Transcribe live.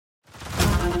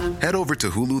Head over to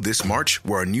Hulu this March,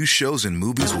 where our new shows and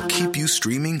movies will keep you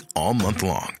streaming all month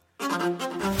long.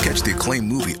 Catch the acclaimed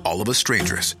movie All of Us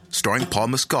Strangers, starring Paul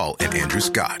Mescal and Andrew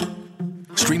Scott.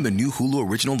 Stream the new Hulu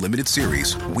original limited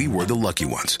series We Were the Lucky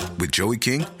Ones with Joey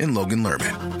King and Logan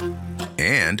Lerman.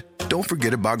 And don't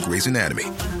forget about Grey's Anatomy.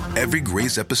 Every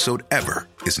Grey's episode ever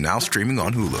is now streaming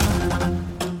on Hulu.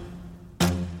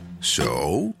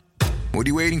 So, what are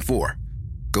you waiting for?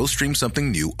 Go stream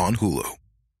something new on Hulu.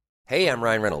 Hey, I'm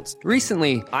Ryan Reynolds.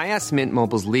 Recently, I asked Mint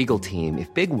Mobile's legal team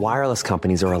if big wireless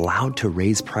companies are allowed to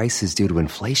raise prices due to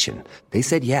inflation. They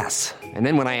said yes. And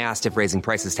then when I asked if raising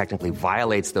prices technically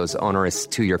violates those onerous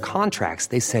 2-year contracts,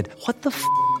 they said, "What the f***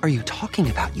 are you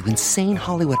talking about, you insane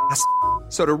Hollywood ass?"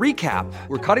 So to recap,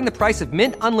 we're cutting the price of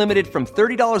Mint Unlimited from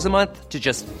 $30 a month to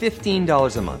just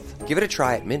 $15 a month. Give it a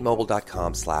try at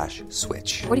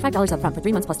mintmobile.com/switch. $45 up front for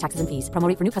 3 months plus taxes and fees. Promo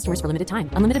rate for new customers for limited time.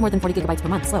 Unlimited more than 40 gigabytes per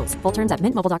month. Slows full terms at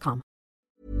mintmobile.com.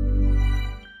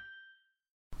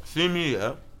 See me,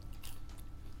 yeah?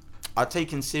 I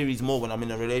take in series more when I'm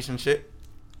in a relationship.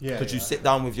 Yeah. Because you sit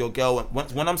down with your girl. And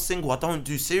when I'm single, I don't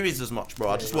do series as much, bro.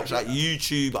 I just watch like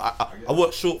YouTube. I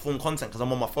watch short form content because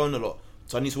I'm on my phone a lot.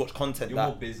 So I need to watch content. You're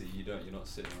more busy. You're not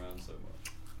sitting around so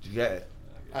much. Do you get it?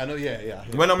 I know. Yeah.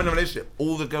 When I'm in a relationship,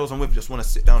 all the girls I'm with just want to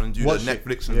sit down and do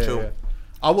Netflix and chill. Yeah.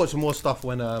 I watch more stuff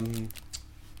when I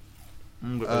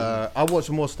watch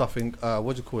more stuff in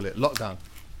what do you call it? Lockdown.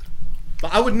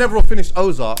 But I would never have finished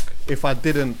Ozark if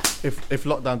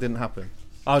lockdown didn't happen.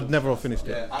 I'd never have finished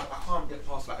it. Yeah, I can't get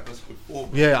past like episode 4.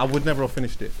 Yeah, I would never have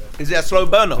finished it. Is it a slow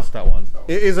burner? That's that one.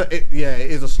 It is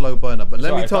a slow burner. But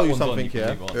let me tell you something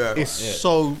here. It's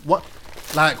so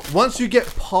once you get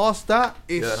past that,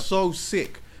 it's so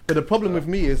sick. But the problem with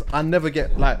me is I never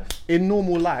get in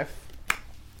normal life.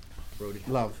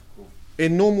 Love.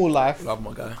 In normal life. Love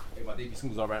my guy. My DP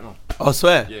singles are right now. I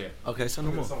swear. Yeah. Okay, so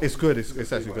no more. It's good. It's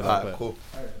actually good. Alright, cool.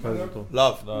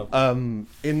 Love.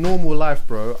 In normal life,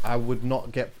 bro, I would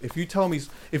not get. If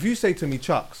you say to me,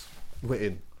 Chucks, we're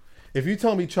in. If you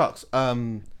tell me, Chucks,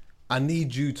 I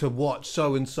need you to watch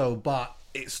so and so, but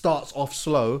it starts off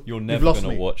slow. You're never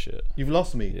gonna watch it. You've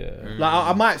lost me. Yeah. Like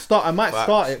I might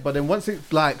start it, but then once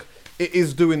it's like it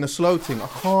is doing the slow thing,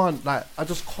 I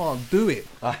just can't do it.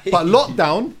 But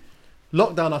lockdown,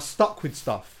 I stuck with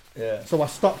stuff. Yeah. So I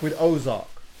stuck with Ozark,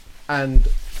 and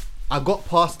I got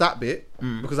past that bit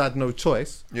because I had no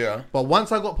choice. Yeah. But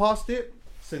once I got past it,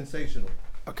 sensational.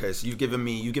 Okay, so you've given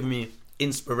me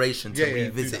inspiration to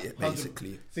revisit it,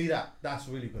 basically. See that? That's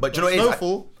really good. But you know what it is?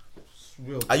 Snowfall,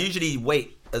 real good. I usually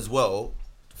wait as well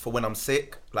for when I'm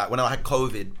sick. Like when I had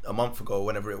COVID a month ago,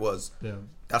 whenever it was. Yeah.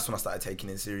 That's when I started taking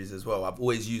in series as well. I've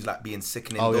always used being sick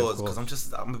and indoors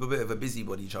because I'm a bit of a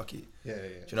busybody, Chucky. Yeah. Do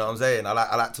you know what I'm saying? I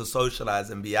like to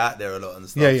socialise and be out there a lot and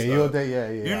stuff. Yeah, you're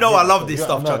there. Yeah. You know I love this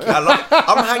stuff, Chucky.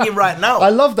 I'm hanging right now. I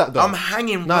love that though. I'm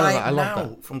hanging right now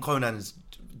that. from Conan's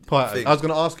thing. I was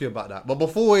gonna ask you about that, but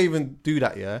before we even do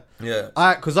that,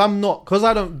 because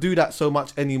I don't do that so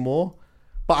much anymore.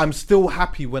 But I'm still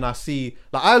happy when I see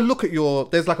I look at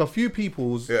there's a few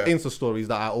people's Insta stories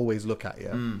that I always look at.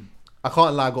 Yeah. I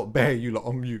can't lie, I got bare you lot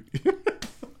on mute.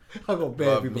 I got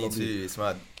bare people on mute. Me too, it's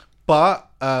mad. But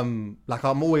I'm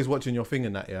always watching your thing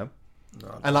in that, yeah.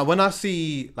 No, and when I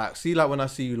see when I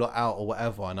see you lot out or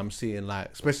whatever, and I'm seeing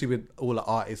especially with all the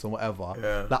artists and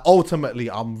whatever, ultimately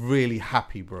I'm really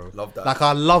happy, bro. Love that.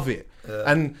 I love it. Yeah.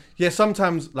 And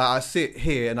sometimes I sit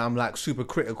here and I'm super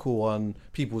critical on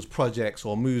people's projects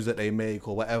or moves that they make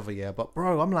or whatever, yeah. But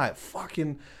bro, I'm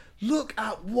fucking. Look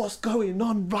at what's going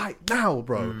on right now,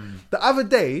 bro. The other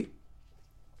day,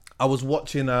 I was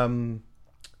watching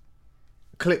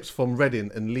clips from Reading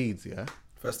and Leeds, yeah?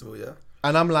 Festival, yeah.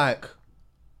 And I'm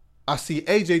I see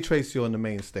AJ Tracy on the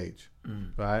main stage,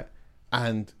 right?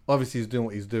 And obviously he's doing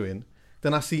what he's doing.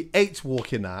 Then I see H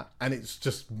walking out, and it's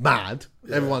just mad.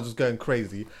 Yeah. Everyone's just going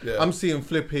crazy. Yeah. I'm seeing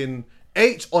flipping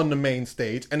H on the main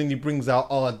stage, and then he brings out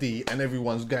RD, and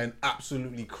everyone's going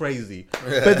absolutely crazy.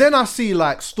 Yeah. But then I see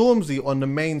Stormzy on the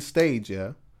main stage,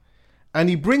 yeah, and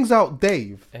he brings out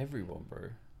Dave. Everyone,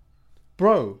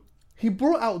 bro, he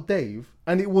brought out Dave,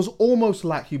 and it was almost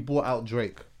like he brought out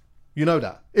Drake. You know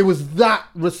that it was that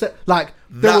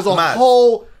there was a mad.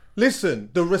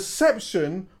 The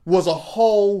reception was a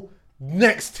whole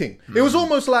next thing. It was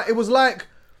almost like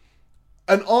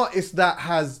an artist that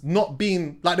has not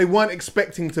been, they weren't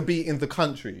expecting to be in the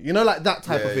country. You know, that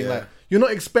type of thing. Yeah. You're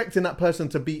not expecting that person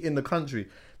to be in the country.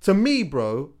 To me,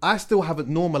 bro, I still haven't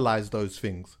normalized those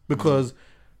things because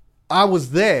I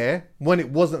was there when it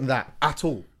wasn't that at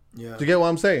all. Yeah. Do you get what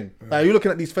I'm saying? You're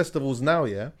looking at these festivals now,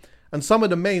 yeah? And some of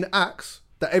the main acts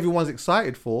that everyone's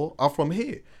excited for are from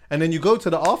here. And then you go to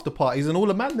the after parties and all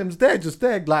the man them's there, just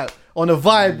there, like on a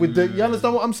vibe with the. You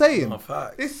understand what I'm saying? No,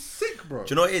 fact. It's sick, bro. Do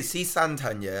you know what it is? See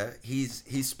Santan, yeah, he's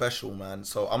special, man.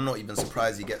 So I'm not even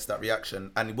surprised he gets that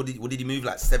reaction. And what did he move,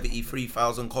 like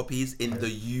 73,000 copies in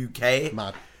the UK?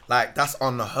 Mad. Like, that's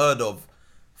unheard of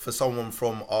for someone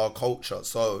from our culture.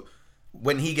 So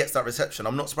when he gets that reception,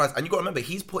 I'm not surprised. And you got to remember,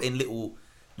 he's put in little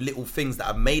things that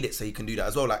have made it so he can do that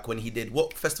as well. Like when he did,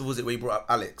 what festival was it where he brought up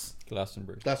Alex?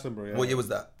 Glastonbury. Yeah. What year was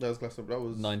that? That was Glastonbury. That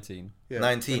was 19. Yeah,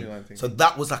 19. So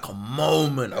that was like a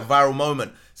moment, a viral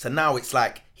moment. So now it's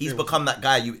like he's become that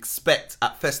guy you expect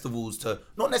at festivals to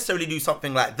not necessarily do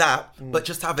something like that, but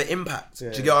just have an impact. Do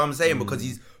you get what I'm saying? Because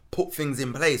he's put things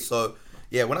in place. So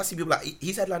yeah, when I see people like,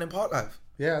 he's headlining Park Life.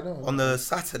 Yeah, I know. On the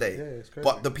Saturday. Yeah, it's crazy.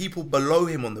 But the people below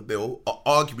him on the bill are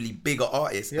arguably bigger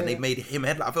artists, and they've made him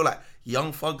headline. I feel like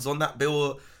Young Thug's on that bill,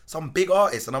 or some big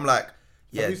artists, and I'm like,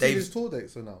 yeah, Have you seen his tour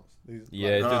dates announced? He's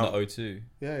doing the O2.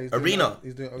 Yeah, he's Arena.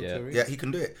 He's doing O2 Yeah. Arena. Yeah, he can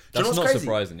do it. That's Do you know what's not crazy?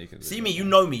 surprising he can do See it. me, you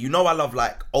know me. You know I love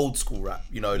like old school rap.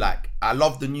 You know, like I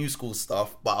love the new school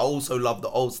stuff, but I also love the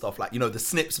old stuff. Like, you know, the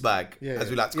Snips bag, as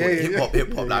we like to call it,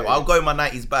 hip hop. Like I'll go in my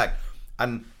 90s bag.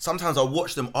 And sometimes I'll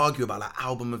watch them argue about like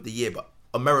album of the year, but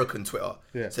American Twitter.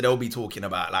 Yeah. So they'll be talking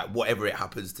about like whatever it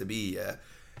happens to be. Yeah.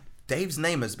 Dave's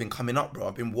name has been coming up, bro.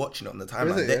 I've been watching it on the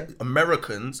timeline.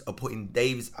 Americans are putting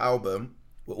Dave's album,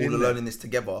 We're All Alone in This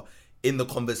Together, in the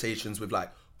conversations with like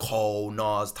Cole,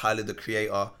 Nas, Tyler the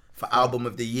Creator for album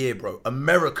of the year, bro.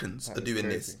 Americans are doing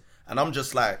this. And I'm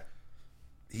just like,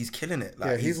 he's killing it.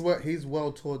 Like, his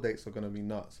world tour dates are gonna be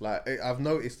nuts. Like I've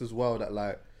noticed as well that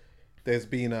like there's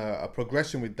been a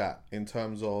progression with that in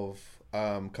terms of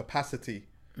capacity.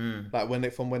 Like when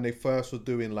they first were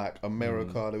doing like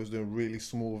America, they was doing really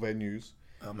small venues.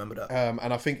 I remember that.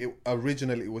 And I think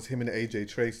originally it was him and AJ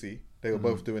Tracy. They were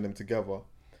both doing them together.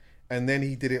 And then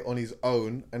he did it on his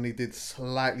own, and he did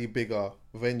slightly bigger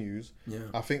venues. Yeah.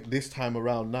 I think this time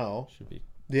around now, Should be.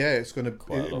 yeah, it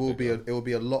will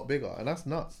be a lot bigger, and that's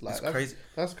nuts. Like that's crazy.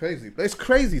 That's crazy. It's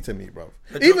crazy to me, bro.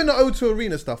 Even the O2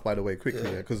 Arena stuff, by the way,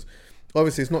 quickly, because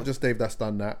obviously it's not just Dave that's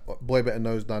done that. Boy Better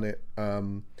Know's done it.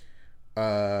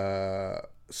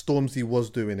 Stormzy was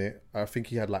doing it. I think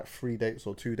he had like 3 dates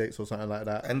or 2 dates or something like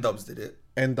that. N-Dubs did it.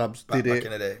 N-Dubs did Back it.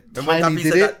 in the day. Tiny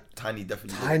did it. Tiny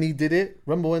definitely did it. Tiny did it.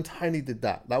 Remember when Tiny did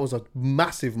that? That was a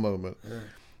massive moment. Yeah.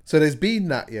 So there's been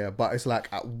that, but it's like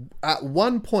at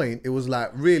one point it was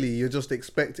like, really, you're just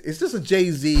expecting. It's just a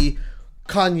Jay-Z,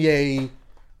 Kanye,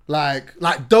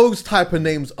 like those type of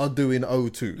names are doing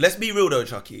O2. Let's be real though,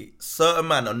 Chucky. Certain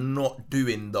men are not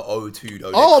doing the O2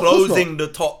 though. Oh, They're of course closing not. the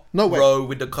top No way. row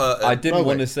with the curtain. I didn't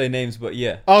want to say names, but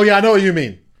yeah. Oh yeah, I know what you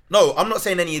mean. No, I'm not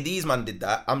saying any of these man did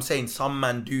that. I'm saying some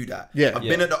man do that. Yeah. I've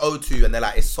been at the O2 and they're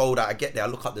like, it's sold out. I get there, I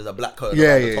look up, there's a black curtain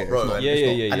Yeah, around the yeah, top yeah. row. It's not- And,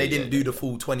 Yeah, and they didn't do the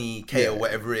full 20K or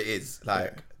whatever it is.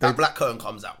 Like, that black curtain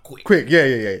comes out quick. Quick,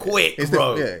 yeah. Quick, it's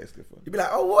bro. it's different. You'd be like,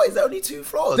 oh, what? Is there only 2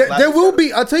 floors? There, Like, there will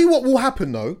be. I'll tell you what will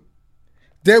happen though.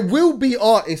 There will be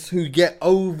artists who get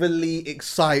overly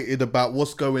excited about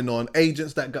what's going on.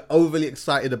 Agents that get overly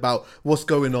excited about what's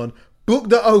going on. Book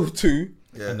the O2,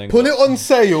 put it on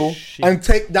sale, and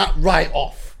take that right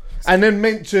off. And then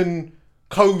mention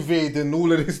COVID and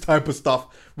all of this type of stuff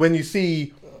when you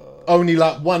see only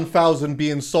like 1,000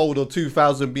 being sold or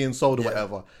 2,000 being sold or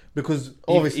whatever. Because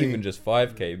obviously, even just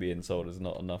 5K being sold is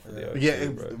not enough for the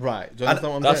O2, bro. right. Do you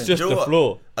understand what I'm That's saying? just Do you know the what?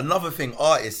 floor. Another thing,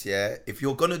 artists, if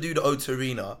you're going to do the O2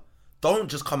 Arena, don't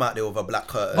just come out there with a black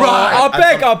curtain. Right, I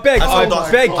beg you,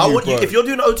 I want you, bro. if you're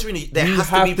doing the O2 Arena, there You has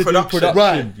to have be to do production.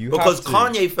 production. Right. You Because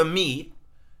have to. Kanye, for me,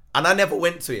 and I never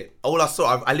went to it. All I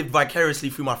saw, I lived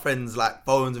vicariously through my friends' like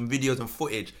phones and videos and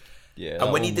footage. Yeah,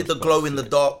 And when he did the Glow in the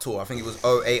Dark tour, I think it was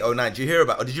 08, 09. Did you hear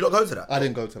about it? Or did you not go to that? I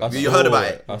didn't go to that. You heard about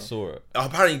it? I saw it.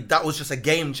 Apparently that was just a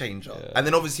game changer. And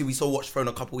then obviously we saw Watch Throne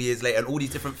a couple years later and all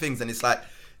these different things. And it's like,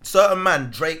 certain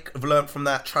man, Drake have learned from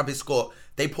that, Travis Scott,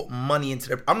 they put money into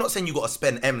their... I'm not saying you got to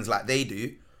spend M's like they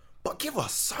do, but give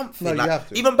us something. No, you like, have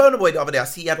to. even Burna Boy the other day, I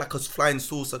see he had like a flying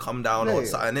saucer come down or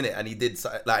something in it, and he did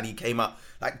something, like, and he came out.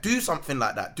 Like, do something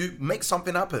like that. Make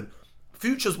something happen.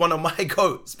 Future's one of my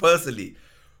goats, personally.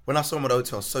 When I saw him at the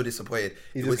hotel, I was so disappointed.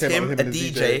 It was him, a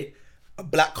DJ, a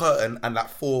black curtain, and like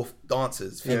 4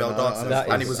 dancers, female dancers.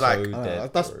 And he was like...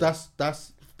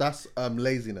 That's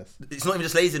laziness. It's not even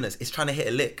just laziness. It's trying to hit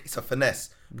a lick. It's a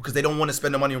finesse. Because they don't want to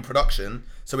spend the money on production.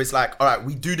 So it's like, all right,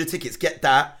 we do the tickets, get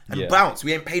that, and bounce.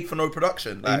 We ain't paid for no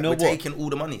production. Like, we're taking all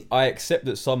the money. I accept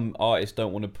that some artists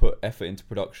don't want to put effort into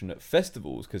production at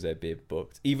festivals because they're being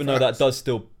booked. Even though that does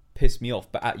still piss me off.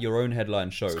 But at your own headline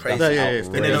show, that's outrageous.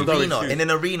 In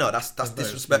an arena, that's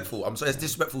disrespectful. I'm sorry, it's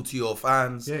disrespectful to your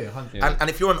fans. Yeah. And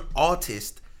if you're an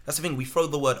artist, that's the thing, we throw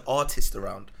the word artist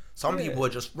around. Some people are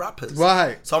just rappers.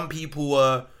 Right. Some people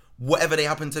are whatever they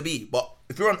happen to be. But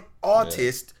if you're an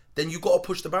artist, then you got to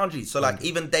push the boundaries. So like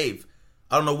even Dave,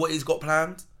 I don't know what he's got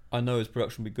planned. I know his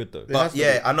production will be good though. But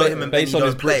yeah, I know him and based Benny on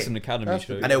his don't play. Brixton Academy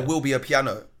show. And there will be a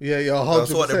piano. Yeah, 100%.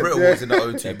 That's what the Brit Awards in the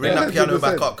O2. Bring that piano 100%.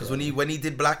 back up, because when he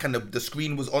did Black and the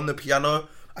screen was on the piano,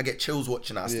 I get chills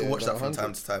watching that. I still watch that from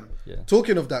time to time. Yeah.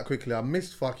 Talking of that quickly, I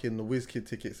missed fucking the WizKid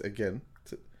tickets again.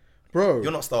 Bro.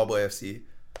 You're not Starboy FC.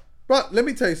 But let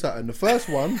me tell you something. The first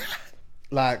one,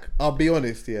 like, I'll be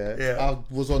honest, I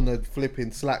was on the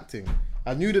flipping Slack thing.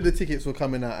 I knew that the tickets were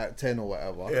coming out at 10 or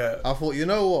whatever. Yeah. I thought, you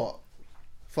know what?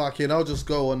 Fucking, I'll just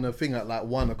go on the thing at like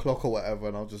 1 o'clock or whatever,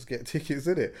 and I'll just get tickets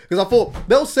in it. Because I thought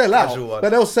they'll sell out, but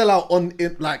they'll sell out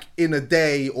in a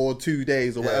day or 2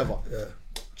 days or whatever. Yeah.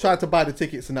 Tried to buy the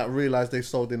tickets and that realised they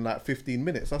sold in like 15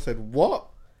 minutes. I said, what?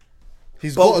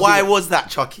 But why was that,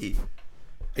 Chucky?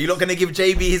 Are you not going to give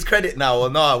JB his credit now or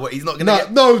no? He's not going to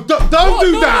get... No, don't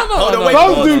do that.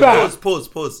 Don't do that.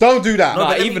 Pause. Don't do that.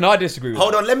 No, even I disagree with that.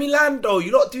 Hold on, let me land though.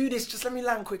 You not do this. Just let me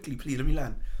land quickly, please. Let me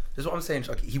land. That's what I'm saying,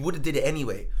 Chucky. He would have did it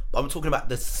anyway. But I'm talking about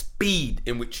the speed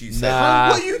in which you said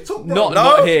it. What are you talking about?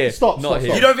 Not here. Stop.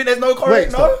 You don't think there's no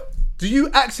correct? No? Do you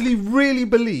actually really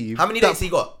believe... How many dates he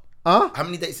got? Huh? How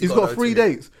many dates He's got 3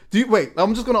 dates. Wait,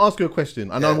 I'm just going to ask you a question.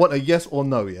 And I want a yes or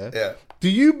no, yeah? Yeah. Do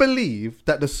you believe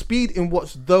that the speed in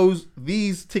which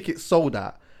these tickets sold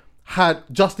at had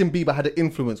Justin Bieber had an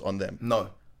influence on them? No.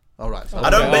 All right. So I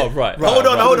don't. Right. Hold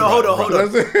on. Hold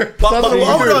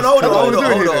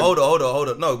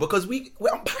on. No, because we're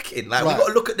unpacking. Like we got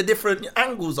to look at the different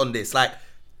angles on this. Like,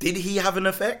 did he have an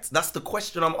effect? That's the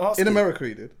question I'm asking. In America,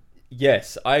 he did.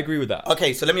 Yes, I agree with that.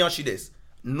 Okay, so let me ask you this.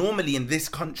 Normally in this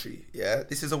country,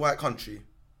 this is a white country.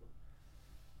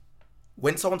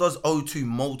 When someone does O2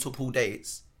 multiple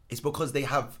dates, it's because they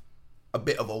have a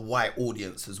bit of a white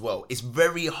audience as well. It's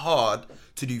very hard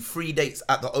to do 3 dates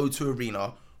at the O2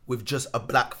 Arena with just a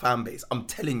black fan base. I'm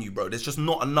telling you, bro, there's just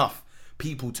not enough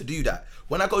people to do that.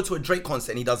 When I go to a Drake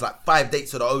concert and he does like 5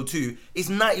 dates at the O2, it's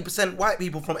 90% white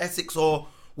people from Essex or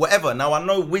whatever. Now, I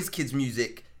know WizKid's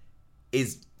music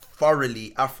is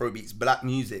thoroughly Afrobeats, black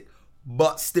music,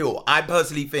 but still, I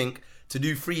personally think to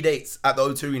do 3 dates at the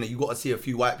O2 Arena, you got to see a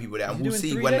few white people there, and we'll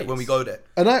see when we go there.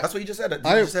 And that's what you just said. Did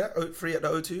you just say that? 3 at the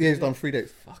O2? Yeah, he's done 3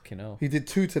 dates. Fucking hell. He did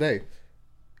 2 today.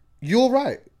 You're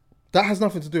right. That has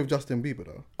nothing to do with Justin Bieber,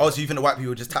 though. Oh, so you think the white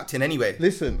people just tapped in anyway?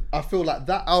 Listen, I feel like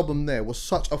that album there was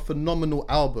such a phenomenal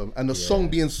album, and the song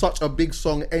being such a big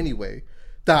song anyway,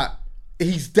 that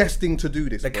he's destined to do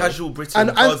this. The bro. casual Britain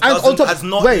has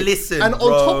not listened. And on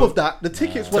top of that, the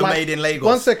tickets were like... Made in Lagos.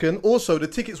 1 second. Also, the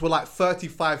tickets were like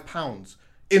 £35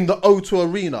 in the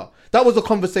O2 Arena. That was a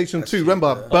conversation too.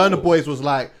 Remember, Burna Boys was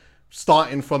like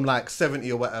starting from like 70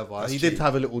 or whatever. He did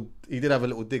have a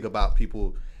little dig about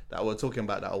people that were talking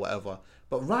about that or whatever.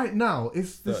 But right now,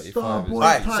 it's the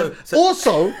Starboy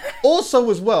time. Also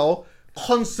as well,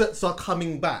 concerts are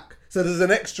coming back. So there's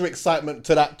an extra excitement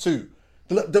to that too.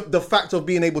 The fact of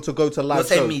being able to go to live You're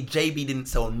saying shows. me, JB didn't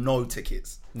sell no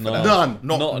tickets? None.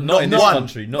 Not in this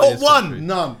country. Not one.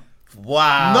 None.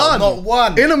 Wow. None. Not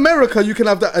one. In America, you can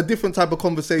have a different type of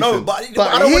conversation. No, but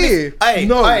I don't here,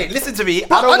 want Hey, listen to me.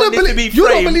 I don't want this to be framed. You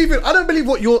don't believe it.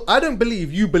 I don't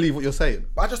believe you believe what you're saying.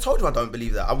 But I just told you I don't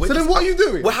believe that. So then what are you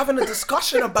doing? We're having a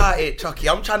discussion about it, Chucky.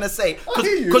 I'm trying to say,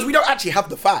 because we don't actually have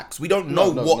the facts. We don't know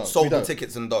what sold the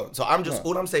tickets and don't. So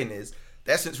all I'm saying is,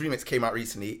 the Essence remix came out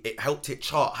recently. It helped it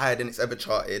chart higher than it's ever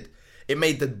charted. It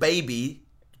made the baby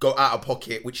go out of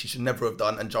pocket, which he should never have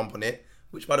done, and jump on it.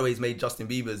 Which, by the way, has made Justin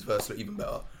Bieber's verse look even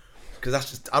better. Because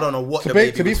that's just, I don't know what the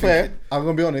baby To be was fair, thinking. I'm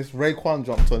going to be honest, Raekwon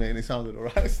jumped on it and it sounded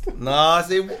alright. Nah,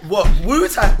 see, what?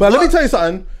 Wu-Tang? But let me tell you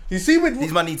something. You see with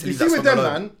These man need to leave you see that with song them,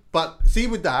 alone. man, but see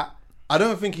with that, I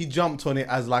don't think he jumped on it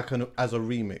as like as a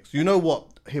remix. You know what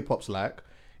hip-hop's like?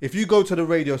 If you go to the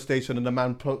radio station and the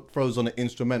man throws on an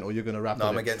instrumental, you're going to rap on it.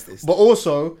 I'm against this. But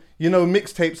also, you know,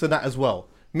 mixtapes and that as well.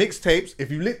 Mixtapes,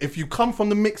 if you come from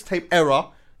the mixtape era,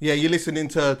 yeah, you're listening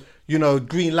to, you know,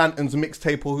 Green Lantern's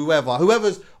mixtape or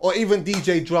whoever's, or even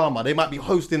DJ Drama. They might be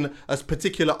hosting a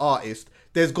particular artist.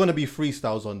 There's gonna be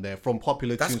freestyles on there from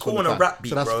popular tunes. That's cool from on the a rap beat,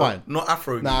 so that's bro. fine. Not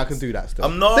Afro beats. Nah, I can do that still.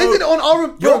 No, they did it on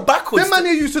R&B. You're backwards. Them man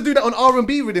here used to do that on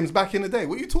R&B rhythms back in the day.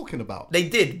 What are you talking about? They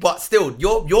did, but still,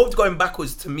 you're going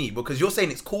backwards to me because you're saying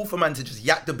it's cool for man to just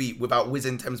yak the beat without Wiz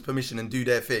and Thames permission and do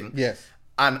their thing. Yes.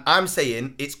 And I'm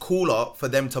saying it's cooler for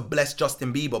them to bless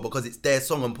Justin Bieber because it's their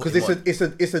song and put him on.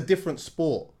 Because it's a different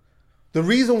sport. The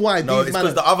reason why no, it's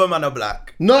because the other man are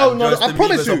black. No, Justin I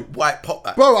promise Bieber's you, a white pop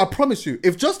back. bro. I promise you,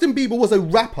 if Justin Bieber was a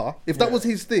rapper, if that was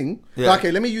his thing, okay,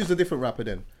 let me use a different rapper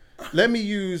then. Let me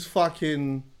use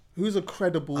fucking Who's a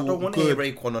credible? I don't want to hear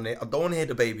Raekwon on it. I don't want to hear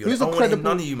the baby on it. Who's I a don't want to hear credible?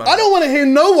 none of you, man. I don't want to hear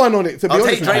no one on it. To be I'll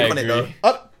honest, take Drake on it though.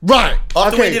 Right.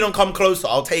 After okay. we didn't Come Closer,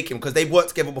 I'll take him because they've worked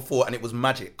together before and it was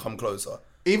magic. Come Closer.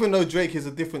 Even though Drake is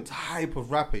a different type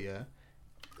of rapper, yeah.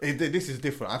 This is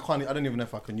different. I don't even know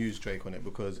if I can use Drake on it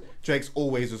because Drake's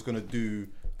always just gonna do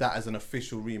that as an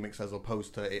official remix as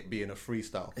opposed to it being a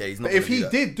freestyle. Yeah, he's not. But if he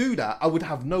did do that, I would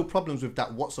have no problems with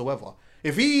that whatsoever.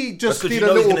 If he just because did you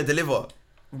know a little, he's gonna deliver.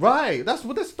 Right. That's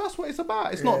what it's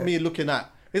about. It's not me looking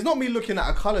at. It's not me looking at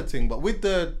a colour thing, but with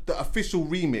the official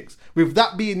remix, with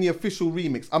that being the official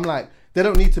remix, I'm like, there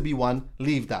don't need to be one.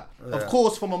 Leave that. Yeah. Of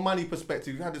course, from a money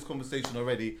perspective, we've had this conversation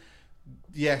already.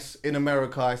 Yes, in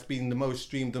America, it's been the most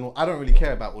streamed and all. I don't really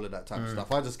care about all of that type of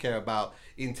stuff. I just care about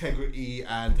integrity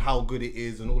and how good it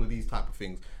is and all of these type of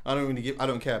things. I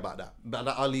don't care about that. But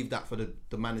I'll leave that for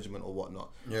the management or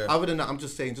whatnot. Yeah. Other than that, I'm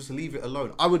just saying, just leave it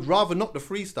alone. I would rather not the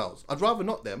freestyles. I'd rather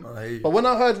not them. But when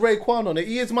I heard Raekwon on it,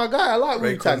 he is my guy. I like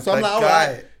Wu-Tang. So I'm like, all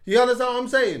right. You understand what I'm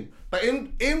saying? But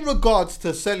in regards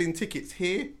to selling tickets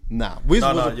here, nah. Wiz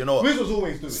was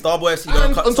always doing it. Starboy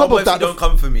FC don't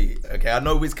come for me. Okay, I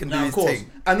know Wiz can do his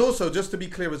thing. And also, just to be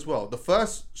clear as well, the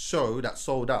first show that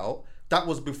sold out, that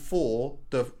was before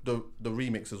the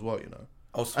remix as well, you know.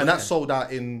 And that sold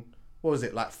out in, what was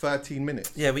it, like 13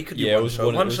 minutes? Yeah, we could do one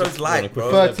show. One show's light,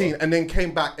 bro. 13, and then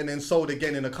came back and then sold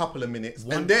again in a couple of minutes.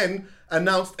 And then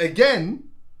announced again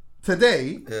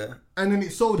today. Yeah. And then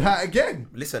it sold out again.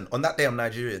 Listen, on that day I'm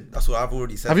Nigerian. That's what I've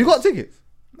already said. Have you got tickets?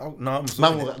 No, I'm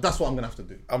sorting it. That's what I'm going to have to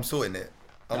do. I'm sorting it.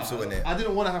 I'm sorting it. I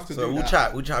didn't want to have to do that.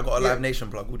 We'll chat. I got a Live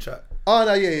Nation plug. We'll chat. Oh,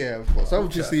 no, yeah, of course. I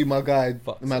would just see my guy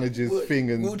manages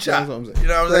thing and... We'll chat. You know what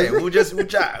I'm saying? We'll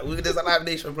chat. There's a Live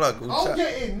Nation plug. I'll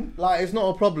get in. Like, it's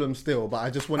not a problem still, but I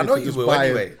just wanted to just buy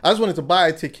it. I just wanted to buy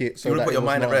a ticket so you want to put your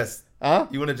mind at rest. Huh?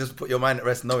 You want to just put your mind at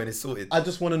rest knowing it's sorted. I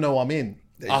just want to know I'm in.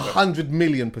 100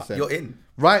 million%. You're in.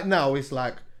 Right now, it's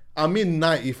like... I'm in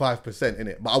 95% in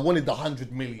it, but I wanted the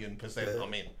 100 million%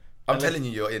 I'm in. I'm telling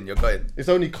you, you're in. You're going. It's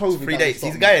only COVID. It's 3 dates.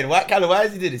 He's going. Why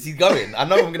is he doing this? He's going. I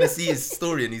know I'm going to see his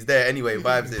story and he's there anyway.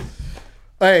 Vibes in.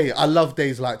 Hey, I love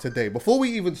days like today. Before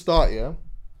we even start,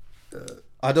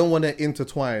 I don't want to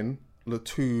intertwine the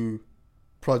two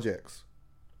projects.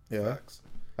 Yeah. Facts.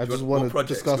 I just want to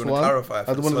discuss one. I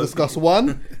just want to discuss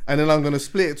one, and then I'm going to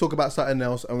split it, talk about something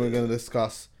else, and we're going to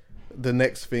discuss the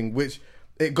next thing, which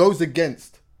it goes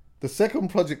against the second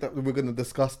project that we're going to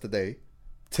discuss today,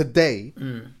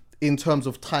 in terms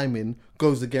of timing,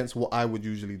 goes against what I would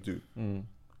usually do.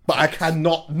 But I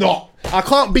cannot not. I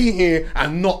can't be here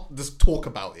and not just talk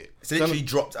about it. It's literally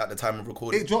dropped at the time of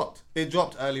recording. It dropped. It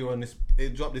dropped earlier on this.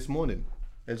 It dropped this morning.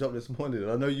 I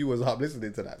know you was up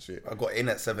listening to that shit. I got in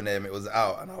at 7 a.m. It was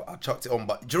out and I chucked it on.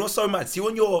 But do you know what's so mad? See,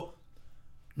 when you're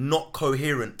not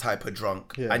coherent type of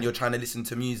drunk and you're trying to listen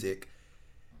to music,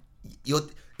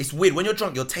 it's weird when you're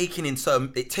drunk. You're taking in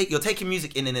you're taking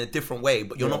music in a different way,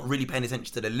 but you're not really paying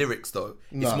attention to the lyrics though.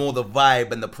 No. It's more the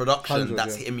vibe and the production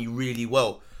that's hitting me really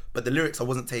well. But the lyrics I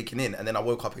wasn't taking in, and then I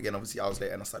woke up again obviously hours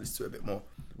later and I started to do it a bit more.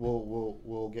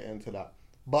 We'll get into that.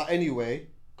 But anyway,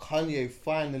 Kanye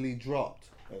finally dropped.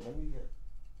 Wait, let me get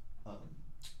 1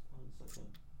 second.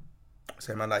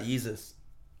 Say man like Jesus.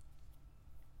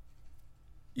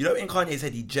 You know, in Kanye's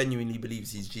head, he genuinely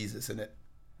believes he's Jesus, innit?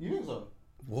 You think so?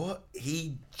 What?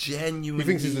 He genuinely... He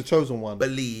thinks he's the chosen one.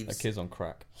 Believes... That kid's on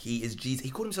crack. He is Jesus. He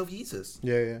called himself Jesus.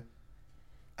 Yeah.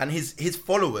 And his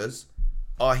followers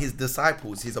are his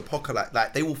disciples, his apocalypse.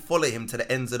 Like, they will follow him to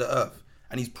the ends of the earth.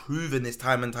 And he's proven this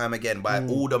time and time again by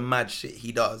all the mad shit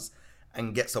he does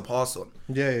and gets a pass on.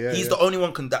 Yeah. He's the only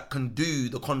one that can do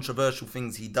the controversial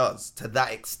things he does to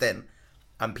that extent.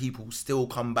 And people still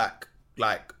come back,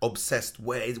 like, obsessed.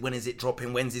 When is it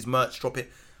dropping? When's his merch dropping?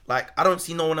 Like, I don't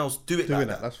see no one else doing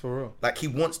that. That's for real. Like, he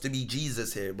wants to be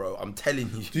Jesus here, bro. I'm telling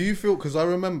you. Do you feel... Because I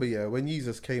remember, when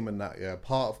Jesus came and that,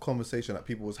 part of conversation that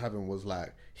people was having was,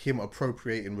 like, him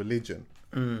appropriating religion.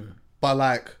 But,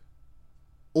 like,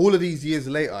 all of these years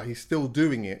later, he's still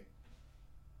doing it.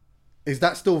 Is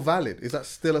that still valid? Is that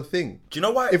still a thing? Do you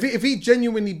know why? If he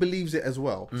genuinely believes it as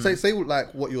well, say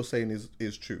like what you're saying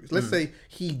is true. Let's say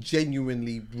he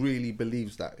genuinely really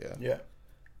believes that, Yeah.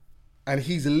 And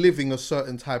he's living a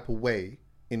certain type of way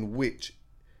in which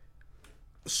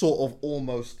sort of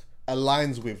almost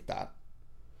aligns with that.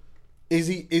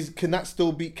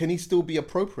 Can he still be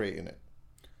appropriating it?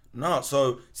 No,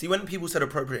 so see when people said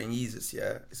appropriating Jesus,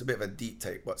 it's a bit of a deep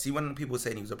take, but see when people were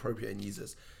saying he was appropriating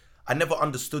Jesus, I never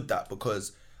understood that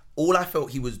because all I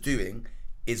felt he was doing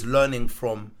is learning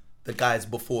from the guys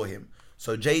before him.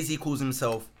 So Jay-Z calls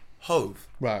himself Hove.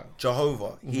 Right.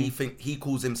 Jehovah. He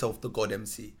calls himself the God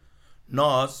MC.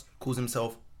 Nas calls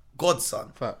himself God's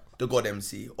son. Fact. the God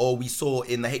MC, or we saw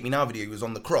in the Hate Me Now video, he was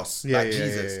on the cross,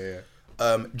 Jesus.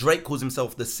 Drake calls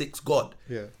himself the sixth God.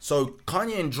 Yeah. So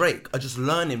Kanye and Drake are just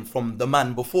learning from the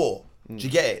man before. Do you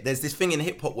get it? There's this thing in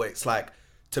hip hop where it's like,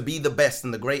 to be the best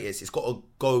and the greatest, it's got to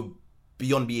go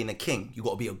beyond being a king. You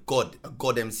got to be a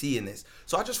God MC in this.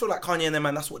 So I just feel like Kanye and them,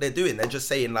 man, that's what they're doing. They're just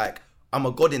saying like, I'm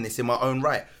a God in this in my own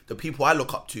right. The people I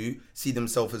look up to see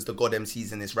themselves as the God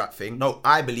MCs in this rap thing. No,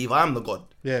 I believe I'm the God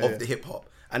of the hip hop.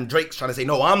 And Drake's trying to say,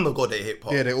 no, I'm the God of hip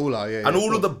hop. Yeah, they all are. Yeah, and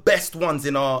all of the best ones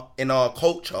in our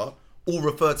culture all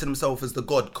refer to themselves as the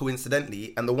God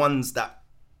coincidentally, and the ones that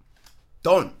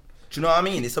don't. Do you know what I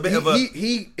mean? It's a bit of a.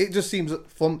 It just seems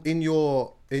from in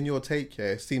your take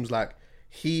here, it seems like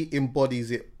he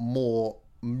embodies it more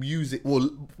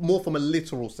more from a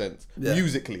literal sense,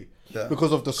 musically. Yeah.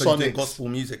 Because of the sonics, gospel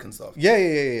music and stuff.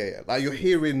 Yeah. Like you're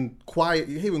hearing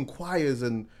choirs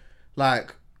and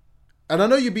like, and I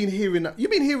know you've been hearing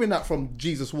that from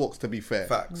Jesus Walks. To be fair,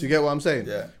 facts. Do you get what I'm saying?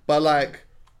 Yeah. But like,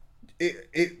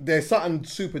 there's something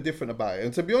super different about it,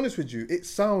 and to be honest with you, it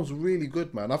sounds really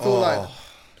good, man. I feel like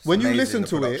when you listen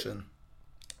to it,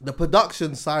 the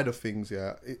production side of things,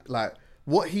 like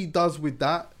what he does with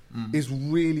that is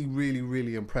really, really,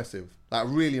 really impressive. Like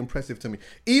really impressive to me.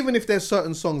 Even if there's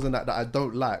certain songs in that I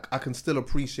don't like, I can still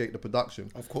appreciate the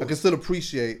production. Of course, I can still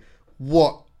appreciate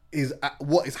what is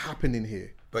happening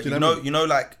here. But you know,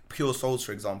 like Pure Souls,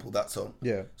 for example, that song.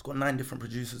 Yeah, it's got 9 different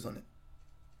producers on it.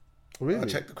 Really? I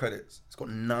checked the credits. It's got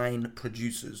 9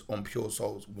 producers on Pure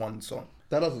Souls, one song.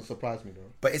 That doesn't surprise me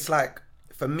though. But it's like,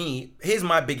 for me, here's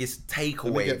my biggest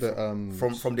takeaway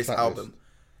from this album.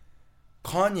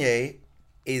 Kanye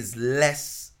is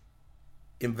less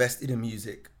invested in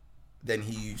music than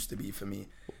he used to be for me.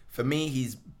 For me,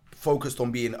 he's focused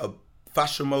on being a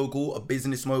fashion mogul, a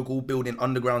business mogul, building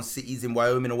underground cities in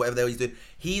Wyoming or whatever the hell he's doing.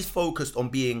 He's focused on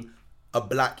being a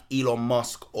black Elon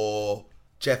Musk or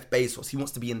Jeff Bezos. He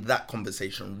wants to be in that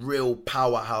conversation, real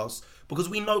powerhouse. Because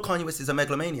we know Kanye West is a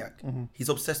megalomaniac. Mm-hmm. He's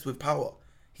obsessed with power.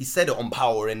 He said it on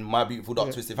Power in My Beautiful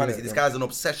Dark Twisted Fantasy. This guy's an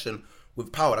obsession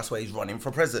with power. That's why he's running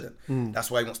for president. That's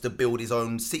why he wants to build his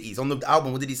own cities. On the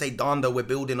album, what did he say? Donda, we're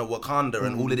building a Wakanda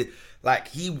and all of it. Like,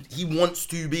 he wants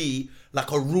to be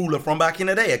like a ruler from back in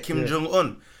the day, a Kim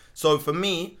Jong-un. So for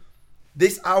me,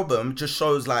 this album just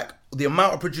shows like the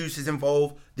amount of producers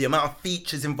involved, the amount of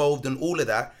features involved and all of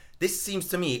that. This seems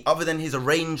to me, other than his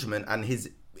arrangement and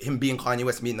him being Kanye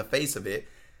West being the face of it,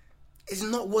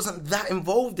 wasn't that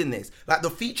involved in this. Like the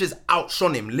features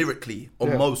outshone him lyrically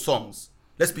on most songs.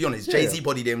 Let's be honest, Jay-Z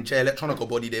bodied him, Jay Electronica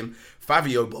bodied him,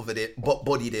 Fabio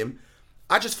bodied him.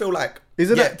 I just feel like...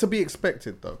 Isn't that to be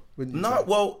expected though? No,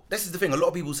 well, this is the thing. A lot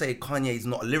of people say Kanye is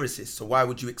not a lyricist, so why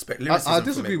would you expect lyricism I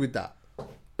disagree with that.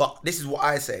 But this is what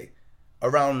I say.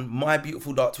 Around My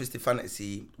Beautiful Dark Twisted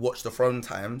Fantasy, Watch the Throne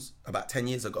times, about 10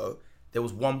 years ago, there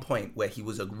was one point where he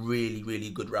was a really,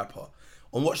 really good rapper.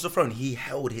 On Watch the Throne, he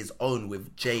held his own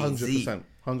with Jay-Z.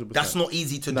 100%. That's not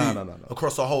easy to do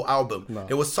across a whole album. No.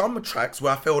 There were some tracks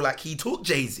where I feel like he took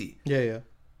Jay-Z. Yeah.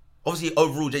 Obviously,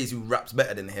 overall, Jay-Z raps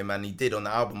better than him, and he did on the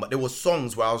album. But there were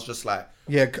songs where I was just like...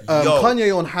 Yeah,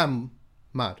 Kanye on Ham,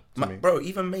 mad to me. Bro,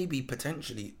 even maybe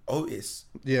potentially Otis.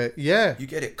 Yeah. You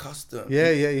get it custom. Yeah.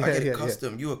 I get it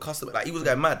custom. You were custom. Like, he was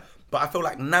going mad. But I feel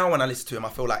like now when I listen to him, I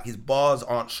feel like his bars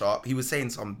aren't sharp. He was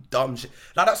saying some dumb shit.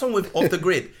 Like that song with Off the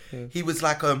Grid. He was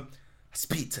like, I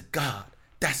speak to God.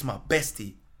 That's my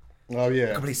bestie. Oh, yeah.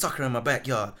 I can play soccer in my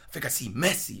backyard. I think I see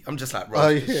Messi. I'm just like,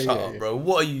 bro, shut up, bro.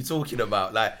 What are you talking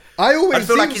about? Like, I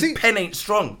feel like his pen ain't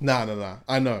strong. Nah.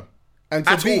 I know. And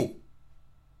at all.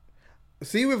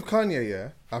 See, with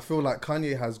Kanye, I feel like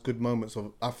Kanye has good moments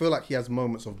of... I feel like he has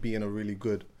moments of being a really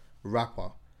good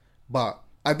rapper. But...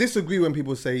 I disagree when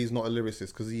people say he's not a lyricist,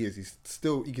 because he is.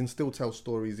 He can still tell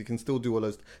stories. He can still do all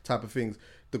those type of things.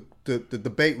 The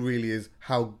debate really is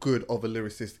how good of a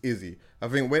lyricist is he. I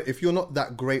think if you're not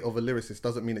that great of a lyricist,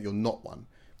 doesn't mean that you're not one.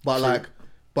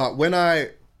 But when I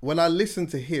listen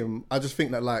to him, I just think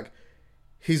that like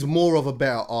he's more of a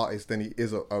better artist than he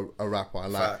is a rapper.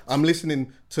 And like I'm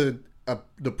listening to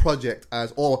the project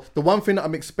or the one thing that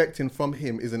I'm expecting from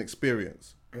him is an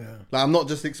experience. Yeah. Like I'm not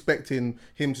just expecting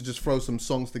him to just throw some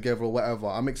songs together or whatever.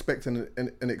 I'm expecting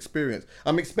an experience.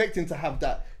 I'm expecting to have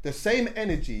the same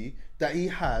energy that he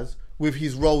has with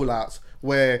his rollouts,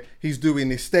 where he's doing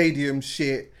this stadium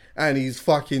shit and he's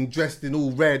fucking dressed in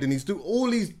all red and he's doing all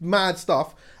these mad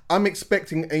stuff. I'm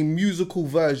expecting a musical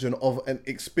version of an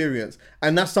experience,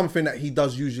 and that's something that he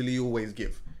does usually always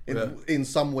give. In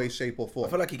some way, shape or form. I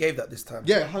feel like he gave that this time.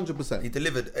 Yeah, 100%. He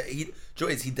delivered.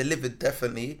 He delivered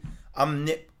definitely.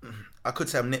 I could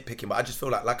say I'm nitpicking, but I just feel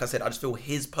like I said, I just feel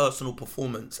his personal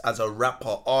performance as a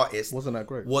rapper artist wasn't that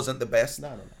great. Wasn't the best.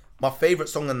 No. My favourite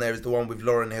song on there is the one with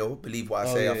Lauryn Hill, Believe What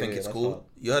I Say, I think it's called. Hard.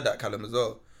 You heard that, Callum, as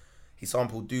well. He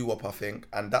sampled Doo Wop, I think.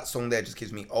 And that song there just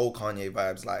gives me old Kanye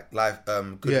vibes, like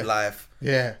Good Life,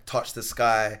 Touch the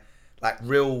Sky, like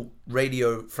real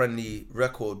radio-friendly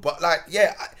record. But like,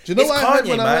 yeah, do you know it's what I heard Kanye,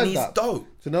 when I man. heard He's that? dope.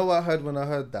 Do you know what I heard when I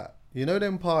heard that? You know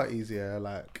them parties, yeah,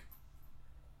 like,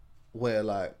 where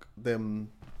like,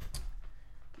 them,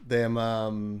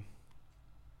 how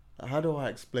do I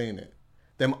explain it?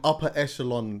 Them upper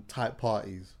echelon type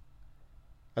parties.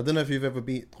 I don't know if you've ever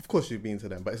been. Of course you've been to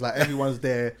them, but it's like everyone's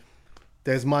there.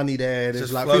 There's money there. There's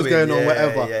Just like flowing, things going on, yeah,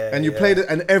 whatever. yeah, and you played it,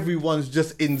 and everyone's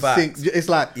just in sync. It's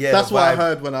like that's what I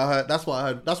heard when I heard. That's what I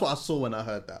heard. That's what I saw when I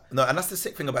heard that. No, and that's the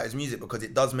sick thing about his music, because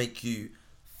it does make you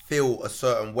feel a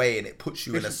certain way, and it puts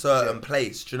you in a certain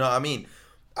place. Do you know what I mean?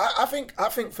 I think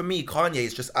for me, Kanye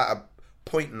is just at a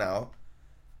point now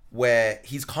where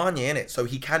he's Kanye, innit? So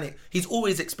he's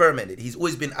always experimented. He's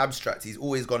always been abstract. He's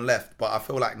always gone left. But I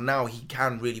feel like now he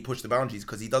can really push the boundaries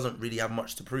because he doesn't really have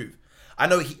much to prove. I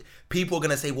know people are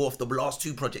going to say, well, off the last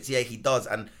 2 projects, yeah, he does.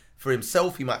 And for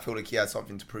himself, he might feel like he has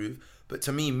something to prove. But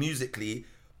to me, musically,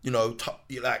 you know,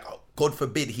 like, God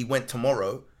forbid he went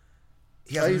tomorrow,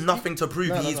 he has nothing to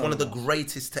prove. He's one of the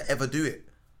greatest to ever do it.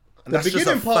 And the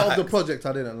beginning part of the project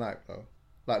I didn't like, though.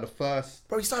 Like the first...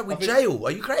 Bro, he started with Jail.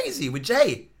 Are you crazy? With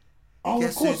Jay. Oh,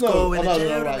 Guess of course, who's no. going to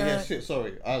jail right. tonight? Yeah, shit,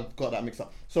 sorry. I got that mixed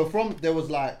up. So there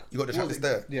was like... You got the track list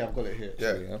there? Yeah, I've got it here. Yeah.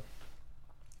 Actually, yeah.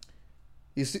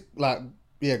 You see, like,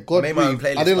 yeah, God made my own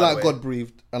Breathed. playlist, I didn't by like the way. God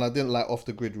Breathed, and I didn't like Off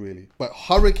the Grid, really. But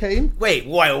Hurricane... Wait,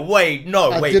 no,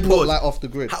 I did not like Off the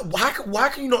Grid. Why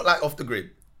can you not like Off the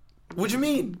Grid? What do you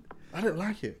mean? I didn't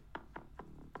like it.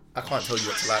 I can't tell you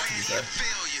what to like, to be fair.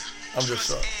 I'm just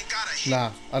shocked. Nah,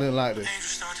 I didn't like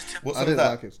this. What I song is didn't that?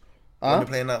 like it. What are you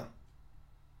playing now?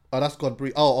 Oh, that's God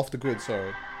Breathed. Oh, Off the Grid,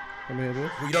 sorry. Let me hear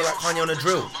this. Well, you don't like Kanye on a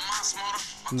drill?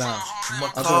 Nah. My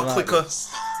I car didn't like quicker. it.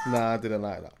 Nah, I didn't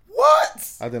like that.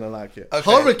 What? I didn't like it.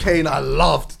 Okay. Hurricane, I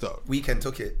loved, though. Weekend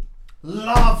took it.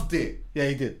 Loved it. Yeah,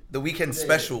 he did. The Weekend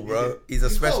special, bro. He's a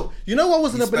special. You know, I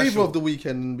wasn't He's a believer special. of The Weeknd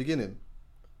in the beginning.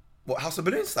 What, House of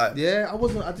Balloons style? Yeah, I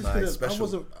wasn't. I just Nah, didn't. he's special. I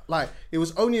wasn't like. It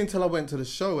was only until I went to the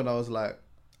show and I was like,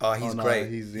 Oh, he's no, great.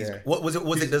 he's- yeah. What was it?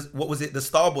 What was it? The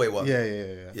Starboy one? yeah.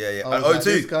 Yeah. I At was like, O2.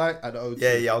 this guy at O2.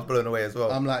 Yeah. I was blown away as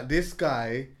well. I'm like, this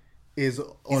guy is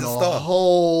on a a star.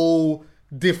 whole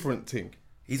different thing.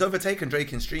 He's overtaken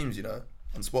Drake in streams, you know,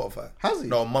 on Spotify. Has he?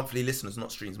 No, monthly listeners,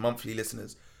 not streams, monthly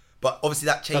listeners. But obviously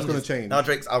that changes. gonna change. Now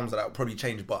Drake's albums that will probably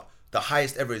change, but the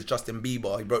highest ever is Justin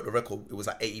Bieber. He broke the record. It was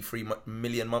like 83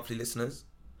 million monthly listeners,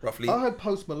 roughly. I heard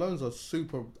Post Malone's are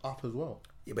super up as well.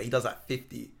 Yeah, but he does like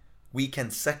 50.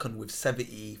 Weekend second with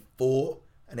 74,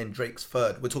 and then Drake's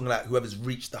third. We're talking like whoever's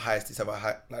reached the highest he's ever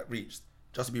reached.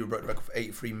 Justin Bieber broke the record for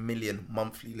 83 million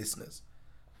monthly listeners.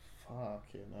 Fuck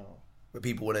you know. Where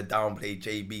people want to downplay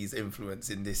JB's influence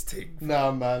in this thing.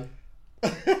 Nah, man.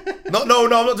 No, I'm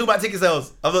not talking about ticket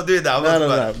sales. I'm not doing that. I'm not talking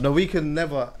about that. No, we can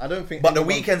never. I don't think. But the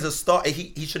Weeknd's a start.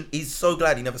 He shouldn't. He's so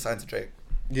glad he never signed to Drake.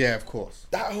 Yeah, of course.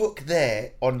 That hook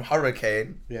there on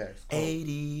Hurricane. Yeah, it's cold.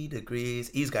 80 degrees.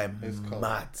 He's going cold.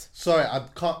 mad. Sorry, I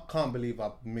can't believe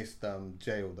I missed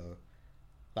Jail though.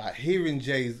 Like hearing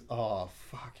Jay's,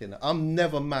 fucking. I'm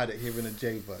never mad at hearing a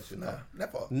Jay version. Nah,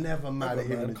 never. Never mad at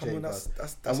hearing man. a Come Jay on, version.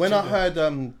 that's And when chill.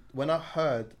 I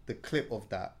heard the clip of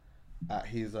that at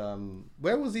his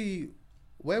where was he?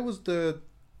 Where was the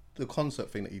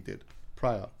concert thing that he did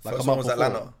prior? Like First a month one was before?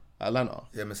 Atlanta. Atlanta.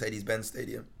 Yeah, Mercedes-Benz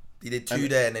Stadium. He did 2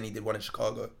 there, and then he did 1 in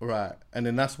Chicago. Right, and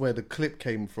then that's where the clip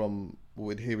came from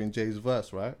with hearing Jay's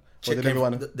verse, right? Or Chip did came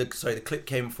everyone? from, the clip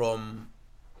came from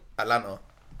Atlanta.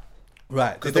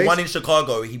 Right, Because the one in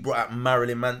Chicago, he brought out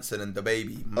Marilyn Manson and the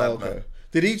baby. Madman.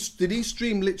 Did he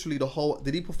stream literally the whole?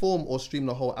 Did he perform or stream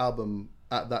the whole album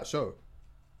at that show,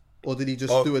 or did he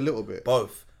just do a little bit?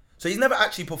 Both. So he's never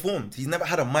actually performed. He's never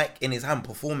had a mic in his hand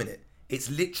performing it.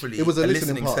 It's literally It was a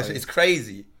listening listening session. It's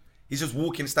crazy. He's just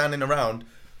walking, standing around,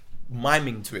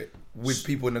 miming to it with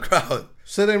people in the crowd.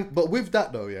 So then, but with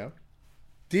that though, yeah,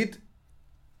 did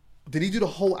he do the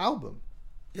whole album?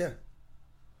 Yeah.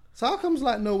 So how comes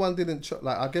like no one didn't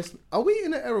like? I guess are we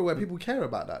in an era where people care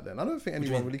about that? Then I don't think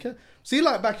anyone really cares. See,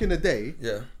 like back in the day,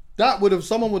 Yeah.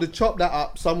 someone would have chopped that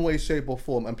up some way, shape, or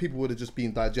form, and people would have just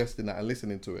been digesting that and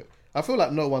listening to it. I feel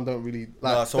like no one don't really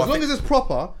like. No, as so I long think- as it's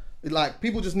proper, like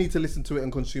people just need to listen to it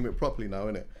and consume it properly now,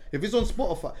 innit? If it's on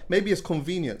Spotify, maybe it's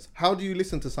convenience. How do you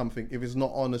listen to something if it's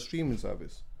not on a streaming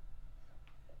service?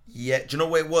 Yeah. Do you know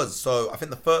what it was? So I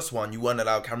think the first one, you weren't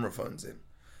allowed camera phones in.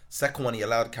 Second one, he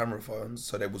allowed camera phones,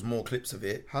 so there was more clips of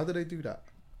it. How do they do that?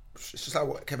 It's just like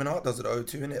what Kevin Hart does at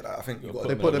O2, innit? Like, I think you got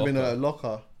They put them in a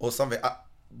locker. or something.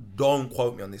 don't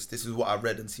quote me on this. This is what I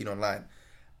read and seen online.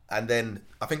 And then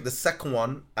I think the second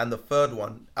one and the third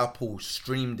one, Apple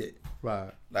streamed it.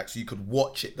 Right. Like, so you could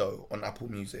watch it though on Apple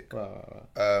Music.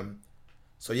 Right.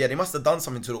 So yeah, they must have done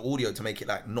something to the audio to make it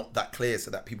like not that clear, so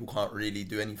that people can't really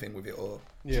do anything with it, or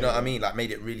do you know what I mean? Like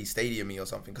made it really stadium-y or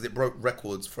something, because it broke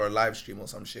records for a live stream or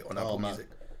some shit on Apple Music.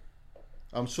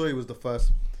 I'm sure he was the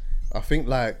first. I think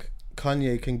like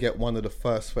Kanye can get one of the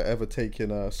first for ever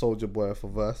taking a Soulja Boy off a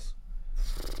verse.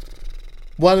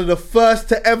 One of the first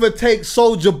to ever take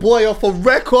Soulja Boy off a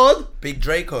record. Big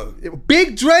Draco.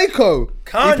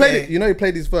 Kanye. He played it, you know, he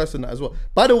played his verse in that as well.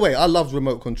 By the way, I loved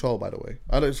Remote Control, by the way.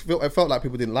 I felt like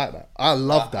people didn't like that. I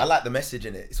loved that. I like the message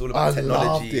in it. It's all about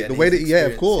technology. Loved it. The way that, yeah,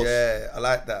 of course. Yeah, I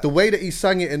like that. The way that he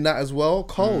sang it in that as well,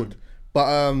 cold.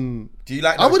 But do you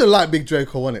like? I would have liked Big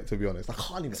Draco on it, to be honest. I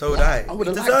can't even. So would I. I would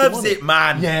have. He deserves it,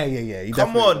 man. Yeah. He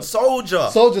Come on,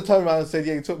 Soulja. Soulja turned around and said,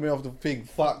 "Yeah, he took me off the thing.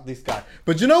 Fuck this guy."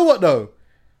 But you know what though?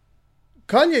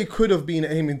 Kanye could have been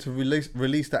aiming to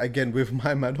release that again with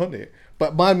My Man on it,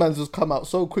 but My Man's just come out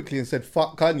so quickly and said,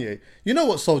 "Fuck Kanye." You know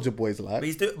what Soulja Boy's like?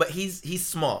 But he's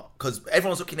smart, because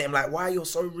everyone's looking at him like, "Why are you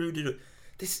so rude?"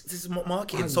 This is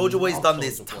marketing. Soulja Boy's done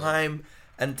this time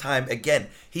and time again.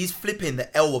 He's flipping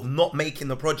the L of not making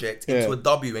the project into a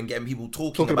W and getting people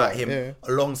talking about him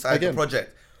alongside the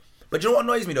project. But you know what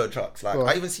annoys me though, Chucks? Like,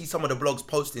 I even see some of the blogs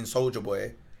posting Soulja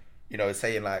Boy, you know,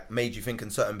 saying like, made you think,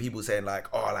 and certain people saying like,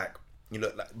 oh, like, you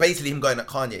look like, basically him going at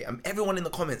Kanye. And everyone in the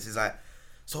comments is like,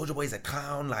 Soulja Boy's a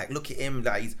clown, like, look at him,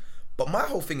 like, he's... But my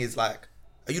whole thing is like,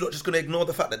 are you not just going to ignore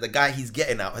the fact that the guy he's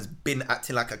getting out has been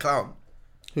acting like a clown?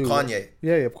 Who? Kanye.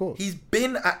 Yeah, of course. He's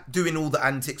been doing all the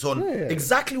antics on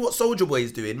exactly what Soulja Boy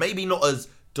is doing. Maybe not as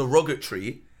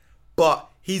derogatory, but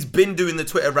he's been doing the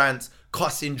Twitter rants,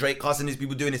 cussing Drake, cussing these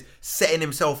people, doing this, setting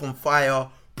himself on fire,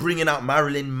 bringing out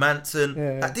Marilyn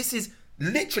Manson. Like, this is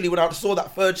literally, when I saw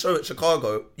that third show at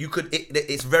Chicago,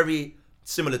 it's very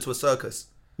similar to a circus.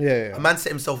 A man set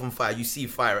himself on fire. You see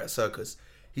fire at a circus.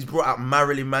 He's brought out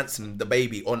Marilyn Manson, the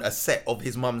baby, on a set of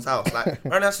his mum's house. Like,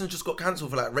 Marilyn Manson just got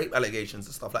cancelled for like rape allegations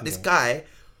and stuff. Like, this guy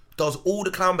does all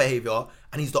the clown behaviour,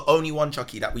 and he's the only one,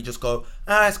 Chucky, that we just go,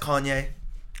 it's Kanye.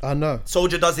 I know.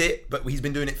 Soulja does it, but he's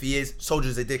been doing it for years.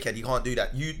 Soulja's a dickhead. You can't do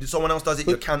that. Someone else does it,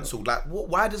 you're cancelled. Like,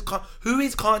 why does who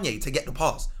is Kanye to get the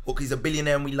pass? Well, because he's a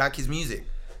billionaire and we like his music.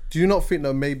 Do you not think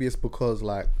that maybe it's because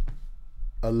like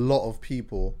a lot of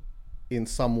people in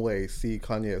some way see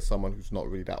Kanye as someone who's not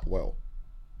really that well?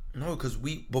 No, because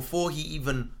before he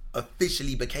even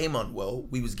officially became unwell,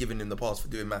 we was giving him the pass for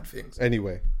doing mad things.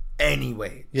 Anyway.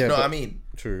 You know what I mean?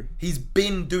 True. He's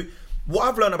been doing... What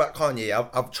I've learned about Kanye,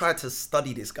 I've tried to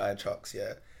study this guy, Chucks,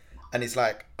 yeah? And it's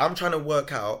like, I'm trying to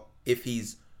work out if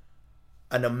he's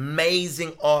an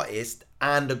amazing artist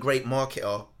and a great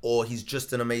marketer, or he's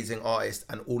just an amazing artist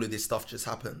and all of this stuff just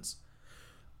happens.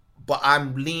 But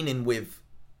I'm leaning with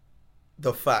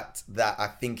the fact that I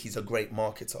think he's a great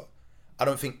marketer. I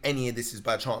don't think any of this is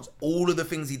by chance. All of the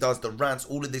things he does, the rants,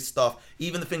 all of this stuff,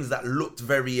 even the things that looked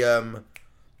very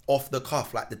off the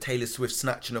cuff, like the Taylor Swift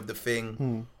snatching of the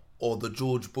thing, or the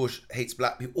George Bush hates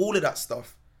black people, all of that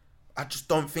stuff, I just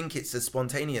don't think it's as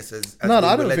spontaneous as no,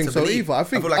 I don't think so either. I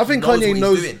think Kanye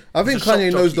knows. I think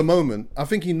Kanye knows the moment. I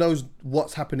think he knows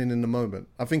what's happening in the moment.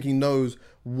 I think he knows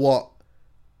what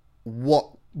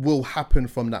will happen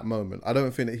from that moment. I don't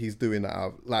think that he's doing that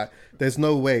out. Like, there's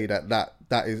no way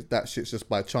that shit's just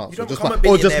by chance. You don't become a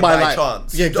billionaire by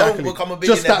chance. Yeah, exactly. You don't become a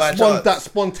billionaire by chance. That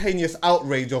spontaneous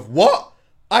outrage of what?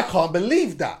 I can't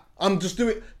believe that. I'm just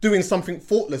doing something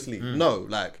thoughtlessly. No,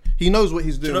 like, he knows what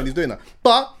he's doing when he's doing that.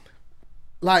 But,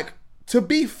 like, to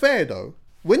be fair though,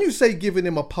 when you say giving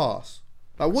him a pass,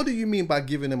 like, what do you mean by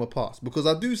giving him a pass? Because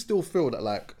I do still feel that,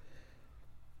 like,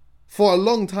 for a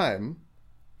long time,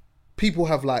 people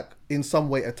have, like, in some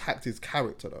way attacked his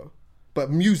character though.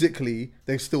 But musically,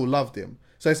 they've still loved him.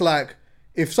 So it's like,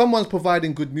 if someone's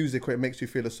providing good music or it makes you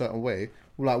feel a certain way,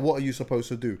 like, what are you supposed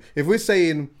to do? If we're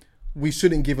saying we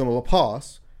shouldn't give him a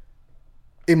pass,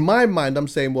 in my mind, I'm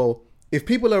saying, well, if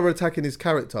people are attacking his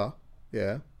character,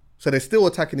 yeah, so they're still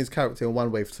attacking his character in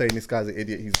one way, saying this guy's an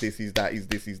idiot, he's this, he's that, he's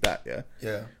this, he's that, yeah?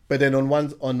 Yeah. But then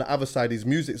on the other side, his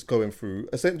music's going through.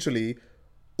 Essentially,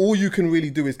 all you can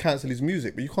really do is cancel his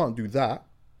music, but you can't do that.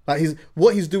 Like,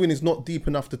 what he's doing is not deep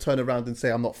enough to turn around and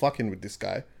say, I'm not fucking with this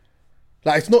guy.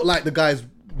 Like, it's not like the guy's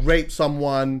raped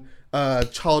someone,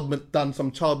 done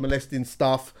some child molesting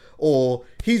stuff, or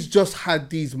he's just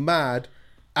had these mad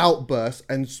outbursts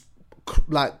and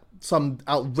like some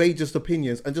outrageous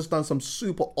opinions and just done some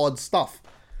super odd stuff.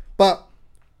 But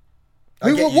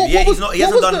he hasn't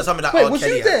done something like was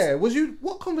you there?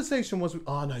 What conversation was?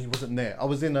 Oh no, he wasn't there. I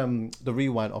was in the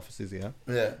Rewind offices, yeah.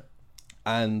 Yeah.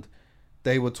 and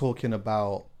they were talking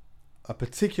about a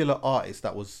particular artist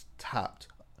that was tapped.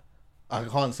 I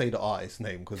can't say the artist's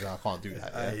name because I can't do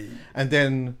that.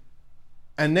 Yeah?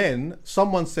 And then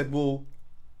someone said, well,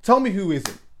 tell me who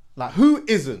isn't. Like, who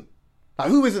isn't? Like,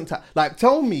 who isn't tapped? Like,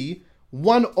 tell me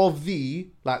one of the,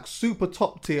 like, super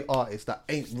top tier artists that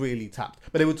ain't really tapped.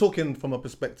 But they were talking from a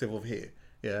perspective of here.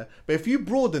 Yeah. But if you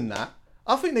broaden that,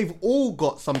 I think they've all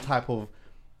got some type of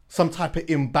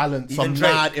imbalance, Even some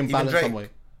Drake, mad imbalance Drake. somewhere.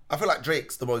 I feel like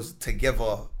Drake's the most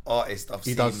together artist I've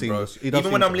seen, does seem bro. this. He does Even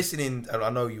seem when I'm so. listening, and I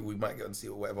know we might get on see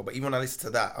or whatever, but even when I listen to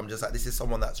that, I'm just like, this is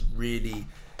someone that's really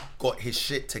got his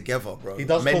shit together, bro. He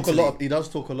does Mentally.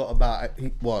 talk a lot about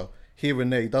here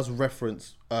and there. He does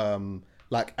reference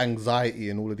like anxiety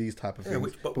and all of these type of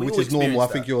things, which is normal. I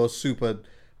think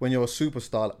when you're a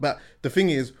superstar. But the thing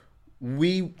is,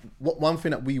 one thing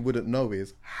that we wouldn't know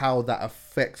is how that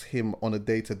affects him on a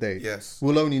day to day. Yes,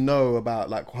 we'll only know about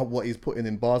like what he's putting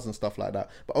in bars and stuff like that.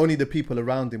 But only the people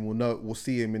around him will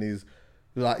see him in his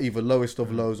like either lowest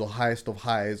of lows or highest of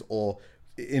highs, or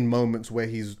in moments where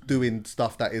he's doing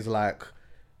stuff that is like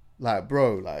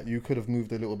bro, like you could have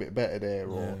moved a little bit better there,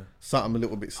 or something a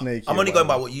little bit snaky. I'm only going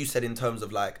by what you said in terms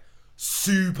of like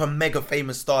super mega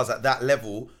famous stars at that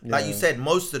level. Like you said,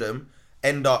 most of them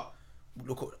end up,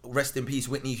 look, rest in peace,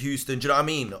 Whitney Houston. Do you know what I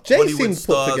mean? Jay Hollywood seems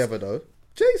stars. put together though.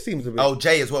 Jay seems a bit. Oh,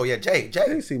 Jay as well. Yeah, Jay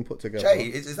seems put together. Jay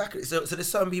is exactly. So there's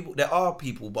certain people. There are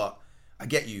people, but I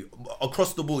get you.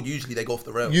 Across the board, usually they go off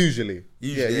the rails. Usually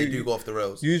they do go off the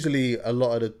rails. Usually, a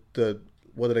lot of the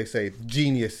what do they say?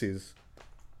 Geniuses.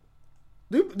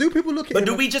 Do people look at But him?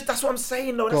 do we just, that's what I'm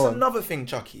saying though, that's another thing,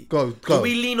 Chucky. Go. Do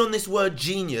we lean on this word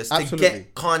genius to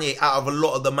get Kanye out of a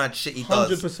lot of the mad shit he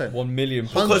does? 100%. 1,000,000%.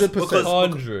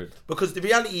 100%. Because the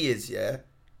reality is, yeah,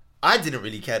 I didn't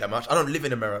really care that much. I don't live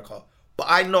in America. But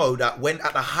I know that when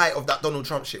at the height of that Donald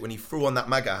Trump shit, when he threw on that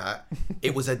MAGA hat,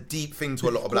 it was a deep thing to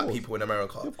a lot of black people in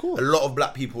America. Of course. A lot of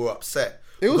black people were upset.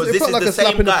 It felt like a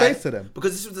slap in the face to them.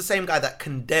 Because this was the same guy that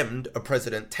condemned a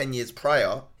president 10 years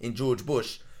prior in George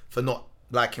Bush for not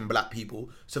liking black people.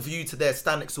 So for you to there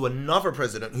stand next to another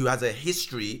president who has a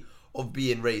history of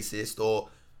being racist or,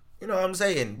 you know what I'm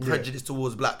saying, prejudice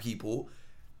towards black people,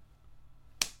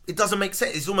 it doesn't make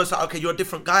sense. It's almost like, okay, you're a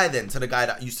different guy then to the guy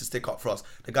that used to stick up for us,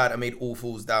 the guy that made All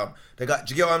Falls Down. The guy,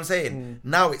 do you get what I'm saying?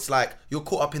 Now it's like you're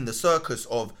caught up in the circus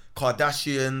of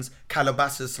Kardashians,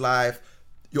 Calabasas life.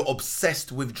 You're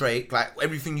obsessed with Drake. Like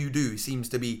everything you do seems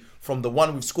to be from the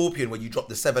one with Scorpion where you dropped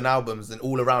the 7 albums and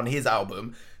all around his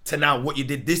album to now what you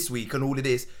did this week and all of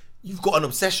this. You've got an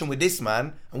obsession with this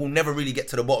man and we'll never really get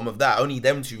to the bottom of that. Only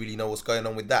them two really know what's going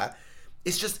on with that.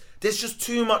 It's just, there's just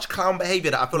too much clown behavior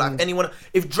that I feel like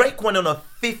if Drake went on a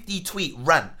 50 tweet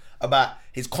rant about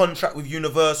his contract with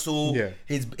Universal,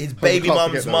 his baby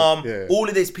mum's mum, all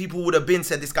of this, people would have been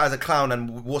said this guy's a clown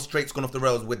and what's Drake's gone off the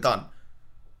rails, we're done.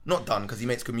 Not done because he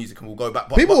makes good music and we'll go back.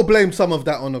 But, people will blame some of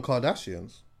that on the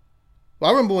Kardashians. But I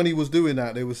remember when he was doing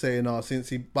that, they were saying,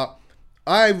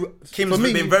 Kim's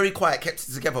been very quiet, kept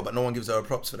it together, but no one gives her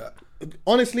props for that.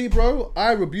 Honestly, bro,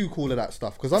 I rebuke all of that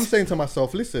stuff because I'm saying to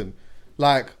myself, listen,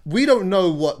 like, we don't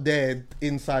know what their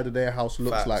inside of their house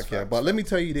looks like, but let me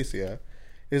tell you this,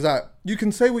 is that you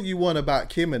can say what you want about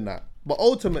Kim and that, but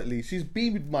ultimately, she's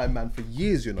been with my man for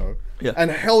years, you know,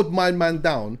 and held my man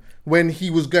down when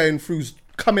he was going through,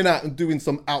 coming out and doing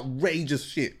some outrageous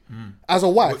shit as a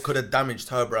wife. It could have damaged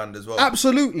her brand as well.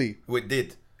 Absolutely. It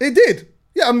did. It did.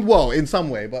 Yeah, I mean, well, in some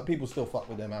way, but people still fuck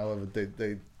with them however they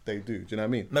do. Do you know what I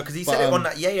mean? No, because he said it on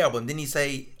that Ye album. Didn't he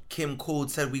say Kim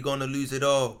called, said we're gonna lose it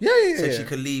all? Said she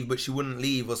could leave, but she wouldn't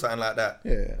leave or something like that.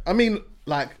 Yeah. I mean,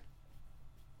 like,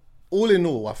 all in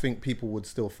all, I think people would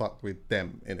still fuck with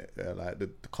them in it, like the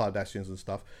Kardashians and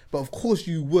stuff. But of course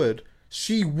you would.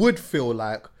 She would feel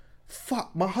like,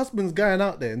 fuck, my husband's going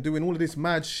out there and doing all of this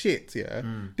mad shit,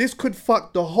 This could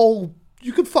fuck the whole...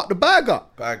 You could fuck the bag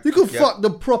up. You could fuck the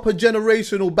proper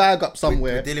generational bag up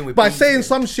somewhere we're dealing with by saying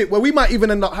some shit where we might even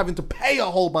end up having to pay a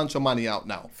whole bunch of money out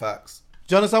now. Facts.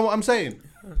 Do you understand what I'm saying?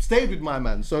 Stayed with my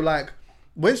man. So like,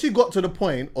 when she got to the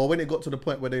point, or when it got to the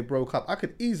point where they broke up, I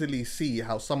could easily see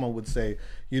how someone would say,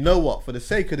 you know what, for the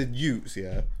sake of the youths,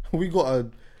 we got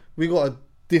a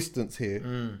distance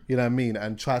here, you know what I mean,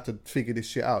 and try to figure this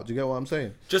shit out. Do you get what I'm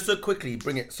saying? Just to quickly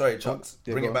bring it, sorry Chucks,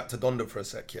 bring it back to Donda for a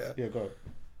sec, Yeah, go.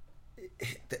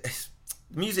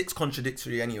 Music's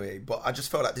contradictory anyway, but I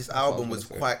just felt like this album was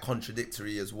quite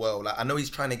contradictory as well. Like, I know he's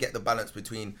trying to get the balance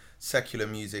between secular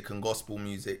music and gospel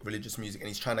music, religious music, and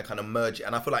he's trying to kind of merge it,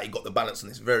 and I feel like he got the balance on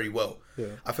this very well.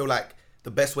 I feel like the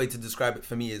best way to describe it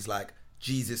for me is like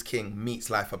Jesus King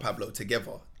meets Life of Pablo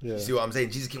together. You see what I'm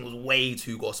saying? Jesus King was way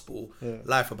too gospel.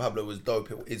 Life of Pablo was dope.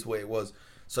 It is what it was.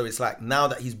 So it's like, now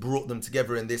that he's brought them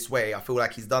together in this way, I feel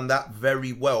like he's done that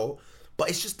very well. But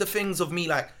it's just the things of me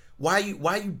like, why are you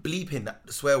bleeping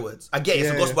the swear words? I get it's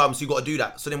a gospel album, so you got to do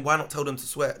that. So then why not tell them to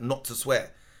swear, not to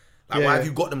swear? Like, why have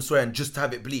you got them swearing just to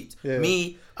have it bleeped? Yeah.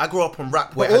 Me, I grew up on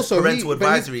rap where it has parental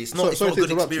advisory. It's not a good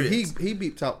experience. He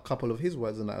beeped out a couple of his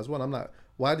words in that as well. I'm like,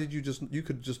 why did you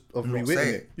could just have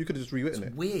rewritten it. You could have just rewritten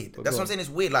it. Weird. That's what I'm saying. It's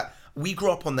weird. Like, we grew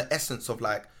up on the essence of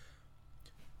like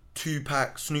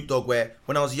Tupac, Snoop Dogg, where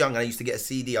when I was young and I used to get a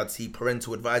CD, I'd see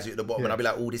parental advisory at the bottom and I'd be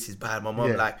like, oh, this is bad. My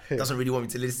mum doesn't really want me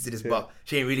to listen to this, but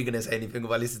she ain't really gonna say anything if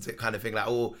I listen to it, kind of thing. Like,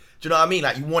 oh, do you know what I mean?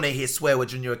 Like, you want to hear swear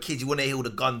words when you're a kid, you want to hear all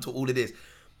the gun to all of this.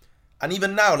 And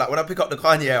even now, like when I pick up the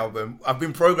Kanye album, I've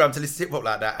been programmed to listen to hip hop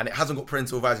like that, and it hasn't got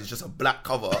parental advisory. It's just a black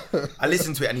cover. I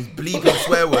listen to it, and he's bleeping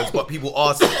swear words, but people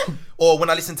ask. Or when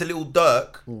I listen to Lil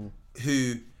Durk,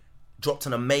 who dropped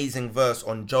an amazing verse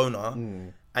on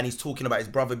Jonah, and he's talking about his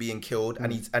brother being killed,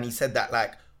 and he said that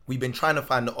like, we've been trying to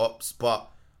find the ops, but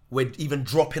we're even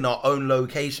dropping our own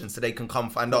location so they can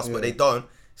come find us, but they don't.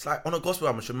 It's like, on a gospel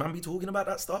album, should man be talking about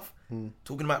that stuff?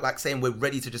 Talking about like saying we're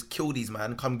ready to just kill these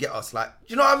man, come get us. Like, do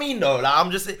you know what I mean though? Like,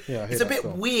 I'm just, it's a bit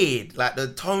weird, like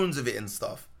the tones of it and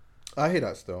stuff. I hear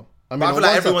that still. I mean, but I feel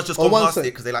like everyone's just gone past it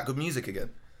because they like good music again.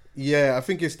 Yeah, I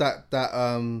think it's that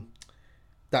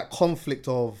conflict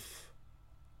of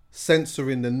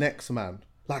censoring the next man.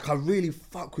 Like, I really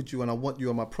fuck with you and I want you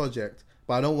on my project,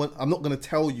 but I'm not going to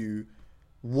tell you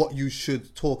what you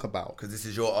should talk about. Because this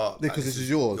is your art. Because this is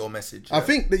yours. Your message. Yeah. I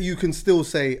think that you can still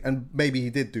say, and maybe he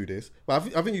did do this,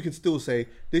 but I think you can still say,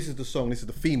 this is the song, this is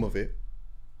the theme of it.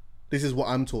 This is what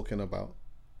I'm talking about.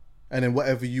 And then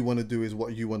whatever you want to do is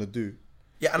what you want to do.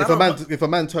 Yeah, and if a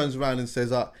man turns around and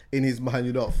says, in his mind,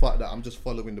 you know, fuck that, I'm just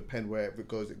following the pen, wherever it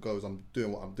goes, I'm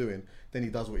doing what I'm doing, then he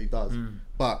does what he does.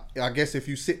 But I guess if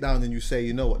you sit down and you say,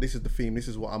 you know what, this is the theme, this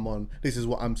is what I'm on, this is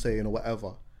what I'm saying, or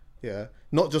whatever. Yeah,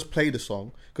 not just play the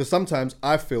song, because sometimes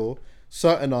I feel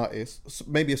certain artists,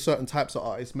 maybe certain types of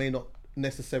artists, may not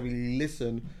necessarily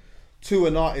listen to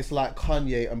an artist like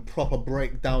Kanye and proper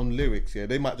break down lyrics. Yeah,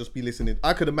 they might just be listening.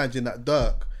 I could imagine that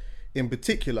Durk, in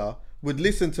particular, would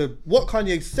listen to what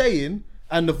Kanye's saying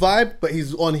and the vibe, but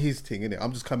he's on his thing, innit?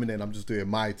 I'm just coming in, I'm just doing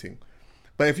my thing.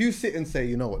 But if you sit and say,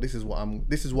 you know what, this is what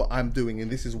I'm doing, and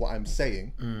this is what I'm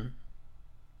saying.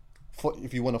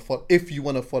 If you want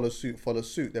to follow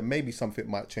suit, then maybe something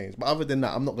might change. But other than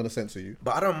that, I'm not going to censor you.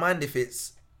 But I don't mind if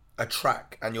it's a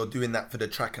track and you're doing that for the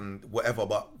track and whatever.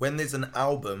 But when there's an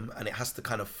album and it has to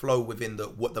kind of flow within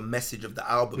what the message of the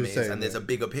album is, and there's a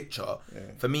bigger picture.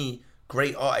 For me,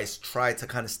 great artists try to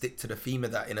kind of stick to the theme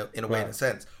of that in a way, in a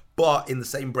sense. But in the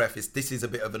same breath, this is a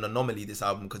bit of an anomaly, this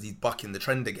album, because he's bucking the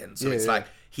trend again. So it's like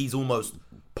he's almost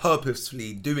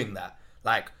purposefully doing that.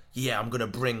 Like, yeah, I'm going to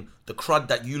bring the crud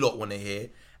that you lot want to hear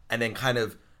and then kind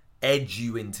of edge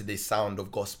you into this sound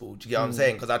of gospel. Do you get what I'm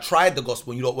saying? Because I tried the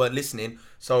gospel and you lot weren't listening.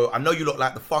 So I know you lot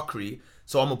like the fuckery.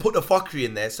 So I'm going to put the fuckery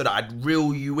in there so that I'd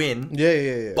reel you in.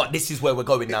 Yeah. But this is where we're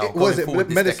going now.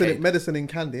 Medicine in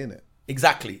candy, innit?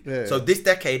 Exactly. Yeah. So this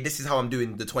decade, this is how I'm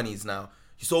doing the 20s now.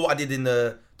 You saw what I did in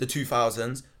the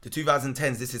 2000s. The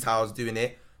 2010s, this is how I was doing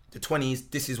it. The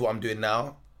 20s, this is what I'm doing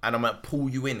now. And I'm going to pull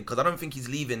you in. Because I don't think he's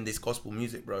leaving this gospel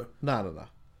music, bro. No.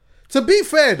 To be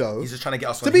fair, though... He's just trying to get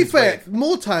us on his wave.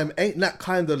 More time ain't that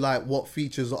kind of like what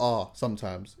features are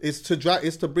sometimes. It's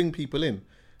to bring people in.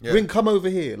 Yeah. Come over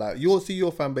here. Like, you'll see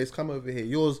your fan base, come over here.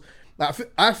 Yours... Like,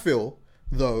 I feel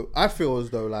as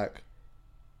though, like...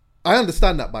 I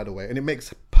understand that, by the way, and it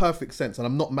makes perfect sense, and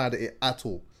I'm not mad at it at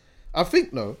all. I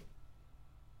think, though,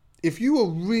 if you were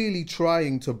really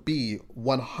trying to be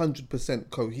 100%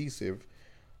 cohesive...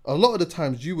 A lot of the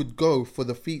times you would go for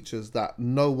the features that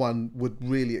no one would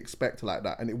really expect like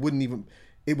that. And it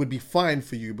would be fine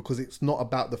for you because it's not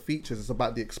about the features. It's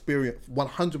about the experience,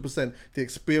 100% the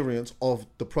experience of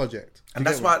the project. And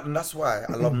that's why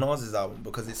I love Nas's album,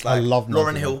 because it's like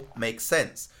Lauryn Hill makes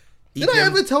sense. Did I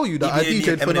ever tell you that I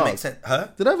DJ'd for Nas? Huh?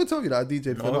 Did I ever tell you that I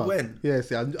DJ'd for Nas? When? Yeah,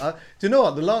 see, do you know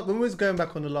what? When we was going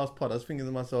back on the last pod, I was thinking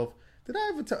to myself, did I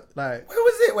ever tell, like... Where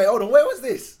was it? Wait, hold on. Where was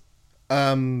this?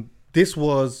 This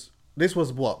was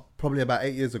what, probably about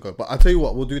 8 years ago. But I tell you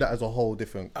what, we'll do that as a whole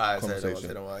different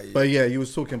conversation. But yeah, you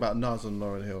was talking about Nas and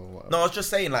Lauryn Hill. And whatever. No, I was just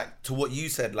saying, like, to what you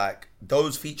said, like,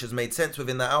 those features made sense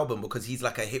within that album because he's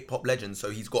like a hip hop legend.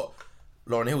 So he's got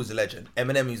Lauryn Hill who's a legend,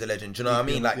 Eminem who's a legend. Do you know what I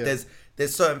mean? Like,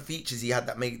 there's certain features he had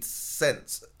that made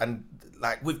sense. And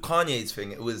like with Kanye's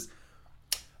thing,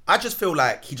 I just feel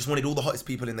like he just wanted all the hottest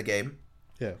people in the game.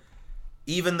 Yeah.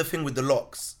 Even the thing with the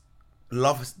locks.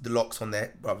 love the locks on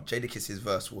there, bro. Jadakiss's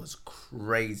verse was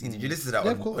crazy. Did you listen to that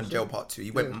on Jail Part 2?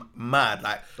 He went mad,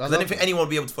 like, because I didn't think anyone would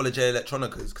be able to follow Jay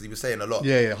Electronicas because he was saying a lot.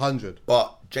 Yeah, 100.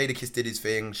 But Jadakiss did his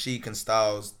thing. Sheik and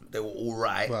Styles, they were all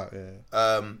right.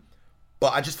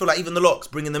 But I just feel like even the locks,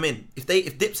 bringing them in. If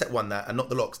Dipset won that and not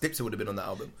the locks, Dipset would have been on that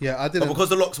album. Yeah, I didn't. But because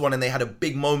the locks won and they had a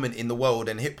big moment in the world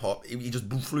and hip hop, he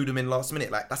just flew them in last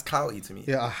minute. Like, that's clouty to me.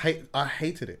 Yeah, I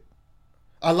hated it.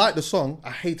 I liked the song.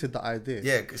 I hated the idea.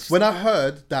 Yeah. When I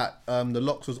heard that the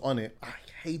locks was on it, I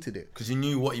hated it. Because you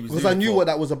knew what he was doing. Because I knew what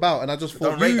that was about. And I just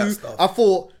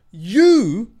thought,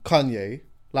 you, Kanye,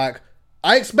 like,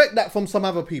 I expect that from some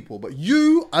other people, but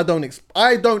you, I don't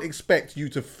expect you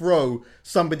to throw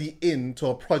somebody into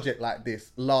a project like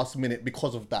this last minute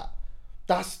because of that.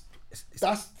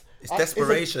 It's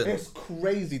desperation. It's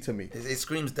crazy to me. It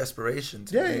screams desperation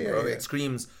to me, bro. It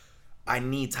screams, I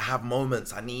need to have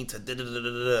moments. I need to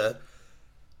da-da-da-da-da-da.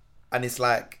 And it's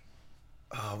like,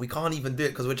 we can't even do it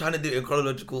because we're trying to do it in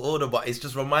chronological order, but it's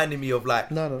just reminding me of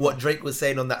what Drake was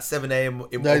saying on that 7 a.m.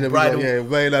 in Bridal. Yeah,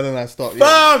 way later than I start.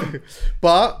 Bam!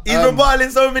 But he's reviling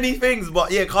so many things.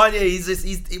 But yeah, Kanye,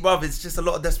 it's just a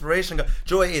lot of desperation. Do you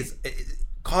know what it is?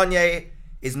 Kanye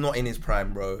is not in his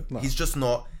prime, bro. No. He's just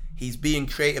not. He's being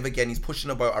creative again. He's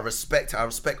pushing about. I respect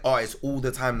artists all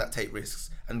the time that take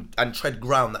risks and tread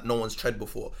ground that no one's tread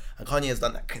before. And Kanye has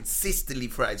done that consistently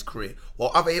throughout his career.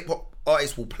 While other hip hop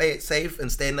artists will play it safe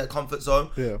and stay in their comfort zone,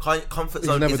 comfort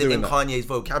zone isn't in Kanye's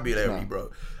vocabulary,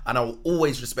 bro. And I will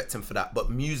always respect him for that. But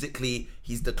musically,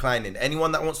 he's declining.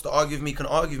 Anyone that wants to argue with me can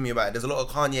argue with me about it. There's a lot of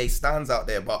Kanye stands out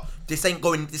there, but this ain't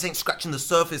scratching the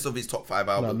surface of his top 5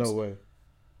 albums. No way.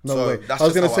 No way. I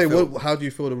was going to say, how do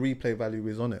you feel the replay value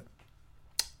is on it?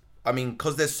 I mean,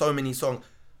 because there's so many songs,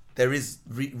 there is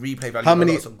replay value on a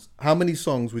lot of songs. How many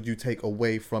songs would you take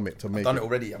away from it to make it? I've done it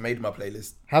already. I made my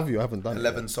playlist. Have you? I haven't done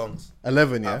 11 songs.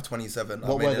 11, yeah? Out of 27. What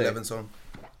I made were 11 songs.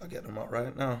 I'll get them up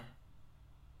right now.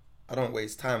 I don't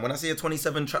waste time. When I see a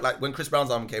 27 track, like when Chris Brown's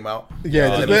album came out,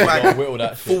 let me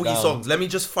find 40 songs. Let me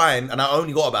just find, and I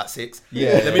only got about 6.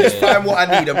 Let me just find what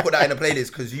I need and put that in a playlist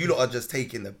because you lot are just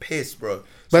taking the piss, bro.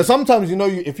 But sometimes,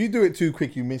 if you do it too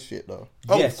quick, you miss shit, though.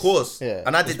 Oh, yes. Of course. Yeah.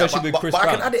 And I did especially that, but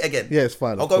I can add it again. Yeah, it's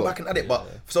fine. I'll go back and add it. But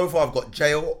so far, I've got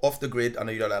Jail, Off the Grid. I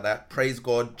know you don't like that. Praise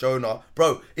God, Jonah.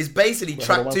 Bro, it's basically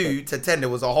track 2 to 10. There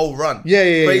was a whole run.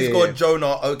 Praise God,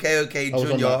 Jonah, Okay,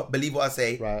 Junior, Believe What I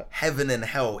Say. Right. Heaven and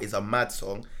Hell is a mad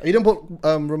song. You didn't put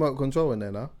Remote Control in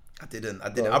there, no? I didn't.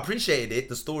 I appreciated it,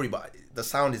 the story, but the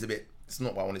sound is it's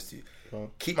not what I wanted to.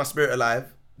 Keep My Spirit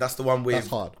Alive. That's the one with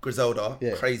Griselda.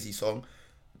 Yeah. Crazy song.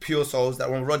 Pure Souls,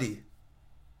 that one, Roddy.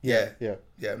 Yeah,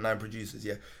 9 producers,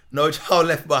 yeah. No Child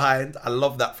Left Behind. I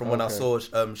love that from when I saw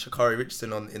Sha'Carri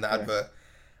Richardson in the advert.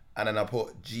 And then I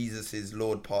put Jesus is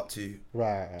Lord Part 2.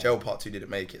 Right. Jail Part 2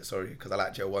 didn't make it, sorry, because I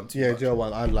like Jail 1 too much. Jail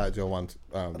 1. I like Jail 1.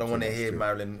 I don't want to hear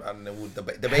Marilyn and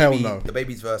the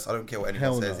baby's verse. I don't care what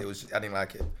anyone says. I didn't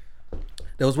like it.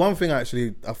 There was one thing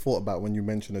actually I thought about when you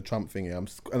mentioned the Trump thing. And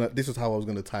this is how I was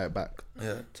going to tie it back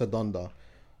to Donda.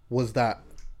 Was that,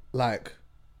 like,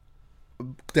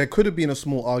 there could have been a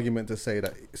small argument to say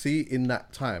that, see, in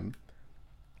that time,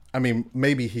 I mean,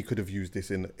 maybe he could have used this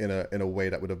in a way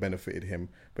that would have benefited him.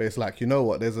 But it's like, you know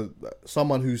what? There's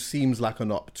someone who seems like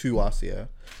an op to us,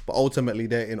 but ultimately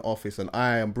they're in office and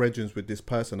I am brethren with this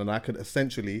person, and I could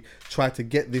essentially try to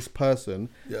get this person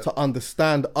to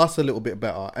understand us a little bit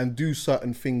better and do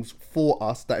certain things for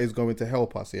us that is going to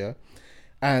help us,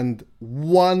 And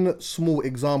one small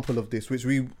example of this, which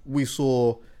we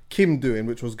saw Kim doing,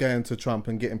 which was going to Trump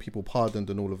and getting people pardoned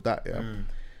and all of that,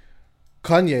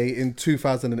 Kanye in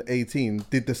 2018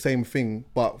 did the same thing,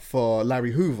 but for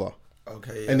Larry Hoover.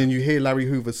 Okay. And then you hear Larry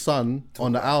Hoover's son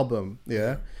on the album,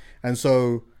 and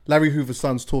so Larry Hoover's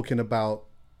son's talking about,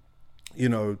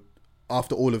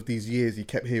 after all of these years, he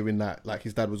kept hearing that like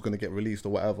his dad was going to get released or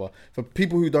whatever. For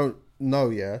people who don't know,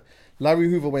 Larry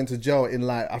Hoover went to jail in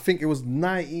I think it was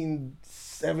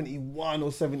 1971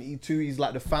 or 72. He's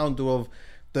like the founder of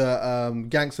the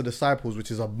Gangster Disciples,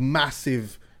 which is a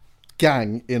massive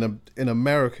gang in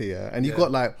America, and he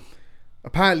got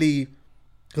apparently,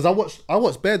 because I watched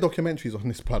bare documentaries on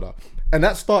this brother, and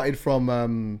that started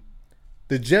from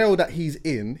the jail that he's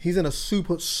in. He's in a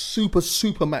super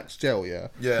max jail,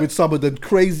 with some of the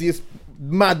craziest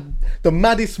the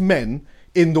maddest men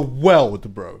in the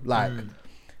world, bro.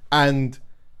 And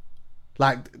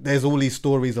there's all these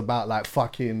stories about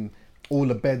fucking all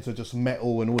the beds are just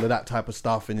metal and all of that type of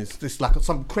stuff, and it's just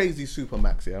some crazy super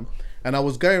max, And I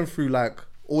was going through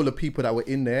all the people that were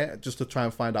in there just to try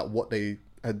and find out what they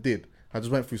had did. I just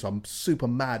went through some super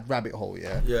mad rabbit hole,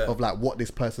 of what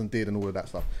this person did and all of that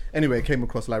stuff. Anyway, I came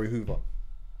across Larry Hoover.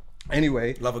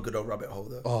 Anyway. Love a good old rabbit hole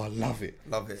though. Oh, love it.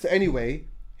 Love it. So anyway,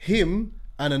 him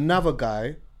and another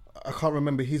guy, I can't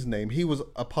remember his name. He was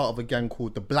a part of a gang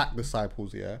called the Black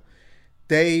Disciples, yeah?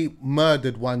 They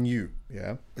murdered one youth,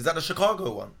 yeah? Is that the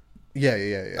Chicago one? Yeah.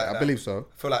 Like I believe so.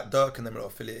 I feel like Dirk and them are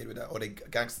affiliated with that, or they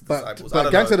Gangster Disciples.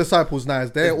 But Gangster Disciples now,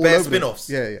 they're all over spin-offs.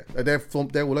 Yeah. They're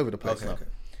all over the place now. Okay.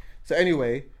 So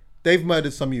anyway, they've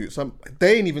murdered some youth.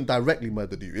 They ain't even directly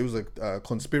murdered you. It was a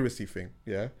conspiracy thing,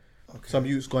 yeah? Okay. Some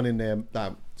youth's gone in there,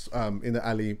 in the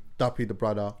alley, Duppy, the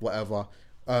brother, whatever.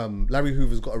 Larry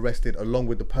Hoover's got arrested along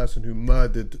with the person who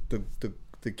murdered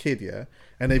the kid, yeah?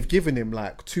 And they've given him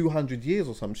like 200 years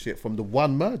or some shit from the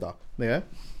one murder, yeah?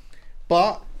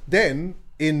 But then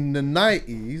in the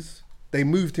 90s, they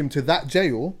moved him to that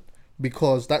jail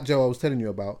because that jail I was telling you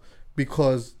about,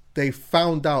 because they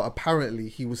found out apparently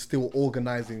he was still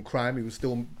organising crime. He was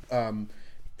still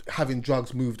having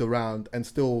drugs moved around and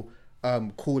still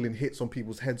calling hits on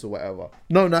people's heads or whatever.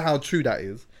 Don't know how true that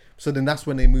is. So then that's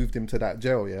when they moved him to that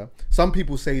jail, yeah? Some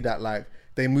people say that like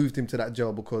they moved him to that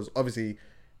jail because obviously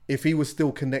if he was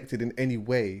still connected in any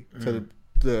way to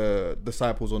the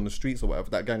disciples on the streets or whatever,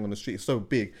 that gang on the street is so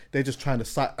big, they're just trying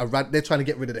to they're trying to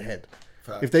get rid of the head.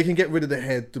 Fact. If they can get rid of the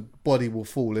head, the body will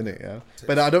fall, innit, yeah?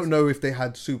 But I don't know if they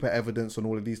had super evidence on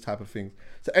all of these type of things.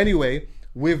 So anyway,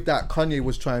 with that, Kanye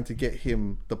was trying to get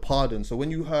him the pardon. So when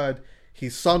you heard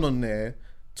his son on there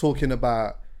talking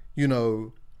about, you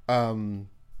know,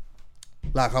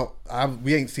 like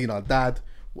we ain't seen our dad,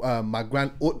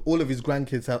 all of his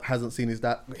grandkids hasn't seen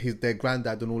their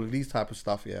granddad and all of these type of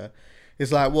stuff, yeah?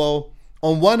 It's like, well,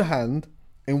 on one hand,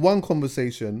 in one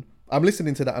conversation, I'm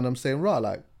listening to that and I'm saying, right,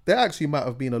 like, there actually might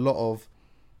have been a lot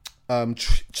of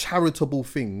charitable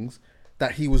things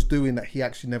that he was doing that he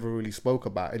actually never really spoke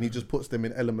about, and he just puts them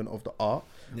in element of the art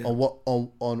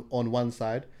on one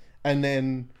side, and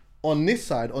then on this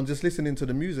side, on just listening to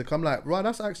the music, I'm like, right,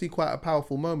 that's actually quite a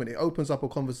powerful moment. It opens up a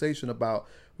conversation about,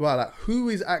 right, like who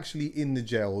is actually in the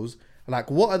jails, like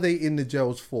what are they in the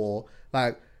jails for,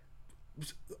 like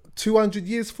 200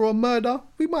 years for a murder?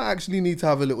 We might actually need to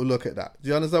have a little look at that. Do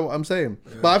you understand what I'm saying?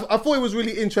 Yeah. But I thought it was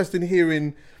really interesting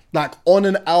hearing, like, on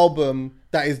an album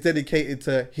that is dedicated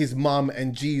to his mum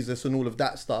and Jesus and all of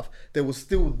that stuff, there was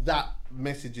still that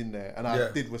message in there, and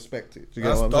I did respect it. Do you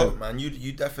That's get what dope, I'm man.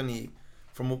 You definitely,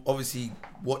 from obviously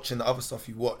watching the other stuff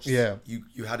you watched,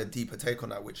 you had a deeper take on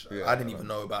that, which I didn't even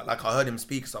know about. Like, I heard him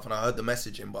speak stuff and I heard the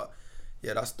messaging, but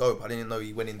yeah, that's dope. I didn't know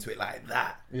he went into it like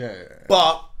that. Yeah.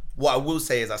 But what I will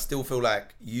say is I still feel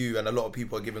like you and a lot of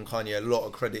people are giving Kanye a lot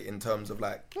of credit in terms of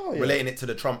like relating it to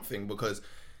the Trump thing, because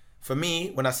for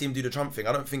me, when I see him do the Trump thing,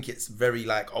 I don't think it's very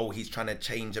like, oh, he's trying to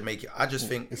change and make it. I just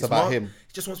think it's about him.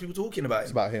 He just wants people talking about him.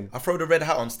 It's about him. I throw the red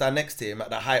hat on, stand next to him at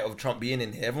the height of Trump being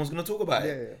in here. Everyone's going to talk about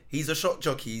it. Yeah. He's a shock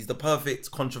jockey. He's the perfect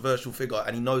controversial figure,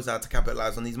 and he knows how to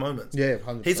capitalize on these moments. Yeah,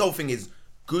 100%. His whole thing is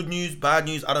good news, bad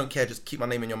news, I don't care. Just keep my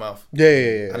name in your mouth.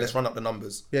 Yeah. And let's run up the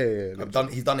numbers. Yeah.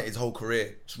 He's done it his whole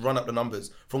career. Just run up the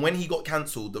numbers. From when he got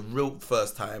cancelled the real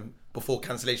first time, before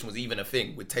cancellation was even a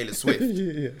thing, with Taylor Swift.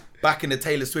 Back in the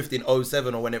Taylor Swift in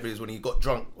 07 or whenever it was, when he got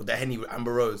drunk with the Henny with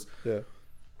Amber Rose. Yeah.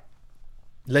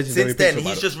 Since then,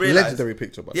 he's just realised. Legendary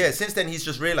picture, by since then, he's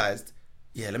just realised,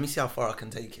 let me see how far I can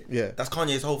take it. Yeah. That's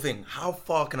Kanye's whole thing. How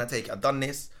far can I take it? I've done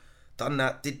this, done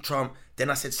that, did Trump. Then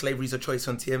I said slavery's a choice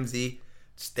on TMZ.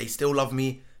 They still love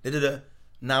me.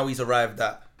 Now he's arrived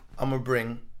at, I'm going to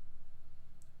bring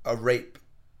a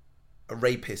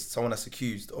rapist, someone that's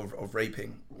accused of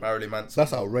raping Marilyn Manson.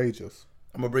 That's outrageous.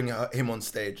 I'm going to bring him on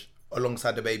stage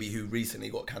alongside the baby who recently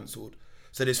got cancelled.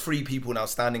 So there's 3 people now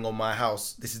standing on my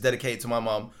house. This is dedicated to my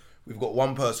mum. We've got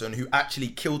one person who actually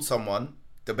killed someone,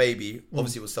 the baby,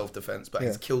 obviously it was self-defense, but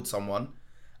he's killed someone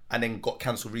and then got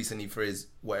cancelled recently for his,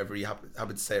 whatever he happened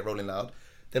to say it rolling loud.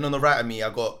 Then on the right of me, I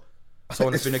got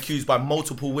someone that's been accused by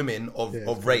multiple women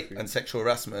of rape and sexual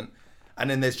harassment. And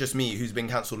then there's just me, who's been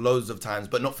cancelled loads of times,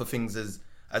 but not for things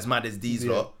as mad as these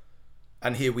lot.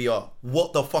 And here we are.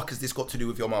 What the fuck has this got to do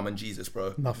with your mum and Jesus,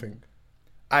 bro? Nothing.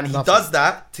 And he does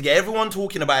that to get everyone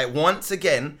talking about it once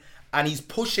again, and he's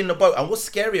pushing the boat. And what's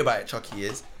scary about it, Chucky,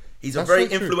 is he's a very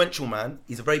influential man.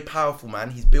 He's a very powerful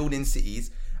man. He's building cities.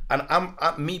 And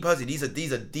me personally,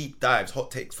 these are deep dives,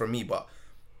 hot takes from me, but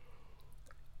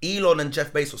Elon and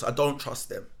Jeff Bezos, I don't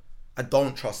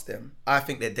trust them. I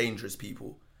think they're dangerous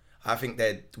people. I think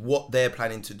what they're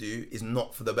planning to do is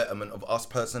not for the betterment of us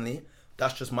personally.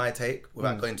 That's just my take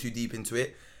without going too deep into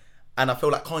it. And I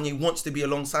feel like Kanye wants to be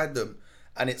alongside them.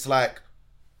 And it's like,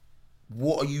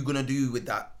 what are you going to do with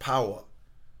that power?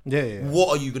 Yeah. What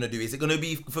are you going to do? Is it going to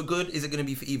be for good? Is it going to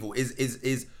be for evil?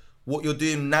 Is what you're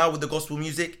doing now with the gospel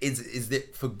music is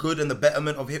it for good and the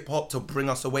betterment of hip hop to bring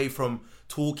us away from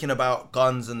talking about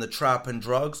guns and the trap and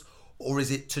drugs, or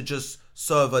is it to just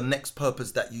serve a next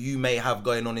purpose that you may have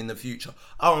going on in the future?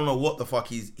 I don't know what the fuck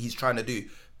he's trying to do,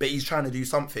 but he's trying to do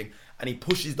something, and he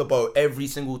pushes the boat every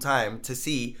single time to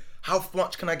see how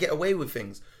much can I get away with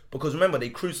things. Because remember, they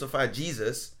crucified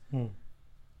Jesus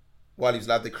while he was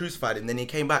alive. They crucified him, then he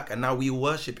came back, and now we all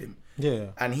worship him. Yeah.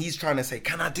 And he's trying to say,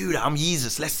 can I do that? I'm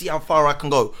Jesus. Let's see how far I can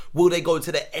go. Will they go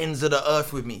to the ends of the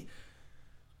earth with me?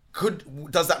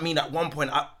 Does that mean at one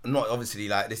point, not obviously,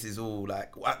 like, this is all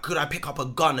like, could I pick up a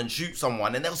gun and shoot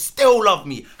someone and they'll still love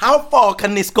me? How far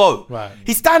can this go? Right.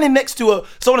 He's standing next to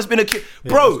someone that's been accused.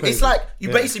 Bro, it's like you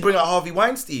basically bring out Harvey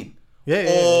Weinstein.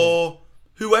 Or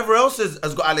whoever else has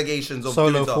got allegations of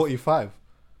Solo 45.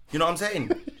 You know what I'm saying?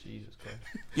 Jesus Christ.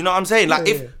 You know what I'm saying? Like,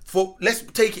 let's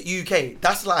take it UK.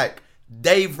 That's like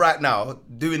Dave right now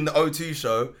doing the O2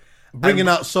 show. Bringing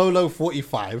out Solo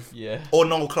 45. Yeah. Or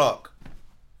Noel Clark.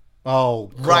 Oh,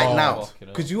 God. Right now.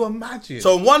 Could you imagine?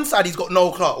 So on one side he's got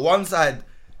Noel Clark, one side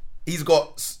he's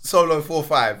got Solo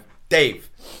 45, Dave.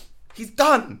 He's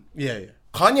done. Yeah.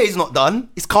 Kanye's not done.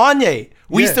 It's Kanye.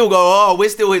 We still go, we're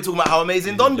still here talking about how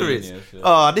amazing Donda is.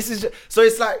 This is just, so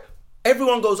it's like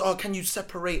everyone goes, can you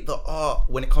separate the art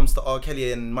when it comes to R.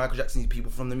 Kelly and Michael Jackson's people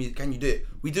from the music? Can you do it?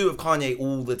 We do it with Kanye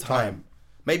all the time.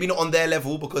 Maybe not on their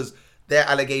level because their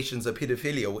allegations are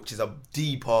pedophilia, which is a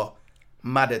deeper,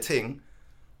 madder thing.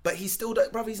 But he's still,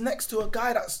 brother, he's next to a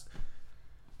guy that's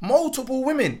multiple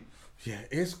women. Yeah,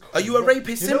 it's. Are you a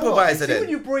rapist sympathizer then? When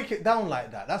you break it down like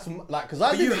that, that's like because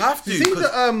I. But you have to. See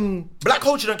the black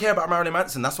culture don't care about Marilyn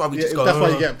Manson. That's why we just go.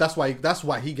 That's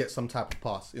why he gets some type of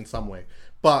pass in some way.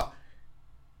 But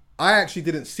I actually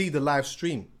didn't see the live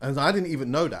stream, and I didn't even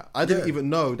know that. I didn't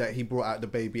even know that he brought out the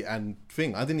baby and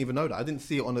thing. I didn't even know that. I didn't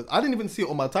see it I didn't even see it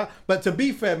on my time. But to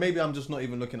be fair, maybe I'm just not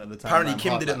even looking at the time. Apparently,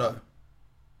 Kim didn't know.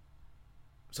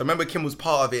 So remember, Kim was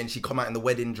part of it, and she come out in the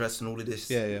wedding dress and all of this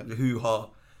hoo-ha.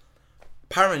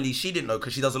 Apparently, she didn't know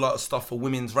because she does a lot of stuff for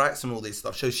women's rights and all this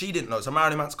stuff. So she didn't know. So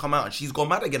Marilyn Manson come out and she's gone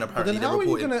mad again. Apparently, but then how are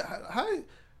you gonna?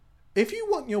 If you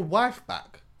want your wife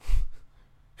back,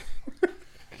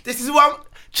 this is what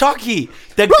Chucky.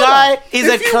 The guy is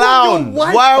a clown.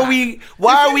 Why are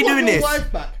we doing this? Wife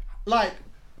back, like.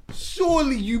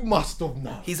 Surely you must have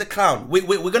known. He's a clown. We're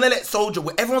gonna let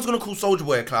everyone's gonna call Soulja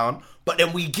Boy a clown, but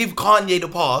then we give Kanye the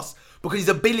pass because he's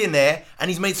a billionaire and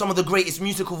he's made some of the greatest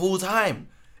music of all time.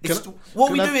 What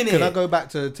are we doing here? Can I go back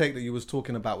to the take that you was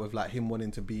talking about with like him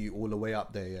wanting to be all the way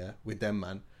up there, with them,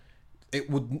 man?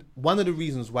 One of the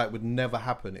reasons why it would never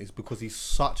happen is because he's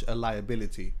such a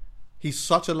liability. He's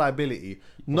such a liability.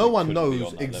 No one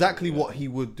knows exactly what he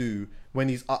would do when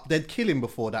he's up. They'd kill him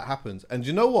before that happens. And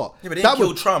you know what? Yeah, but they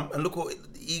killed Trump, and look what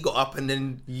he got up and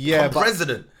then become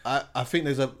president. I think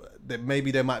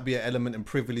maybe there might be an element in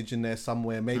privilege in there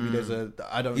somewhere. Maybe there's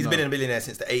I don't know. He's been a billionaire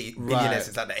since the 80s, billionaire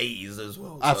since like the 80s as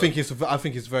well. So. I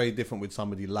think it's very different with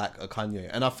somebody like a Kanye.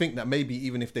 And I think that maybe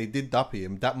even if they did duppy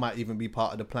him, that might even be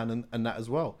part of the plan and that as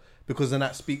well. Because then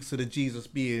that speaks to the Jesus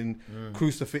being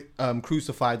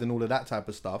crucified and all of that type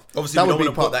of stuff. Obviously, that we don't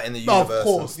want to put that in the universe. Of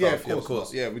course, of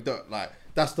course. Yeah, we don't like.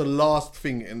 That's the last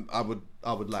thing I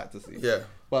would like to see. Yeah.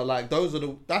 But like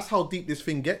that's how deep this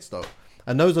thing gets though.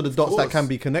 And those are the dots that can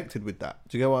be connected with that.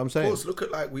 Do you get what I'm saying? Of course, look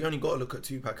at we only got to look at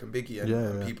Tupac and Biggie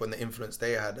and people and the influence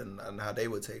they had and how they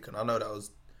were taken. I know that was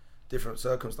different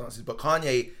circumstances, but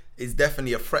Kanye is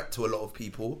definitely a threat to a lot of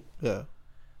people. Yeah.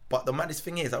 But the maddest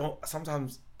thing is,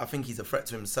 sometimes I think he's a threat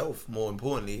to himself, more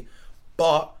importantly.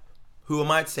 But who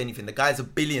am I to say anything? The guy's a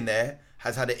billionaire,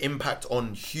 has had an impact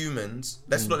on humans.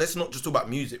 Let's not just talk about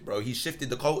music, bro. He's shifted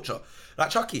the culture.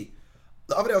 Like Chucky,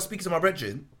 the other day I was speaking to my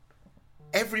brethren.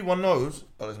 Everyone knows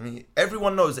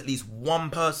at least one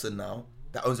person now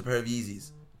that owns a pair of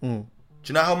Yeezys. Do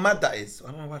you know how mad that is?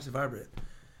 I don't know why it's vibrate.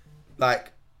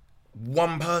 Like,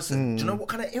 one person. Do you know what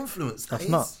kind of influence that is?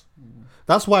 Nuts.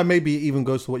 That's why maybe it even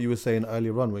goes to what you were saying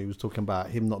earlier on, where you was talking about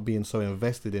him not being so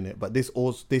invested in it. But this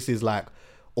is like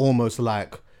almost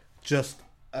like just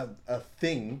a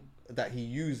thing that he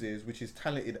uses, which he's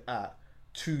talented at,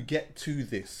 to get to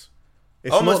this. I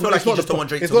almost feel like he just don't want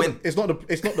Drake to win. It's not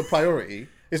the priority.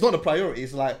 It's not the priority.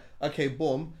 It's like, okay,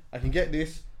 boom, I can get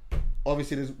this.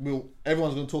 Obviously,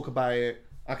 everyone's going to talk about it.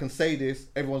 I can say this.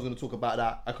 Everyone's going to talk about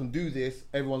that. I can do this.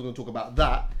 Everyone's going to talk about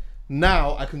that.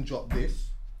 Now I can drop this.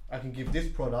 I can give this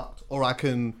product, or I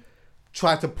can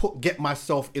try to get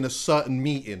myself in a certain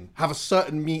meeting, have a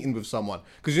certain meeting with someone.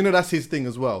 Because you know that's his thing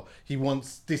as well. He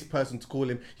wants this person to call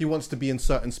him. He wants to be in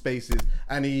certain spaces,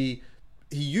 and he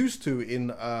used to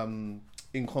in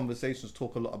in conversations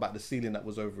talk a lot about the ceiling that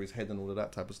was over his head and all of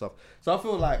that type of stuff. So I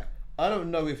feel like, I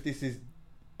don't know if this is,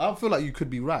 I feel like you could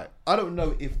be right. I don't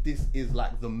know if this is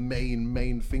like the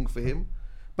main thing for him,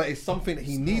 but it's something that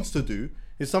he needs to do.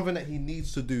 It's something that he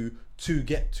needs to do to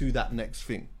get to that next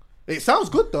thing. It sounds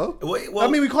good though. Well, I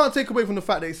mean, we can't take away from the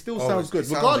fact that it still sounds good,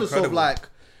 regardless of like,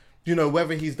 you know,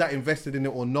 whether he's that invested in it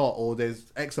or not, or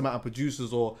there's X amount of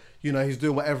producers, or, you know, he's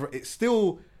doing whatever. It's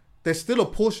still, there's still a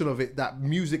portion of it that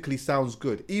musically sounds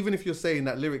good. Even if you're saying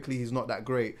that lyrically he's not that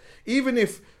great. Even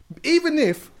if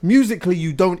musically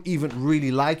you don't even really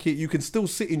like it, you can still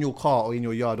sit in your car or in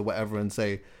your yard or whatever and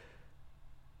say,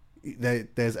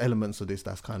 there's elements of this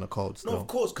that's kind of cold still. No, of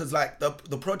course, because like the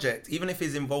project, even if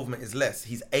his involvement is less,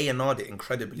 he's A&R'd it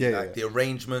incredibly. The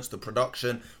arrangements, the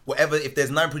production, whatever. If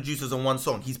there's 9 producers on one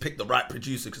song, he's picked the right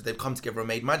producer because they've come together and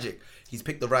made magic. He's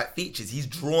picked the right features. He's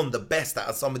drawn the best out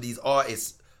of some of these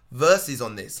artists' verses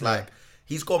on this. Like,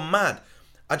 he's gone mad.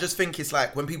 I just think it's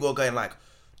like when people are going like,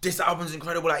 this album's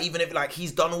incredible. Like, even if like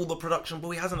he's done all the production,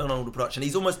 but he hasn't done all the production.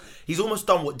 He's almost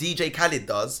done what DJ Khaled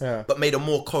does, but made a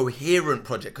more coherent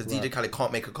project because DJ Khaled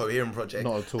can't make a coherent project.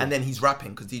 Not at all. And then he's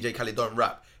rapping because DJ Khaled don't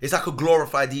rap. It's like a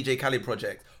glorified DJ Khaled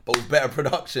project, but with better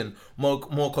production, more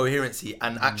coherency,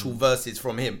 and actual verses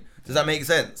from him. Does that make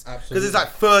sense? Absolutely. Because there's like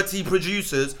 30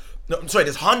 producers. No, I'm sorry,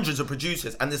 there's hundreds of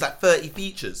producers, and there's like 30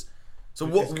 features. So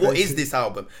what is this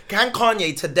album? Can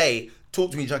Kanye today, talk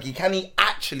to me, Junkie? Can he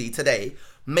actually today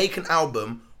make an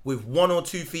album with 1 or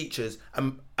 2 features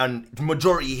and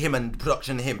majority him and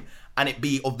production him, and it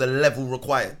be of the level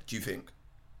required? Do you think?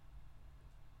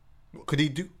 Could he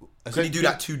do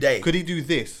that today? Could he do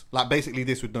this, like basically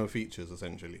this with no features,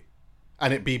 essentially,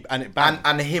 and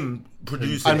him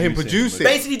producing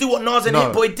basically do what Nas and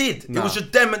Hit Boy did. It was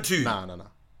just them and two. No.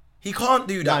 He can't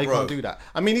do that, he bro. can't do that.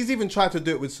 I mean, he's even tried to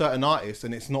do it with certain artists,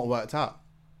 and it's not worked out.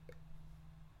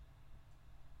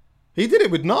 He did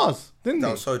it with Nas, didn't he?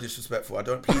 That was so disrespectful.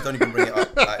 Please don't even bring it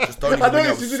up. Like, just don't even bring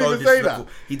it up. It was so disrespectful.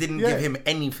 He didn't give him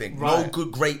anything. Right. No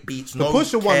good, great beats. The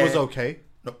Pusha one was okay.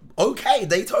 No, okay,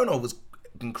 Daytona was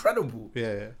incredible.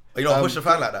 Yeah. Are you not a Pusha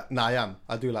fan like that? Nah, I am.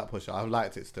 I do like Pusha. I've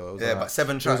liked it still. It right. But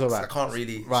 7 tracks. I can't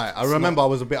really. Right. I remember I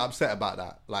was a bit upset about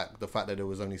that, like the fact that there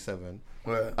was only 7.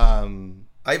 Yeah.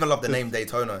 I even love the name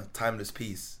Daytona, timeless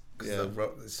piece. Yeah.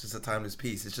 It's just a timeless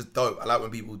piece. It's just dope. I like when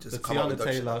people just come up with dope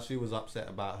Taylor, shit. she was upset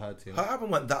about her team. Her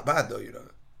album wasn't that bad though, you know.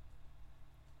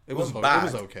 It wasn't bad.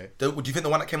 It was okay. Do you think the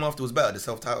one that came after was better, the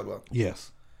self-titled one?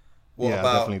 Yes. What about?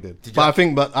 I definitely did.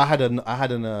 But I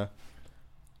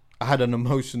had an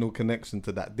emotional connection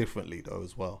to that differently though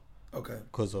as well. Okay.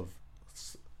 Because of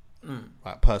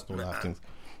like personal life things.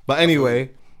 But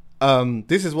anyway,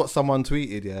 this is what someone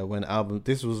tweeted. Yeah, when album.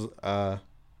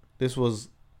 This was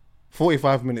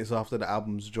 45 minutes after the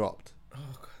album's dropped.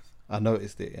 Oh, God. I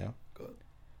noticed it, yeah. God.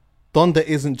 Donda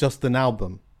isn't just an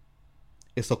album.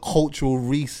 It's a cultural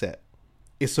reset.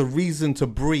 It's a reason to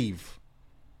breathe.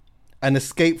 An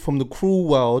escape from the cruel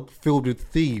world filled with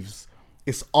thieves.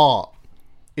 It's art.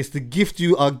 It's the gift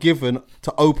you are given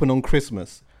to open on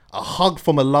Christmas. A hug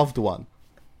from a loved one.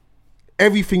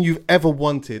 Everything you've ever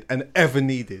wanted and ever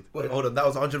needed. Wait, hold on. That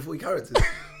was 140 characters.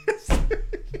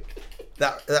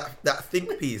 That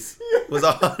think piece was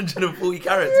 140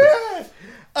 characters. Yeah.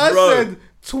 I said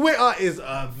Twitter is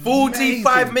amazing.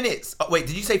 45 minutes. Oh, wait,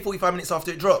 did you say 45 minutes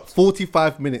after it dropped?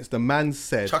 45 minutes. The man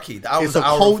said. Chucky, the album's an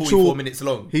hour and 44 minutes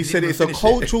long. He said it's a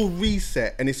cultural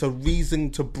reset and it's a reason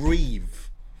to breathe.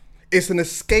 It's an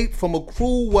escape from a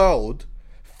cruel world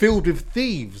filled with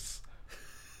thieves.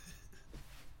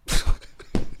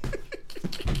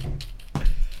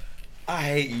 I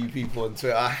hate you people on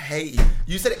Twitter. I hate you.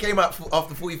 You said it came out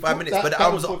after 45 minutes, but the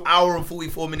album's an hour and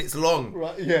 44 minutes long.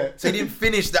 Right, yeah. So he didn't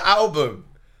finish the album.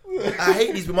 I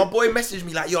hate these people. My boy messaged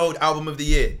me like, yo, album of the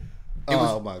year. It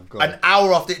was my God. an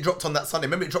hour after it dropped on that Sunday.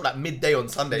 Remember it dropped like midday on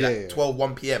Sunday, 12,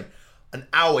 1 p.m. An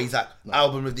hour, he's like,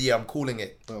 album of the year, I'm calling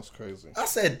it. That's crazy. I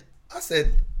said,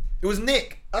 it was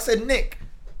Nick. I said, Nick,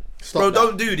 Stop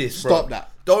don't do this, bro. Stop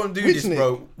that. Don't do this, Nick?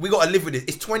 bro. We got to live with this.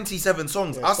 It's 27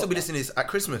 songs. I'll still be listening to this at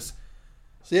Christmas.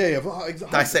 So yeah,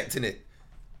 dissecting it.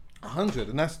 100,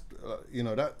 and that's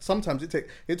that sometimes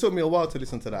it took me a while to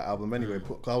listen to that album anyway.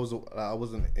 Because I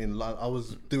wasn't in line. I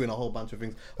was doing a whole bunch of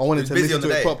things. I wanted to listen to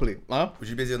it properly. Huh? Was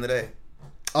you busy on the day?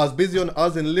 I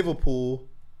was in Liverpool.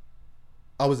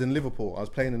 I was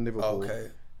playing in Liverpool.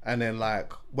 Okay. And then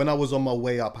like when I was on my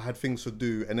way up, I had things to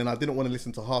do, and then I didn't want to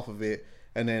listen to half of it,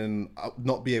 and then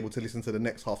not be able to listen to the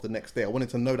next half the next day. I wanted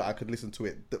to know that I could listen to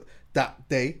it that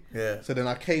day. Yeah. So then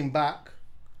I came back.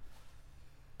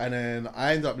 And then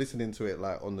I ended up listening to it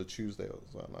like on the Tuesday or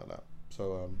something like that.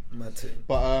 So mad thing.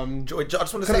 But Joy, I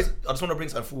just want to bring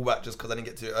something full back just because I didn't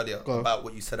get to it earlier about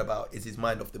what you said about is his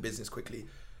mind off the business quickly.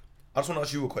 I just want to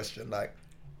ask you a question. Like,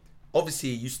 obviously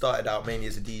you started out mainly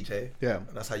as a DJ, and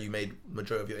that's how you made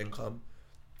majority of your income.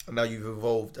 And now you've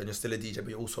evolved and you're still a DJ, but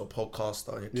you're also a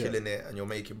podcaster and you're killing it and you're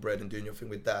making bread and doing your thing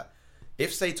with that.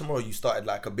 If, say, tomorrow you started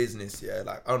like a business,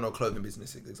 like, I don't know, clothing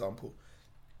business, example,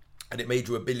 and it made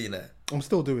you a billionaire. I'm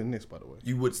still doing this, by the way.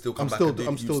 You would still come back and do it.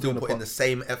 I'm still doing put in the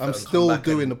same effort. I'm still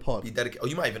doing the pod. Be dedicated. Or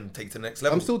you might even take it to the next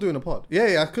level. I'm still doing the pod.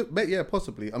 Yeah, I could. Yeah,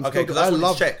 possibly. Okay, because I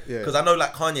love check. Because I know,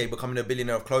 like, Kanye becoming a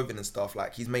billionaire of clothing and stuff.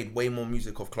 Like, he's made way more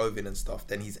music of clothing and stuff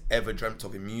than he's ever dreamt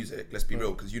of in music. Let's be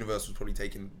real, because Universal's probably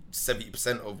taking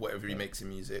 70% of whatever he makes in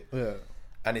music. Yeah.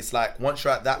 And it's like, once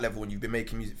you're at that level and you've been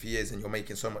making music for years and you're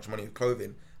making so much money with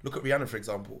clothing, look at Rihanna, for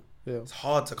example. Yeah. It's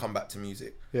hard to come back to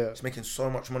music. Yeah. She's making so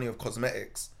much money of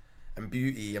cosmetics and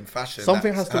beauty and fashion.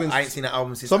 Something has to. I ain't seen an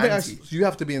album since you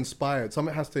have to be inspired.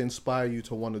 Something has to inspire you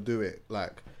to want to do it.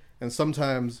 Like, and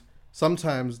sometimes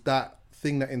that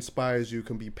thing that inspires you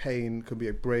can be pain, could be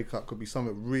a breakup, could be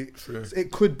something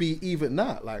it could be even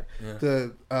that. Like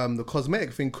the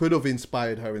cosmetic thing could have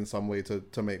inspired her in some way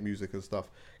to make music and stuff.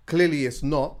 Clearly, it's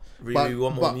not. Really,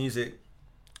 want more music.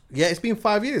 Yeah, it's been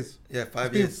 5 years. Yeah,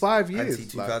 5 years. It's been 5 years. Anti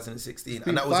 2016,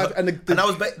 and that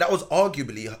was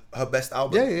arguably her best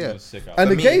album. Yeah.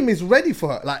 And the game is ready for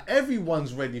her. Like,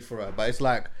 everyone's ready for her, but it's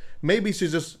like maybe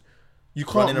she's just you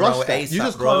can't rush that. A$AP, you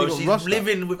just bro. can't She's rush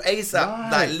living with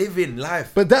A$AP, like living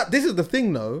life. But this is the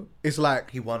thing, though. It's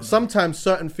like sometimes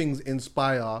certain things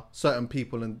inspire certain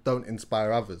people and don't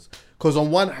inspire others. Because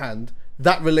on one hand,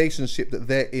 that relationship that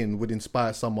they're in would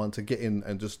inspire someone to get in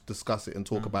and just discuss it and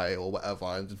talk about it or whatever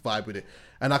and just vibe with it.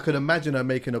 And I could imagine her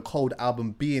making a cold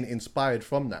album being inspired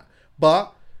from that.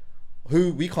 But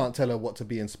we can't tell her what to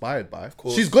be inspired by. Of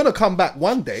course. She's gonna come back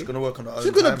one day. She's gonna work on her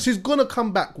own time. She's gonna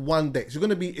come back one day. She's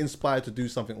gonna be inspired to do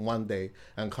something one day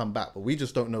and come back. But we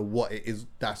just don't know what it is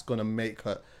that's gonna make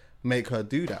her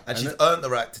do that. And she's earned the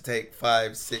right to take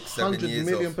 5, 6, 7 years 100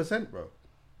 million %, bro.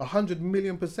 100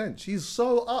 million %. She's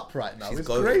so up right now. It's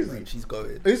crazy. Man. She's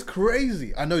goated. It's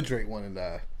crazy. I know Drake wanted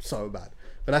her so bad,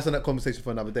 but that's a conversation for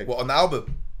another day. What, on the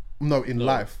album? No, in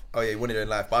life. Oh yeah, he wanted her in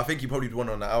life, but I think he probably would want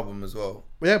her on the album as well.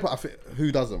 Yeah, but I think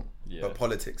who doesn't? Yeah. But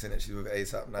politics in it. She's with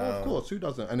A$AP now. Oh, of course, who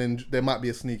doesn't? And then there might be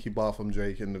a sneaky bar from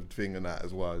Drake in the thing and that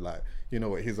as well. Like, you know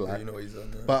what he's like. Yeah, you know what he's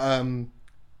on. Yeah.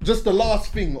 But just the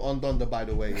last thing on Donda, by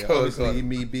the way. Yeah, obviously,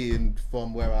 me being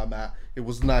from where I'm at, it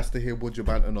was nice to hear Buju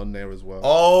Banton on there as well.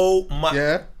 Oh my!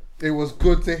 Yeah, it was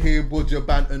good to hear Buju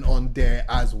Banton on there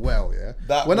as well. Yeah,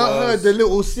 I heard the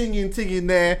little singing thing in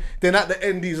there, then at the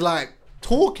end he's like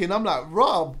talking. I'm like,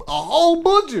 Rob, a whole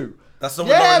Buju. That's the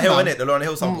one Lauryn Hill, innit? The Lauryn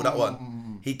Hill sample, that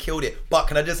one. He killed it. But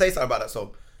can I just say something about that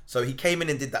song? So he came in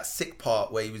and did that sick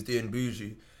part where he was doing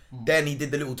Buju. Then he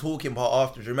did the little talking part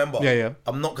afterwards. Remember? Yeah.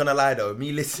 I'm not gonna lie though.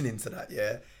 Me listening to that,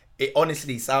 it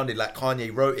honestly sounded like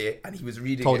Kanye wrote it and he was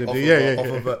reading it off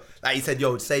of a, like he said,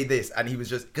 yo, say this, and he was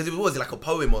just, because it was like a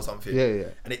poem or something. Yeah.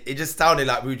 And it just sounded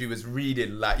like Buju was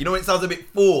reading, like, you know, it sounds a bit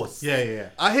forced. Yeah.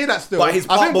 I hear that still. But his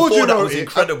part before that was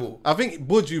incredible. I think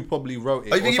Buju probably wrote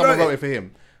it, or someone wrote it for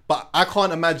him. But I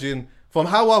can't imagine, from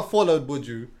how I followed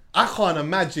Buju, I can't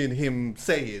imagine him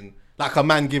saying, like a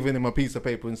man giving him a piece of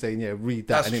paper and saying, yeah, read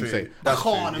that. That's and him saying,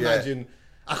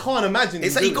 I can't imagine.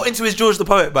 It's like he got into his George the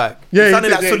Poet bag. Yeah, it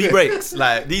sounded like Sonny Breaks.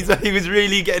 Like he was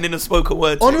really getting in a spoken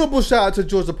word. Honourable shout out to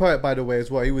George the Poet, by the way,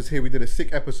 as well. He was here. We did a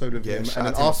sick episode of him, and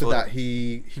then after that,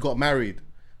 he got married.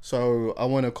 So I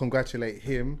want to congratulate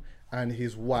him and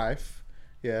his wife.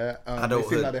 Yeah, they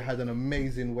seem like they had an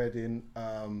amazing wedding.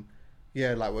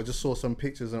 Like we just saw some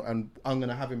pictures, and I'm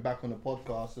gonna have him back on the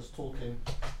podcast, just talking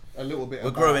a little bit.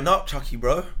 We're growing up, Chucky,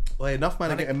 bro. Well, enough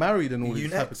man are getting married and all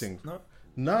these type of things.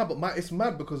 Nah, but it's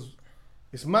mad because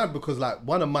like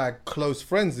one of my close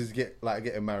friends is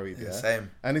getting married. Yeah,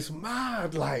 same. And it's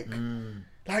mad, like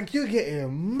you're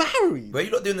getting married. Where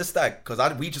you not doing the stag?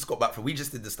 Because we just got back we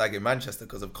just did the stag in Manchester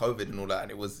because of COVID and all that,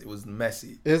 and it was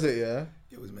messy. Is it? Yeah.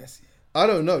 It was messy. I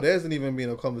don't know. There hasn't even been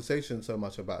a conversation so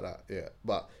much about that yet.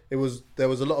 But there was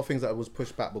a lot of things that was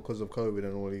pushed back because of COVID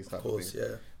and all these type of things.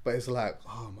 Yeah. But it's like,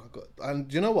 oh my God. And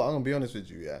do you know what? I'm gonna be honest with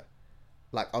you, yeah.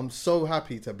 Like, I'm so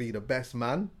happy to be the best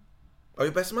man. Oh,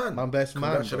 you're best man? I'm best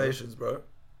man. Congratulations, bro.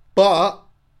 But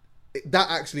that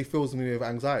actually fills me with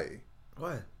anxiety.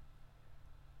 Why?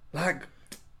 Like,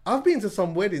 I've been to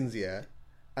some weddings, yeah,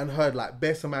 and heard like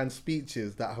best man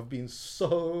speeches that have been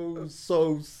so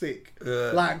sick.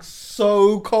 Like,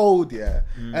 so cold, yeah.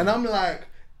 And I'm like,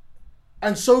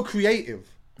 and so creative.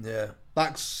 Yeah.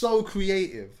 Like, so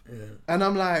creative. Yeah. And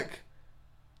I'm like,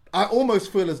 I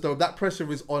almost feel as though that pressure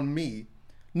is on me.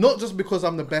 Not just because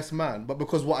I'm the best man, but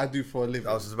because what I do for a living.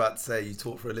 I was just about to say, you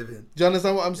talk for a living. Do you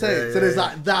understand what I'm saying? So there's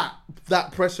like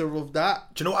that pressure of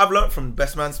that. Do you know what I've learned from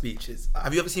best man speeches?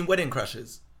 Have you ever seen Wedding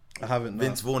Crashers? I haven't.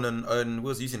 Vince Vaughn and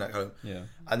Will's using that home. Yeah.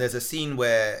 And there's a scene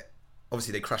where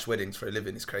obviously they crash weddings for a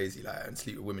living. It's crazy, like, and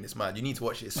sleep with women. It's mad. You need to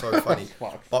watch it. It's so funny.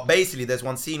 But basically, there's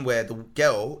one scene where the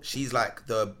girl, she's like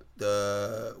the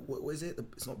what is it?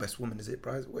 It's not best woman, is it?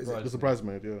 What is it? It's a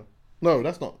bridesmaid. Yeah. No,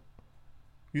 that's not.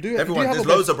 You do. Everyone, there's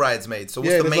loads of bridesmaids. So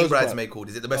what's the main bridesmaid called?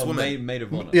 Is it the best woman? Maid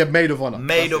of honor. Yeah, maid of honor.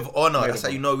 Maid of honor. That's how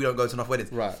you know we don't go to enough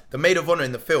weddings. Right. The maid of honor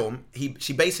in the film,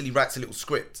 she basically writes a little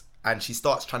script and she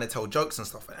starts trying to tell jokes and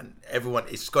stuff, and everyone,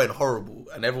 it's going horrible,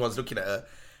 and everyone's looking at her,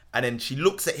 and then she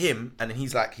looks at him, and then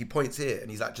he's like, he points here,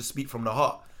 and he's like, just speak from the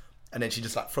heart, and then she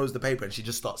just like throws the paper, and she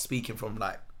just starts speaking from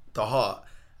like the heart,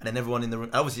 and then everyone in the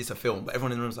room, obviously it's a film, but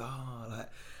everyone in the room's like, oh, like,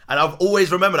 and I've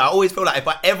always remembered, I always feel like if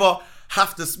I ever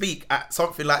have to speak at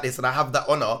something like this and I have that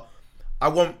honor, I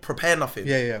won't prepare nothing.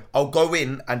 Yeah. I'll go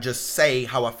in and just say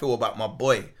how I feel about my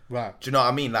boy. Right. Do you know what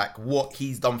I mean? Like what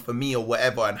he's done for me or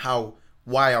whatever, and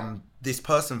why I'm this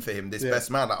person for him, this best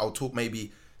man. Like I'll talk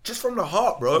maybe just from the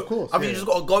heart, bro. Of course. I mean, you just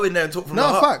got to go in there and talk from the No,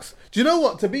 heart. facts. Do you know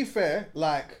what? To be fair,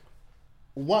 like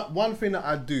one thing that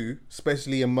I do,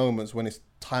 especially in moments when it's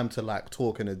time to like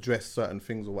talk and address certain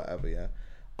things or whatever, yeah,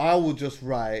 I will just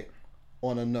write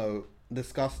on a note,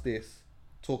 discuss this,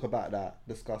 talk about that,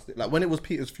 discuss it. Like when it was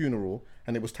Peter's funeral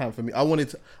and it was time for me,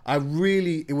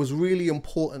 it was really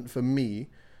important for me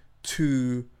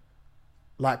to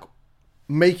like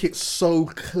make it so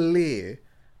clear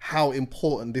how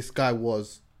important this guy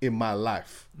was in my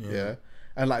life. Yeah.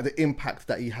 And like the impact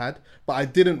that he had. But I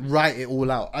didn't write it all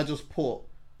out. I just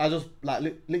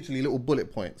like literally little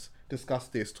bullet points. Discuss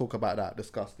this, talk about that,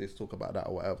 discuss this, talk about that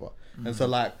or whatever. And so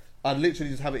like I'd literally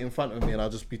just have it in front of me and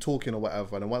I'd just be talking or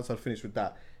whatever. And then once I'd finished with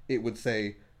that, it would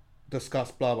say,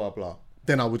 discuss blah, blah, blah.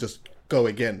 Then I would just go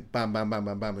again, bam, bam, bam,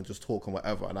 bam, bam, and just talk and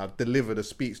whatever. And I'd deliver the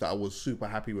speech that I was super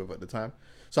happy with at the time.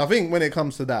 So I think when it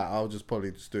comes to that, I'll just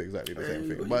probably just do exactly the same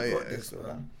thing. But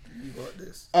You got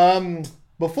this.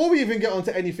 Before we even get on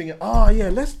to anything, I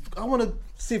want to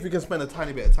see if we can spend a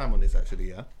tiny bit of time on this actually,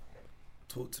 yeah?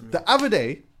 Talk to me. The other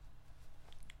day,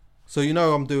 so you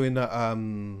know I'm doing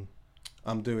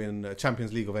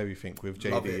Champions League of everything with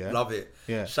JD. Love it.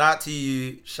 Yeah. Shout out to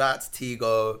you. Shout out to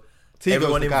Tigo.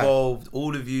 Everyone involved.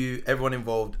 All of you. Everyone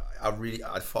involved. I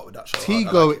fought with that show.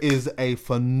 Tigo is a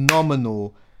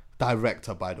phenomenal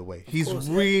director, by the way. He's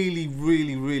really,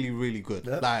 really, really, really good.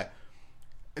 Yeah. Like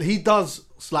he does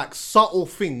like subtle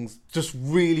things just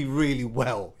really, really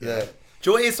well. Yeah.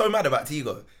 Do you know what is so mad about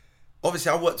Tigo?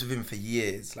 Obviously, I worked with him for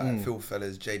years, like Phil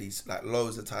Fellas, JD, like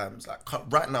loads of times. Like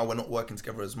right now, we're not working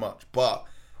together as much, but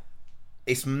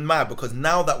it's mad because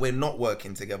now that we're not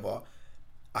working together,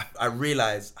 I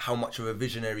realize how much of a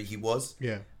visionary he was.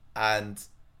 Yeah. And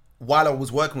while I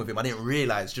was working with him, I didn't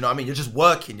realize. Do you know what I mean? You're just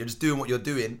working, you're just doing what you're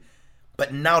doing.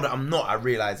 But now that I'm not, I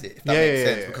realize it. If that makes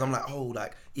sense, because I'm like, oh,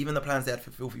 like even the plans they had for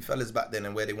Filthy Fellas back then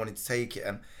and where they wanted to take it,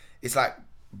 and it's like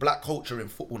black culture in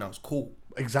football now is cool.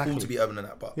 Exactly. Cool to be urban and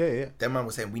that, but them man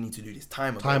was saying we need to do this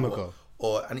time ago.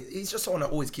 And he's just someone that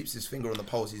always keeps his finger on the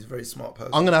pulse. He's a very smart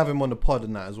person. I'm gonna have him on the pod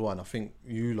and that as well, and I think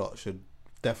you lot should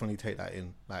definitely take that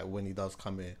in, like when he does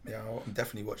come here. Yeah, I'm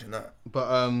definitely watching that.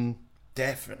 But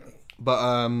definitely.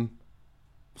 But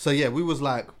so yeah, we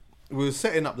were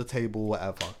setting up the table,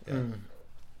 whatever. Yeah.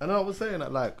 And I was saying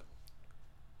that like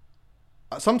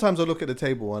sometimes I look at the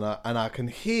table and I can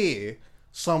hear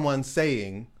someone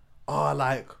saying, "Oh,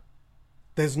 like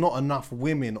there's not enough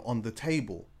women on the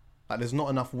table. Like there's not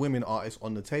enough women artists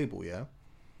on the table." Yeah.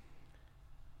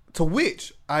 To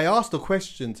which I asked a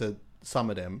question to some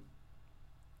of them.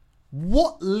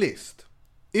 What list?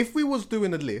 If we was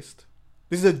doing a list,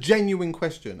 this is a genuine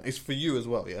question. It's for you as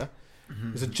well, yeah?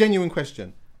 It's a genuine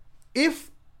question. If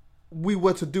we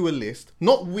were to do a list,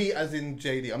 not we as in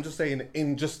JD, I'm just saying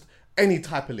in just any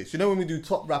type of list. You know when we do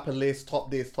top rapper list,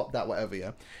 top this, top that, whatever,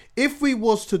 yeah? If we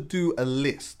was to do a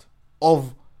list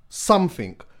of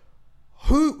something,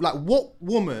 what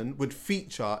woman would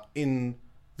feature in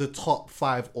the top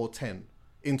 5 or 10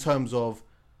 in terms of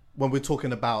when we're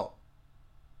talking about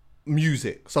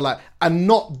music? So like, and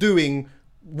not doing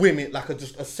women like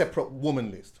just a separate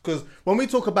woman list, because when we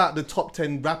talk about the top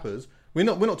 10 rappers, we're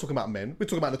not talking about men, we're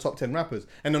talking about the top 10 rappers,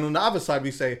 and then on the other side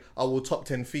we say, oh well, top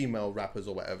 10 female rappers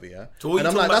or whatever, yeah. So and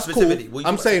I'm like, that's cool.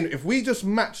 I'm saying if we just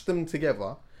match them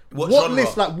together, what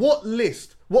list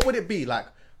what would it be? Like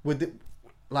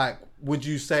would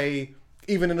you say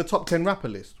even in the top 10 rapper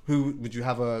list, who would you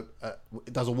have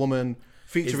does a woman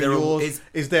feature in yours?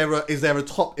 Is there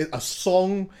a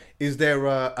song? Is there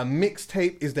a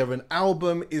mixtape? Is there an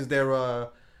album? Is there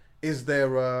a is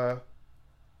there a...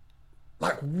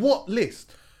 Like, what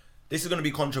list? This is going to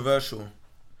be controversial.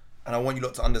 And I want you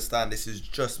lot to understand this is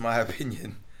just my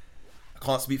opinion. I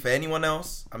can't speak for anyone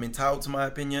else. I'm entitled to my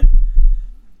opinion.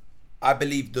 I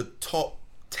believe the top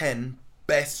 10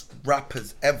 best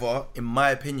rappers ever, in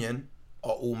my opinion,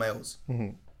 are all males. Mm-hmm.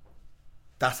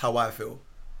 That's how I feel.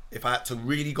 If I had to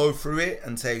really go through it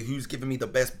and say who's giving me the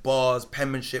best bars,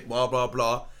 penmanship, blah, blah,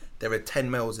 blah, there are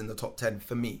 10 males in the top 10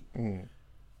 for me. Mm.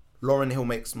 Lauryn Hill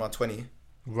makes my 20.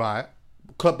 Right.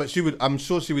 But I'm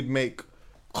sure she would make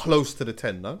close to the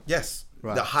 10, no? Yes.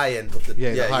 Right. The high end of the...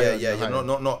 Yeah.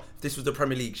 Not, if this was the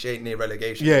Premier League, she ain't near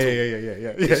relegation.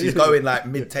 Yeah. She's going like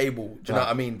mid-table. Do you know what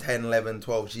I mean? 10, 11,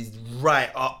 12. She's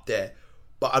right up there.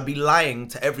 But I'd be lying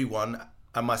to everyone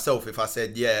and myself if I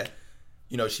said, yeah,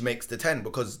 you know, she makes the 10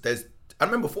 because I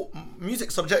remember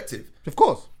music's subjective. Of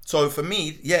course. So for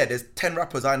me, yeah, there's 10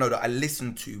 rappers I know that I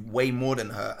listen to way more than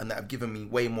her and that have given me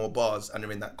way more bars and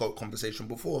are in that GOAT conversation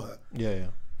before her. Yeah.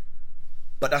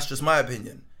 But that's just my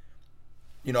opinion.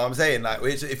 You know what I'm saying? Like,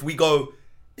 if we go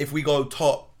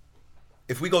top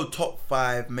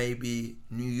 5, maybe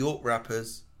New York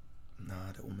rappers, nah,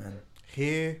 they're all men.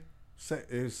 Here,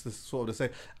 it's the sort of the same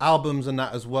albums and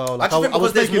that as well. Like, I just think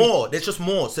because there's more. There's just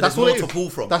more. So there's more to pull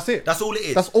from. That's it. That's all it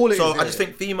is. That's all it is. So I just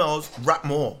think females rap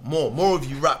more. More of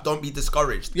you rap. Don't be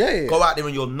discouraged. Yeah. Go out there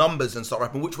in your numbers and start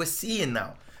rapping, which we're seeing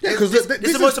now. Yeah, because this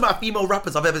is the most amount of female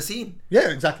rappers I've ever seen.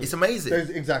 Yeah, exactly. It's amazing.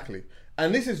 Exactly.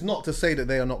 And this is not to say that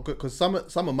they are not good, because some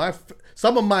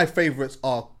of my favorites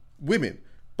are women.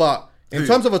 But in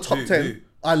terms of a top 10,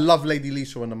 I love Lady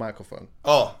Leisha on the microphone.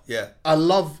 Oh, yeah. I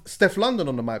love Steph London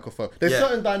on the microphone. There's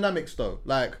certain dynamics though.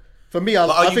 Like, for me, But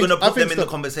are you going to put them in the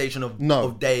conversation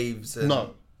of Dave's? And...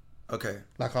 No. Okay.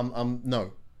 Like, I'm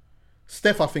no.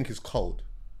 Steph, I think, is cold.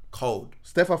 Cold.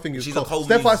 Steph, I think, is she's cold. a cold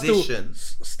Steph, musician.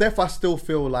 I still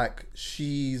feel like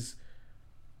she's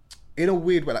in a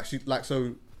weird way. Like, she'll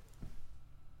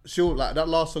like that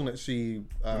last song that she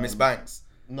Miss Banks.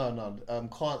 No,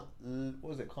 can't.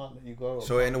 What was it? Can't Let You Go.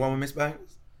 So ain't the one with Miss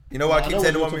Banks. You know why I keep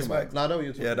saying the one with Miss Banks? No, I know what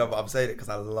you're talking about. Yeah, no, but I'm saying it because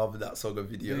I love that song and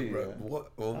video, bro. Yeah.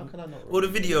 What? How can I not? Well, the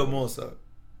video more so.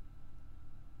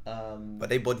 But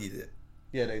they bodied it.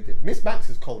 Yeah, they did. Miss Banks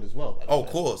is cold as well. Of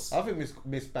course. I think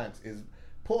Miss Banks is.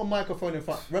 Put a microphone in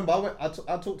front. Remember,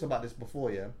 I talked about this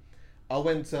before. Yeah, I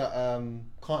went to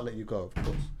Can't Let You Go, of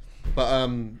course. But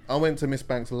I went to Miss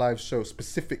Banks' live show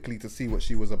specifically to see what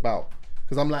she was about.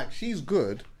 Because I'm like, she's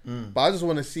good, but I just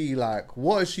want to see, like,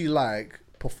 what is she like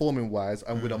performing-wise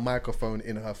and with a microphone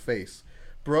in her face.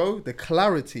 Bro, the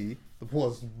clarity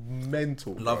was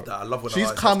mental. Love that. I love when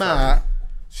she's come out,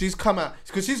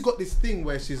 because she's got this thing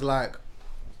where she's like,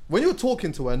 when you're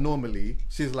talking to her normally,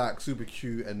 she's like super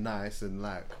cute and nice and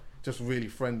like just really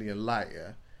friendly and light,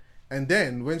 yeah? And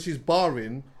then when she's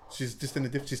barring, she's just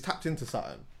she's tapped into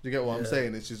something. Do you get what I'm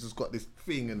saying? And she's just got this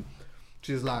thing, and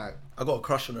she's like, I got a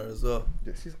crush on her as well.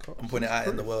 Yeah, I'm putting it out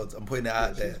in the world. I'm putting it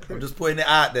out there. I'm just putting it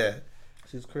out there.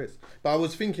 She's Chris. But I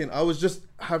was just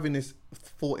having this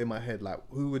thought in my head, like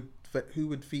who would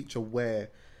feature where.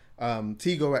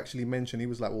 Tigo actually mentioned, he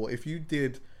was like, well, if you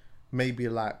did maybe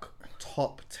like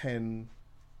top 10,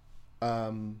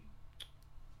 I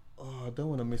don't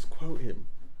want to misquote him,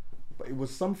 but it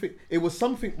was something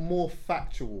more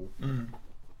factual,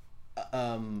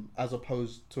 as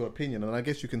opposed to opinion, and I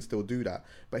guess you can still do that.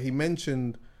 But he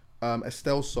mentioned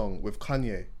Estelle's song with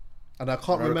Kanye, and I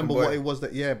can't remember what it was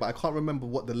but I can't remember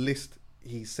what the list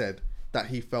he said that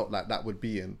he felt like that would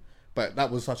be in. But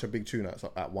that was such a big tune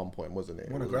at one point, wasn't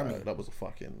it? Won a Grammy. Like, that was a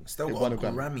fucking. Still got a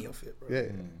Grammy off it, bro.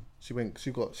 Yeah, she went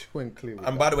clear. With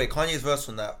and by the way, Kanye's verse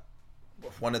on that,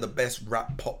 one of the best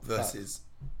rap pop verses.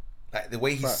 Like the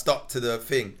way he stuck to the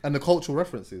thing and the cultural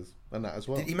references and that as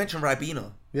well. Did he mention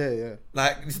Ribena? Yeah.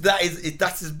 Like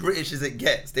that's as British as it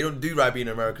gets. They don't do Ribena in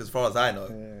America, as far as I know.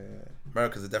 Yeah.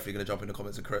 Americans are definitely gonna jump in the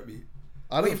comments and correct me.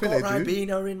 I don't think they do.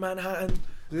 Ribena in Manhattan.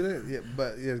 Do they? Yeah,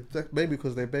 but maybe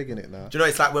because they're begging it now. Do you know,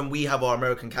 it's like when we have our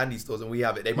American candy stores and we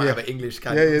have it, they might have an English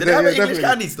candy. Yeah, do they have an English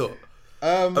candy store?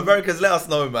 Americans, let us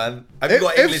know, man. Have you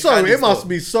got English if so, candy it store? must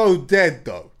be so dead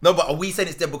though. No, but are we saying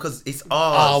it's dead because it's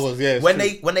ours? When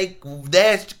their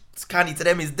candy to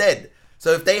them is dead.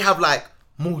 So if they have like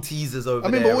Maltesers over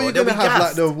there, but what are you gonna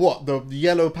have, like the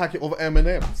yellow packet of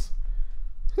M&Ms?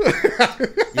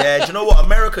 Yeah, do you know what?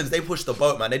 Americans, they push the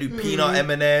boat, man. They do peanut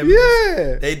M&Ms.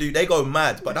 Yeah, they go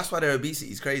mad. But that's why their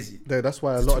obesity is crazy. Yeah, that's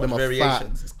why a lot of them are fat,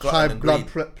 high blood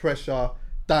pressure,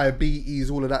 diabetes,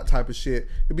 all of that type of shit.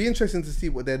 It'd be interesting to see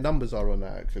what their numbers are on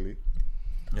that actually.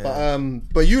 Yeah.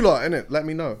 But you lot, innit? Let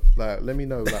me know. Like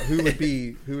who would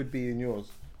be in yours.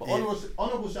 But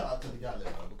honorable shout out to the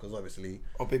Gatlin, because obviously.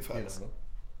 Big fans.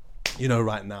 you know,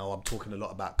 right now I'm talking a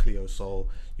lot about Cleo Soul.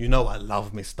 You know, I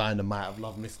love Miss Dynamite. I've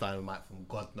loved Miss Dynamite from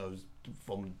God knows,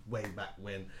 from way back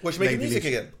when. Was she making music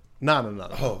again? No.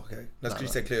 Oh, okay. That's because you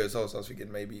said Cleo Soul, so I was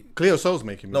thinking maybe... Cleo Soul's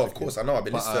making music. No, of course, I know. I've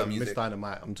been listening to her music. Miss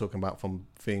Dynamite, I'm talking about from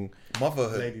thing...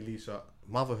 Motherhood. Lady Leisha.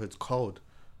 Motherhood's cold.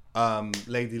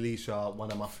 Lady Leisha,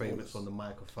 one of my favourites on the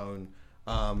microphone.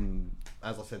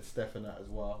 As I said, Stephanat as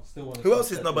well. Who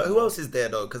else is there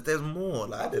though? Because there's more.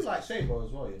 Like, I do like Shabo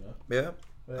as well, you know. Yeah.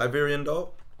 Iberian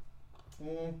doll.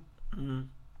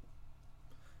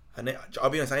 I'll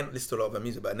be honest, I ain't listened to a lot of her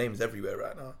music, but her name's everywhere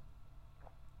right now.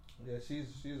 Yeah, she's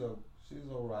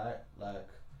alright. Like,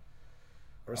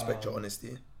 I respect your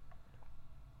honesty.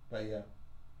 But yeah,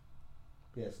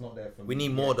 it's not there for me. We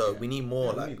need more though. We need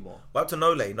more. We need more. What up to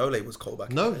Nole? Nole was cold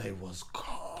back. Nole was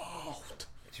cold.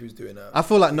 She was doing that. I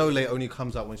feel like Nole only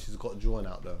comes out when she's got drawn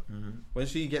out though. When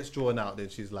she gets drawn out, then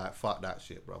she's like, "Fuck that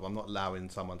shit, bro. I'm not allowing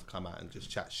someone to come out and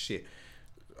just chat shit."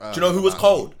 Do you know who was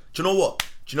cold? Do you know what?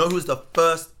 Do you know who was the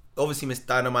first? Obviously, Miss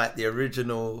Dynamite, the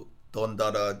original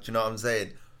Donda. Do you know what I'm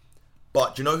saying?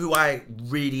 But do you know who I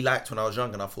really liked when I was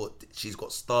young and I thought she's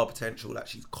got star potential, like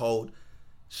she's cold?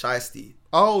 Shiesty.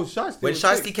 Oh, Shiesty. When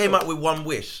Shiesty came out with One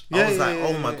Wish, I was like,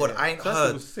 oh my God, I ain't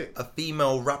heard sick. A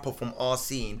female rapper from our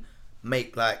scene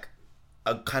make like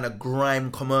a kind of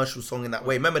grime commercial song in that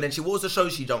way. Remember, then what was the show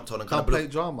she jumped on? And kind Dub Plate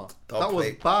Drama. That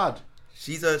was bad.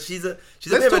 She's a Let's bit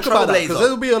of a talk about that, trailblazer. because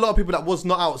there'll be a lot of people that was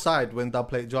not outside when Dub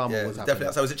Plate Drama was happening. Definitely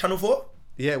outside. Was it Channel 4?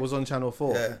 Yeah, it was on Channel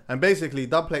 4. Yeah. And basically,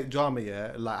 Dub Plate Drama,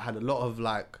 like had a lot of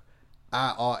like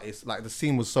our artists. Like the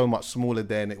scene was so much smaller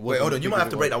then. Wait, hold on. You might have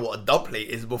to break down what a dub plate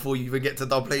is before you even get to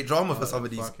Dub Plate Drama for some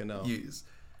of these views.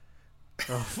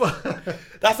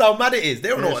 That's how mad it is. They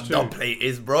don't know what a dub plate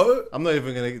is, bro. I'm not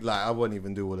even gonna I won't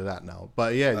even do all of that now.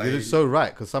 But yeah, you're so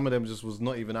right, because some of them just was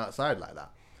not even outside like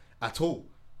that at all.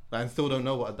 I still don't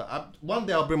know what one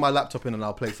day I'll bring my laptop in and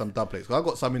I'll play some dub plates. I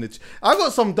got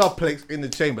some dub plates in the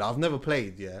chamber I've never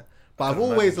played, but I've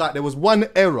always there was one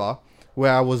era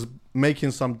where I was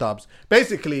making some dubs.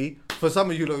 Basically, for some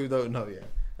of you who don't know,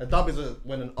 a dub is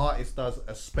when an artist does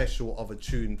a special of a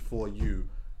tune for you,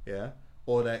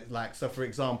 or that, so for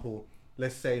example,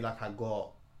 let's say Stormzy.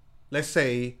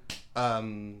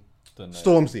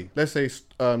 Let's say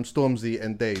Stormzy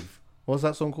and Dave. What's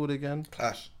that song called again?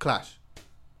 Clash.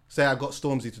 Say I got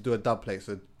Stormzy to do a dub plate.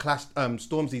 So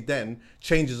Stormzy then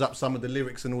changes up some of the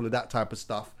lyrics and all of that type of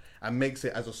stuff and makes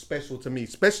it as a special to me,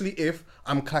 especially if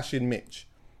I'm clashing Mitch.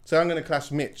 So I'm going to clash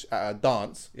Mitch at a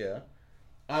dance,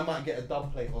 I might get a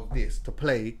dub plate of this to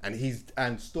play, and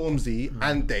Stormzy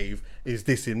and Dave is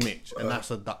dissing Mitch, and that's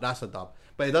a dub.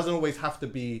 But it doesn't always have to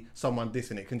be someone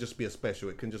dissing. It can just be a special.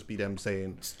 It can just be them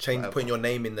saying... putting your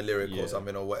name in the lyric or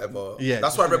something or whatever. Yeah,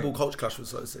 that's why Rebel Culture Clash was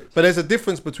so sick. But there's a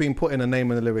difference between putting a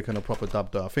name in the lyric and a proper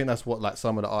dub, though. I think that's what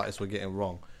some of the artists were getting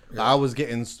wrong. I was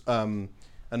getting... an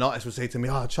artist would say to me,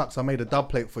 Chucks, I made a dub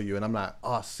plate for you. And I'm like,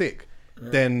 sick.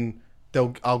 Then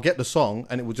I'll get the song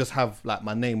and it will just have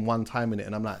my name one time in it.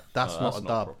 And I'm like, that's not a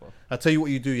dub. I'll tell you what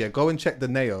you do, go and check the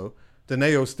Neo. The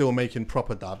Neo's still making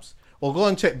proper dubs. Or go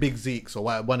and check Big Zeke's or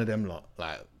one of them lot,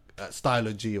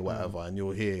 Styler G or whatever, and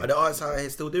you'll hear. Are the artists out here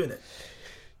still doing it?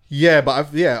 Yeah,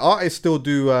 but artists still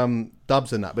do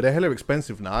dubs and that, but they're hella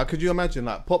expensive now. Could you imagine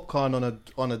Popcorn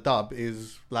on a dub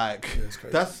is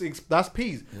that's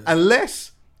peas,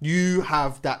 unless you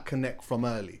have that connect from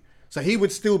early. So he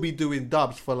would still be doing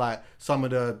dubs for some of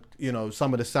the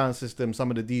sound system, some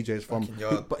of the DJs from,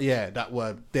 that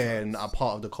were there and are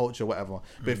part of the culture, whatever.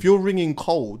 But if you're ringing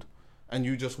cold and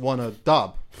you just want a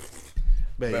dub,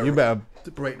 you better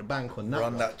break the bank on that.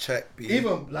 Run that check, B.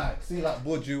 Even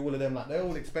Buju, all of them, they're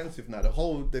all expensive now.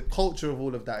 The culture of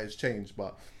all of that has changed,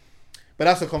 but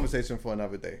that's a conversation for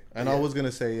another day. And I was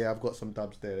gonna say, I've got some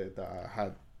dubs there that I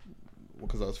had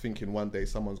because I was thinking one day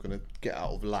someone's gonna get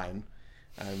out of line,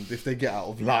 and if they get out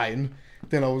of line,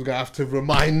 then I was gonna have to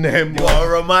remind them. You gotta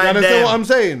remind them. You understand what I'm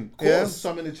saying? Yeah,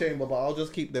 some in the chamber, but I'll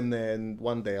just keep them there, and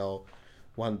one day I will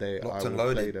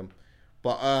play them.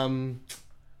 But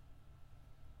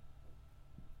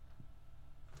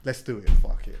let's do it.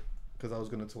 Fuck it. Because I was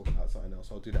going to talk about something else.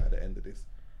 I'll do that at the end of this.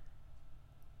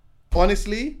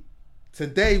 Honestly,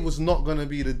 today was not going to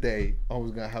be the day I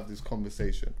was going to have this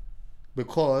conversation.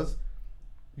 Because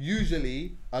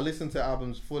usually I listen to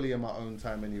albums fully in my own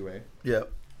time anyway. Yeah.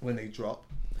 When they drop.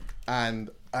 And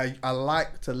I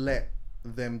like to let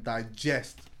them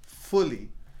digest fully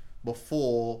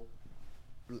before...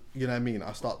 You know what I mean?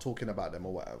 I start talking about them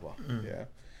or whatever. Yeah.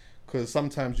 Because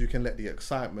sometimes you can let the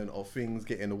excitement of things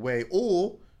get in the way,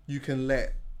 or you can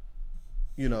let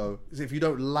you know, if you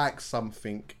don't like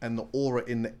something and the aura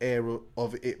in the air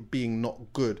of it being not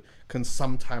good can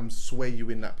sometimes sway you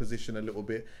in that position a little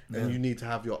bit, and you need to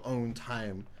have your own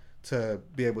time to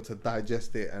be able to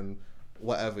digest it and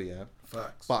whatever, yeah.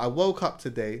 Facts. But I woke up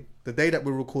today, the day that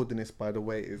we're recording this, by the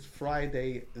way, is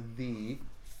Friday the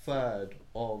 3rd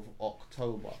of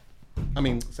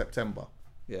September,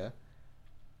 yeah.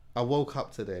 I woke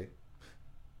up today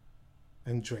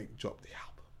and Drake dropped the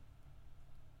album.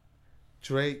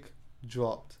 Drake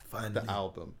dropped the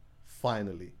album.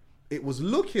 Finally. It was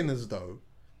looking as though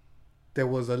there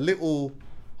was a little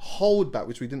holdback,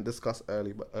 which we didn't discuss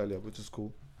earlier, which is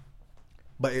cool.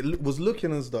 But it was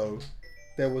looking as though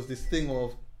there was this thing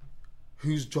of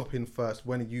who's dropping first,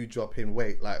 when are you dropping,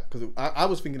 wait, like, because I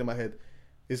was thinking in my head,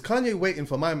 is Kanye waiting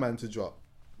for my man to drop?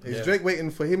 Is Drake waiting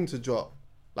for him to drop?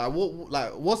 Like,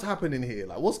 what's happening here?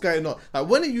 Like, what's going on? Like,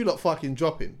 when are you lot fucking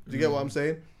dropping? Do you get what I'm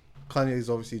saying? Kanye's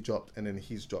obviously dropped, and then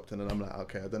he's dropped, and then I'm like,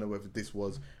 okay, I don't know whether this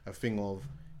was a thing of,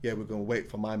 yeah, we're gonna wait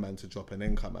for my man to drop and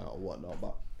then come out or whatnot,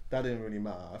 but that didn't really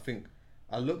matter. I think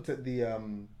I looked at the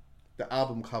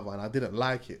album cover and I didn't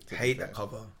like it. I hate that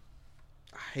cover.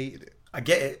 I hated it. I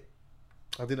get it.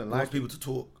 I didn't like it. people to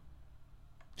talk.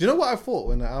 Do you know what I thought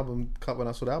when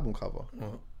I saw the album cover?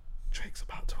 What? Drake's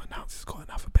about to announce he's got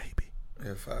another baby.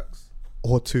 Yeah, facts.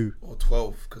 Or 2. Or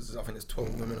 12, because I think there's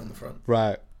 12 women on the front.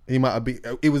 Right. He might have been.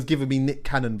 It was giving me Nick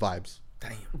Cannon vibes.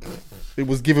 Damn. It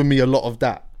was giving me a lot of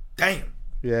that. Damn.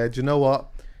 Yeah. Do you know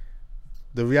what?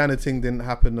 The Rihanna thing didn't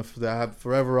happen. The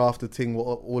Forever After thing,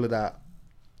 all of that.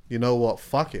 You know what?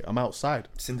 Fuck it. I'm outside.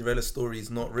 Cinderella's story is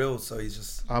not real, so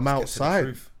I'm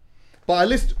outside.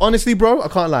 But honestly, bro, I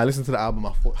can't lie. I listened to the album.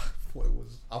 I thought it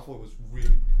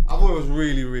was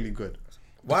really, really good.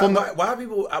 Why are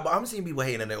people? I'm seeing people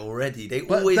hating on it already. They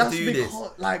always do this.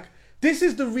 Like, this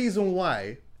is the reason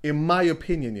why, in my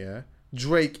opinion, yeah,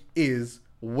 Drake is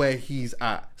where he's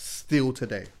at still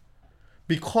today.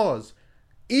 Because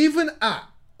even at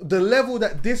the level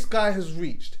that this guy has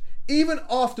reached, even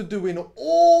after doing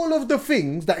all of the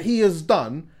things that he has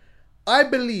done, I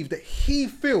believe that he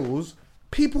feels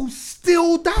people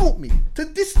still doubt me to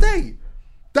this day.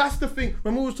 That's the thing.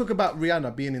 When we always talk about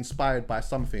Rihanna being inspired by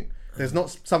something, there's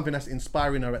not something that's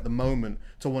inspiring her at the moment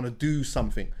to want to do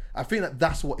something. I think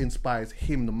that's what inspires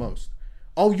him the most.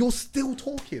 Oh, you're still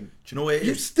talking. Do you know what it is?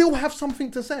 You still have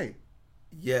something to say.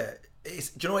 Yeah. Do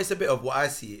you know what? It's a bit of what I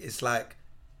see. It's like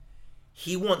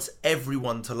he wants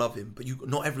everyone to love him, but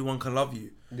not everyone can love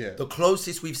you. Yeah. The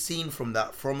closest we've seen from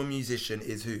that from a musician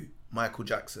is who? Michael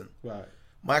Jackson. Right.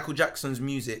 Michael Jackson's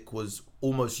music was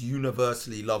almost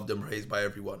universally loved and praised by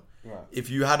everyone. Right. If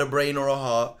you had a brain or a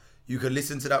heart, you could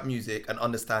listen to that music and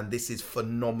understand this is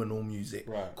phenomenal music.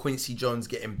 Right. Quincy Jones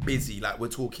getting busy, like we're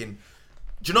talking.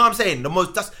 Do you know what I'm saying?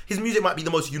 His music might be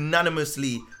the most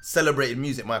unanimously celebrated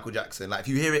music, Michael Jackson. Like if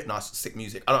you hear it, nah, it's sick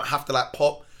music. I don't have to like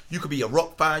pop. You could be a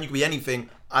rock fan, you could be anything.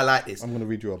 I like this. I'm gonna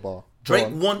read you a bar. Drake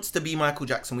wants to be Michael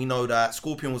Jackson. We know that.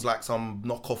 Scorpion was like some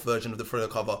knockoff version of the Thriller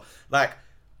cover. Like,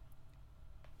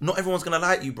 not everyone's gonna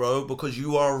like you, bro, because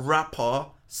you are a rapper,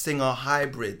 singer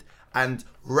hybrid, and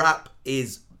rap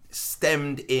is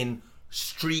stemmed in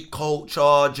street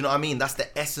culture. Do you know what I mean? That's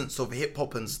the essence of hip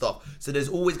hop and stuff. So there's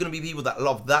always gonna be people that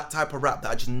love that type of rap that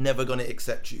are just never gonna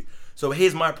accept you. So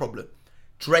here's my problem.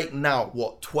 Drake now,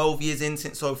 12 years in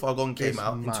since So Far Gone came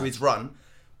out, into his run,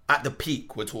 at the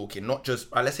peak we're talking, not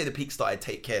just, let's say the peak started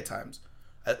Take Care times,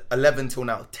 at 11 till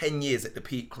now, 10 years at the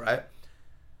peak, right?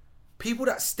 People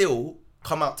that still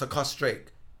come out to cuss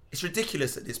Drake, it's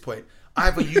ridiculous at this point.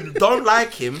 Either you don't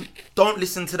like him, don't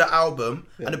listen to the album,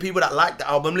 and the people that like the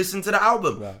album, listen to the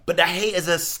album. Right. But the haters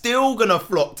are still gonna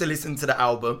flock to listen to the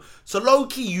album. So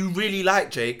low-key, you really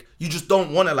like Drake, you just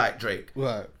don't wanna like Drake.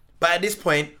 Right. But at this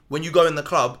point, when you go in the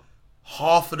club,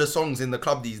 half of the songs in the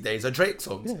club these days are Drake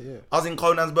songs. Yeah. I was in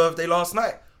Conan's birthday last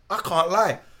night. I can't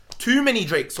lie. Too many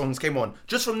Drake songs came on.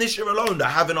 Just from this year alone, the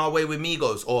Having Our Way with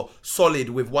Migos, or Solid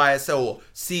with YSL, or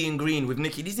Seeing Green with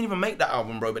Nicki. These didn't even make that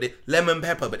album, bro. But Lemon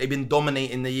Pepper, but they've been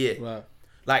dominating the year. Right.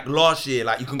 Like last year,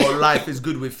 like you can go Life is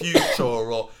Good with Future,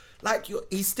 or like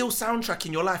he's still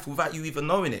soundtracking your life without you even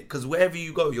knowing it. Because wherever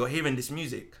you go, you're hearing this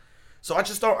music. So I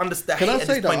just don't understand. Can I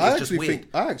say that?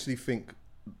 I actually think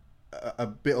a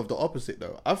bit of the opposite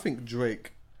though. I think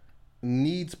Drake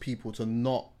needs people to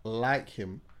not like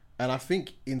him, and I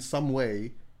think in some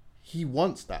way he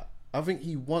wants that. I think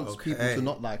he wants people to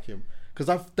not like him,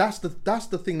 because that's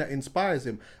the thing that inspires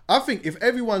him. I think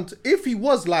if he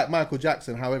was like Michael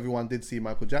Jackson, how everyone did see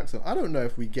Michael Jackson, I don't know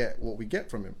if we get what we get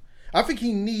from him. I think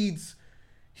he needs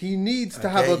he needs to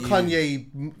have a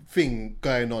Kanye thing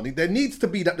going on. There needs to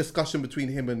be that discussion between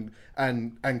him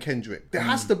and Kendrick. There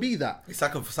has to be that. It's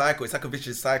like a cycle. It's like a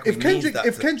vicious cycle.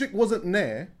 If Kendrick wasn't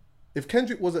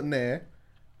there,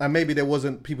 and maybe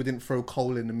people didn't throw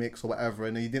Cole in the mix or whatever,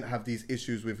 and he didn't have these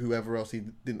issues with whoever else he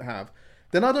didn't have,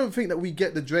 then I don't think that we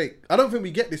get the Drake. I don't think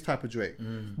we get this type of Drake.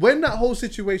 When that whole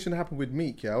situation happened with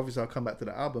Meek, obviously I'll come back to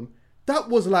the album. That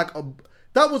was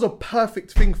a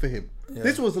perfect thing for him. Yeah.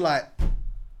 This was like,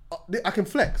 I can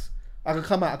flex. I can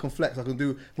come out, I can flex, I can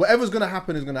do whatever's going to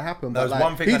happen is going to happen. But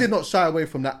like, he did not shy away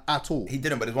from that at all. He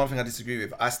didn't, but there's one thing I disagree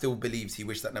with. I still believe he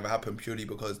wished that never happened purely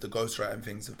because the ghostwriting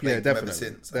things have played him ever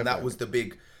since. And that was the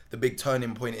big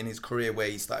turning point in his career where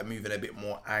he started moving a bit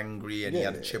more angry and he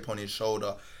had a chip on his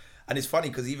shoulder. And it's funny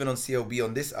because even on CLB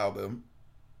on this album,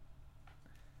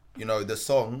 you know, the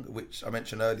song, which I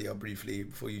mentioned earlier briefly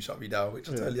before you shut me down, which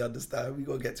I totally understand, we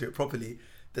got to get to it properly,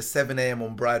 the 7 a.m.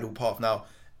 on Bridal Path. Now,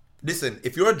 listen,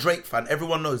 if you're a Drake fan,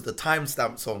 everyone knows the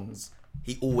timestamp songs,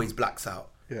 he always blacks out.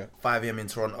 Yeah. 5 a.m. in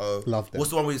Toronto. Love them. What's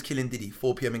the one where he was killing Diddy?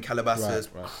 4 p.m. in Calabasas.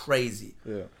 Right. Crazy.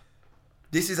 Yeah.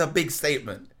 This is a big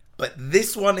statement. But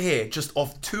this one here, just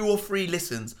off 2 or 3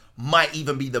 listens, might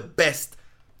even be the best,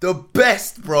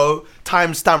 bro,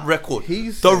 timestamp record.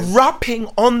 The rapping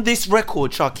on this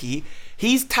record, Chucky,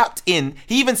 he's tapped in.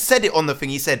 He even said it on the thing.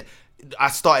 He said,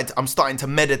 I'm starting to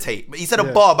meditate. But he said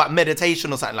a bar about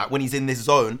meditation or something, like when he's in this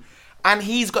zone. And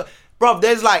he's got, bro,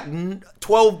 there's like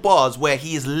 12 bars where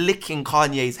he is licking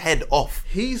Kanye's head off.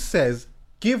 He says,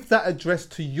 give that address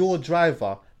to your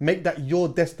driver, make that your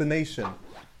destination,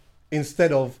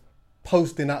 instead of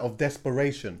posting out of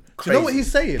desperation. Do you know what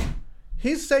he's saying?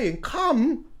 He's saying,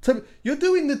 come to, you're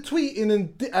doing the tweeting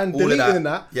and deleting and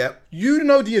that. Yep. You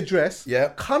know the address.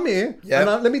 Yep. Come here. Yep.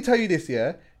 And let me tell you this,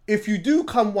 if you do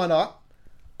come one up,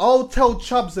 I'll tell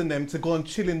Chubbs and them to go and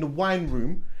chill in the wine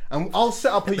room, and I'll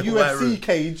set up a UFC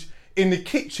cage in the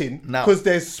kitchen because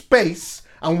there's space,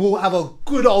 and we'll have a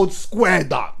good old square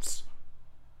dance.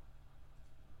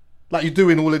 Like you're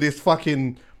doing all of this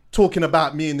fucking talking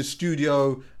about me in the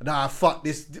studio, and fuck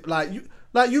this,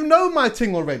 you know my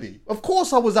thing already. Of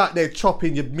course I was out there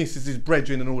chopping your missus's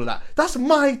brethren and all of that. That's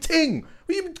my thing.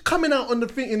 What are you coming out on the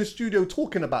thing in the studio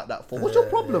talking about that for? What's your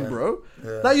problem, bro?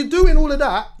 Like you're doing all of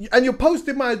that and you're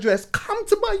posting my address. Come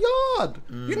to my yard.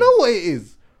 You know what it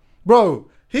is. Bro,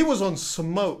 he was on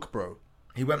smoke, bro.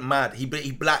 He went mad. He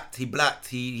blacked.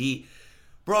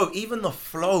 Bro, even the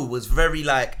flow was very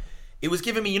like, it was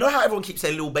giving me, you know how everyone keeps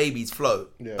saying Lil Baby's flow?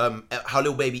 Yeah. How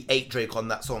Lil Baby ate Drake on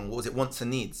that song. What was it? Wants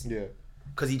and Needs? Yeah.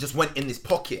 Because he just went in this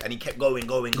pocket and he kept going.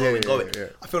 Yeah.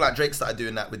 I feel like Drake started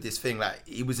doing that with this thing. Like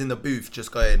he was in the booth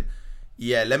just going,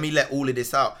 yeah, let me let all of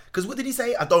this out. Because what did he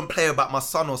say? I don't play about my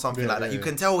son or something like that. You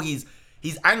can tell he's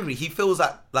angry. He feels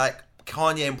like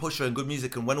Kanye and Pusha and good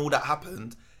music. And when all that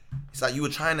happened, it's like you were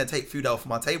trying to take food off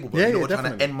my table, but you were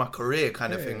trying to end my career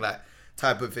kind of thing, like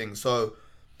type of thing. So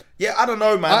yeah, I don't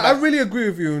know, man. I really agree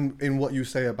with you in what you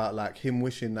say about like him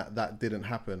wishing that didn't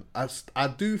happen. I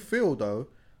do feel though,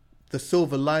 the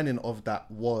silver lining of that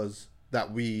was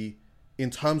that we, in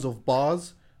terms of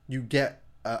bars, you get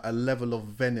a level of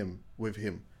venom with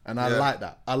him. And I like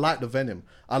that. I like the venom.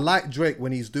 I like Drake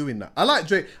when he's doing that. I like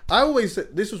Drake.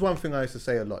 This was one thing I used to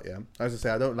say a lot, I used to say,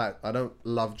 I don't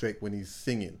love Drake when he's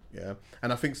singing,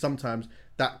 And I think sometimes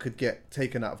that could get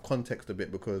taken out of context a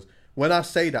bit, because when I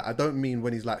say that, I don't mean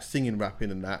when he's like singing, rapping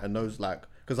and that, and those like,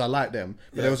 because I like them.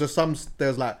 But there was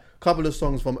like a couple of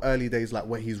songs from early days like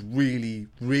where he's really,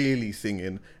 really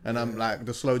singing, and I'm like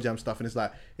the slow jam stuff, and it's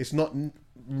like, it's not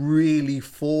really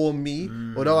for me,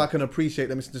 although I can appreciate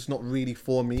them, it's just not really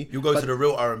for me. You go to the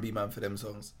real R&B man for them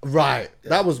songs, right?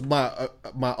 That was my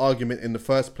argument in the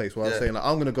first place, where I was saying like,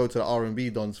 I'm gonna go to the R&B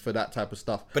dons for that type of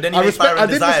stuff. But then I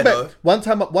did respect though.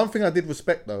 One thing I did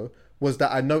respect though was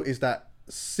that I noticed that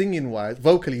singing wise,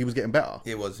 vocally he was getting better.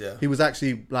 He was, he was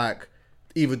actually like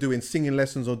either doing singing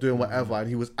lessons or doing whatever, and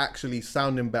he was actually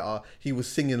sounding better. He was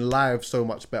singing live so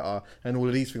much better and all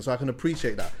of these things, so I can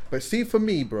appreciate that. But see, for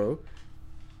me, bro,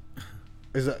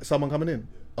 is that someone coming in?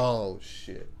 Oh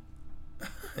shit.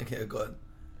 Okay, go on.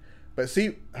 But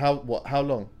see, how long? 2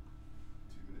 minutes.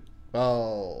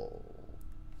 Oh.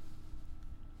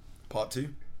 Part 2.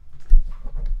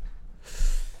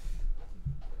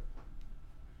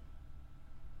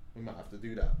 We might have to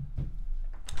do that.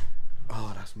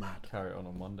 Oh, that's mad. Carry it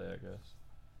on Monday, I guess.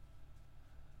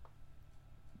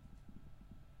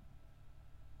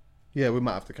 Yeah, we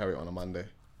might have to carry it on a Monday.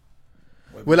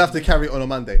 We'll have to carry it on a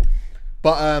Monday.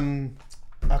 But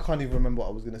I can't even remember what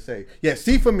I was going to say. Yeah,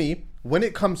 see, for me, when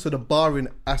it comes to the barring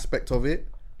aspect of it,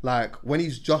 like when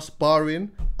he's just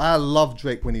barring, I love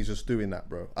Drake when he's just doing that,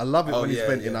 bro. I love it when he's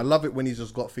venting. I love it when he's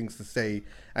just got things to say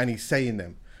and he's saying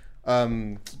them.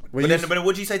 But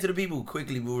what do you say to the people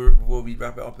quickly before we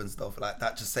wrap it up and stuff like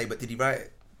that? Just say, but did he write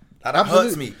it? Like, that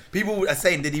hurts me. People are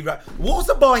saying, did he write? What was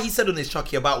the bar he said on this,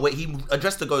 Chucky, about where he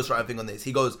addressed the ghostwriting thing on this?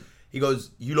 He goes,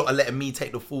 you lot are letting me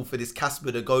take the fall for this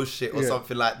Casper the Ghost shit or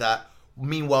something like that.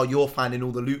 Meanwhile, you're finding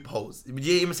all the loopholes. Did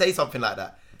you hear him say something like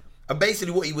that? And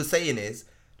basically what he was saying is,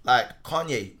 like,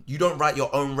 Kanye, you don't write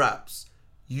your own raps.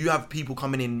 You have people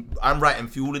coming in, I'm writing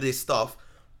for all of this stuff,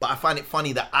 but I find it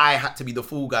funny that I had to be the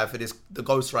fool guy for the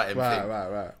ghostwriting thing.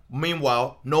 Right.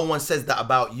 Meanwhile, no one says that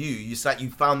about you. You say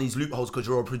you found these loopholes because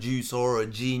you're a producer or a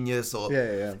genius or...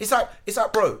 Yeah. It's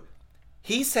like, bro,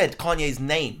 he said Kanye's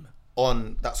name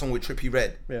on that song with Trippie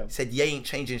Redd. Yeah. He said, "Ye ain't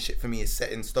changing shit for me is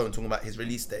set in stone," talking about his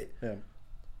release date. Yeah.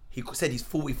 He said he's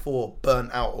 44, burnt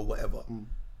out or whatever.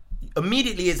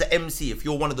 Immediately as an MC, if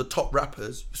you're one of the top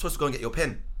rappers, you're supposed to go and get your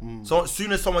pen. So as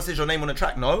soon as someone says your name on a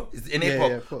track, in hip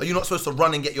hop, are you not supposed to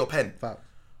run and get your pen? Fact.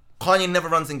 Kanye never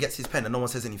runs and gets his pen and no one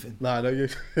says anything.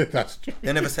 That's true.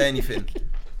 They never say anything.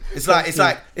 It's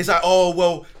like, oh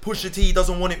well, Pusha T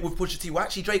doesn't want it with Pusha T. Well,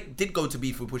 actually, Drake did go to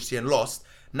beef with Pusha T and lost.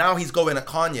 Now he's going at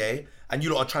Kanye, and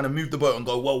you lot are trying to move the boat and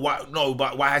go, well, why? No,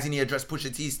 but why hasn't he addressed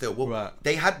Pusha T still? Well,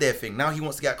 they had their thing. Now he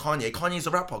wants to get at Kanye. Kanye's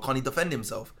a rapper. Can't he defend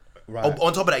himself? Right.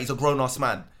 On top of that, he's a grown-ass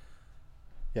man.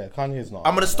 Yeah, Kanye's not.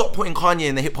 I'm going to stop putting Kanye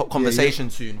in the hip-hop conversation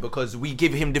soon because we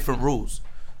give him different rules.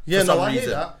 Yeah, no, I hear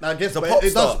that. I guess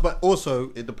it does, but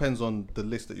also it depends on the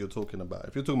list that you're talking about.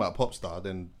 If you're talking about pop star,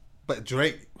 then... But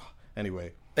Drake...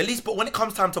 Anyway... At least, but when it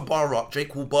comes time to bar up,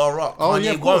 Drake will bar up.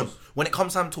 Kanye won't. When it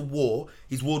comes time to war,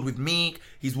 he's warred with Meek,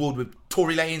 he's warred with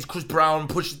Tory Lanez, Chris Brown,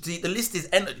 Pusha T. The list is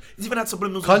endless. He's even had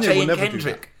subliminals with Jay and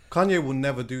Kendrick. Kanye will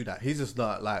never do that. He's just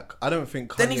not like, I don't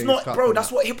think Kanye... Then he's not, bro,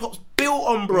 that's what hip-hop's built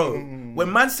on, bro.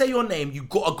 When man say your name, you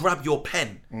gotta grab your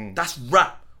pen. That's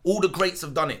rap. All the greats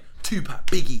have done it. Tupac,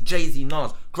 Biggie, Jay-Z,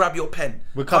 Nas. Grab your pen.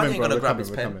 We're coming, bro.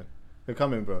 We're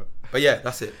coming, bro. But yeah,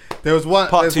 that's it. There was one...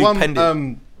 Part 2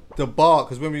 pending. The bar,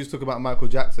 because when we used to talk about Michael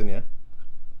Jackson, yeah,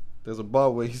 there's a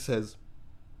bar where he says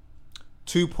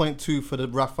 2.2 for the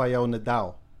Rafael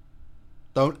Nadal.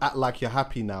 Don't act like you're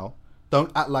happy now. Don't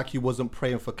act like you wasn't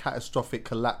praying for catastrophic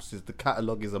collapses. The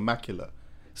catalogue is immaculate.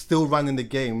 Still running the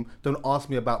game. Don't ask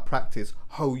me about practice.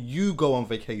 How you go on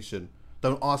vacation.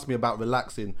 Don't ask me about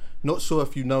relaxing. Not sure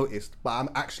if you noticed, but I'm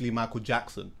actually Michael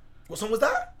Jackson. What song was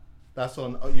that? That's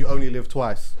on You Only Live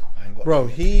Twice. Bro,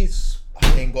 he's... I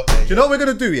ain't got there yet. Do you know what we're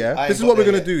going to do, yeah? This is what we're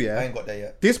going to do, yeah? I ain't got there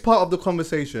yet. This part of the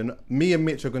conversation, me and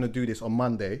Mitch are going to do this on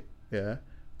Monday, yeah?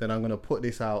 Then I'm going to put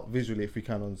this out visually, if we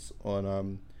can,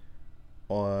 on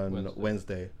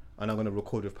Wednesday. And I'm going to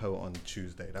record with Poet on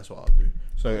Tuesday. That's what I'll do.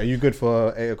 So are you good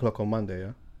for 8 o'clock on Monday,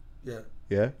 yeah? Yeah.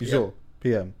 Yeah? You sure?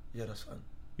 PM? Yeah, that's fine.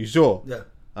 You sure? Yeah.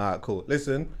 All right, cool.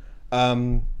 Listen,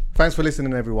 thanks for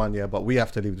listening, everyone, yeah? But we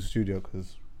have to leave the studio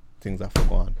because things have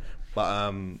forgotten.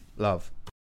 But love.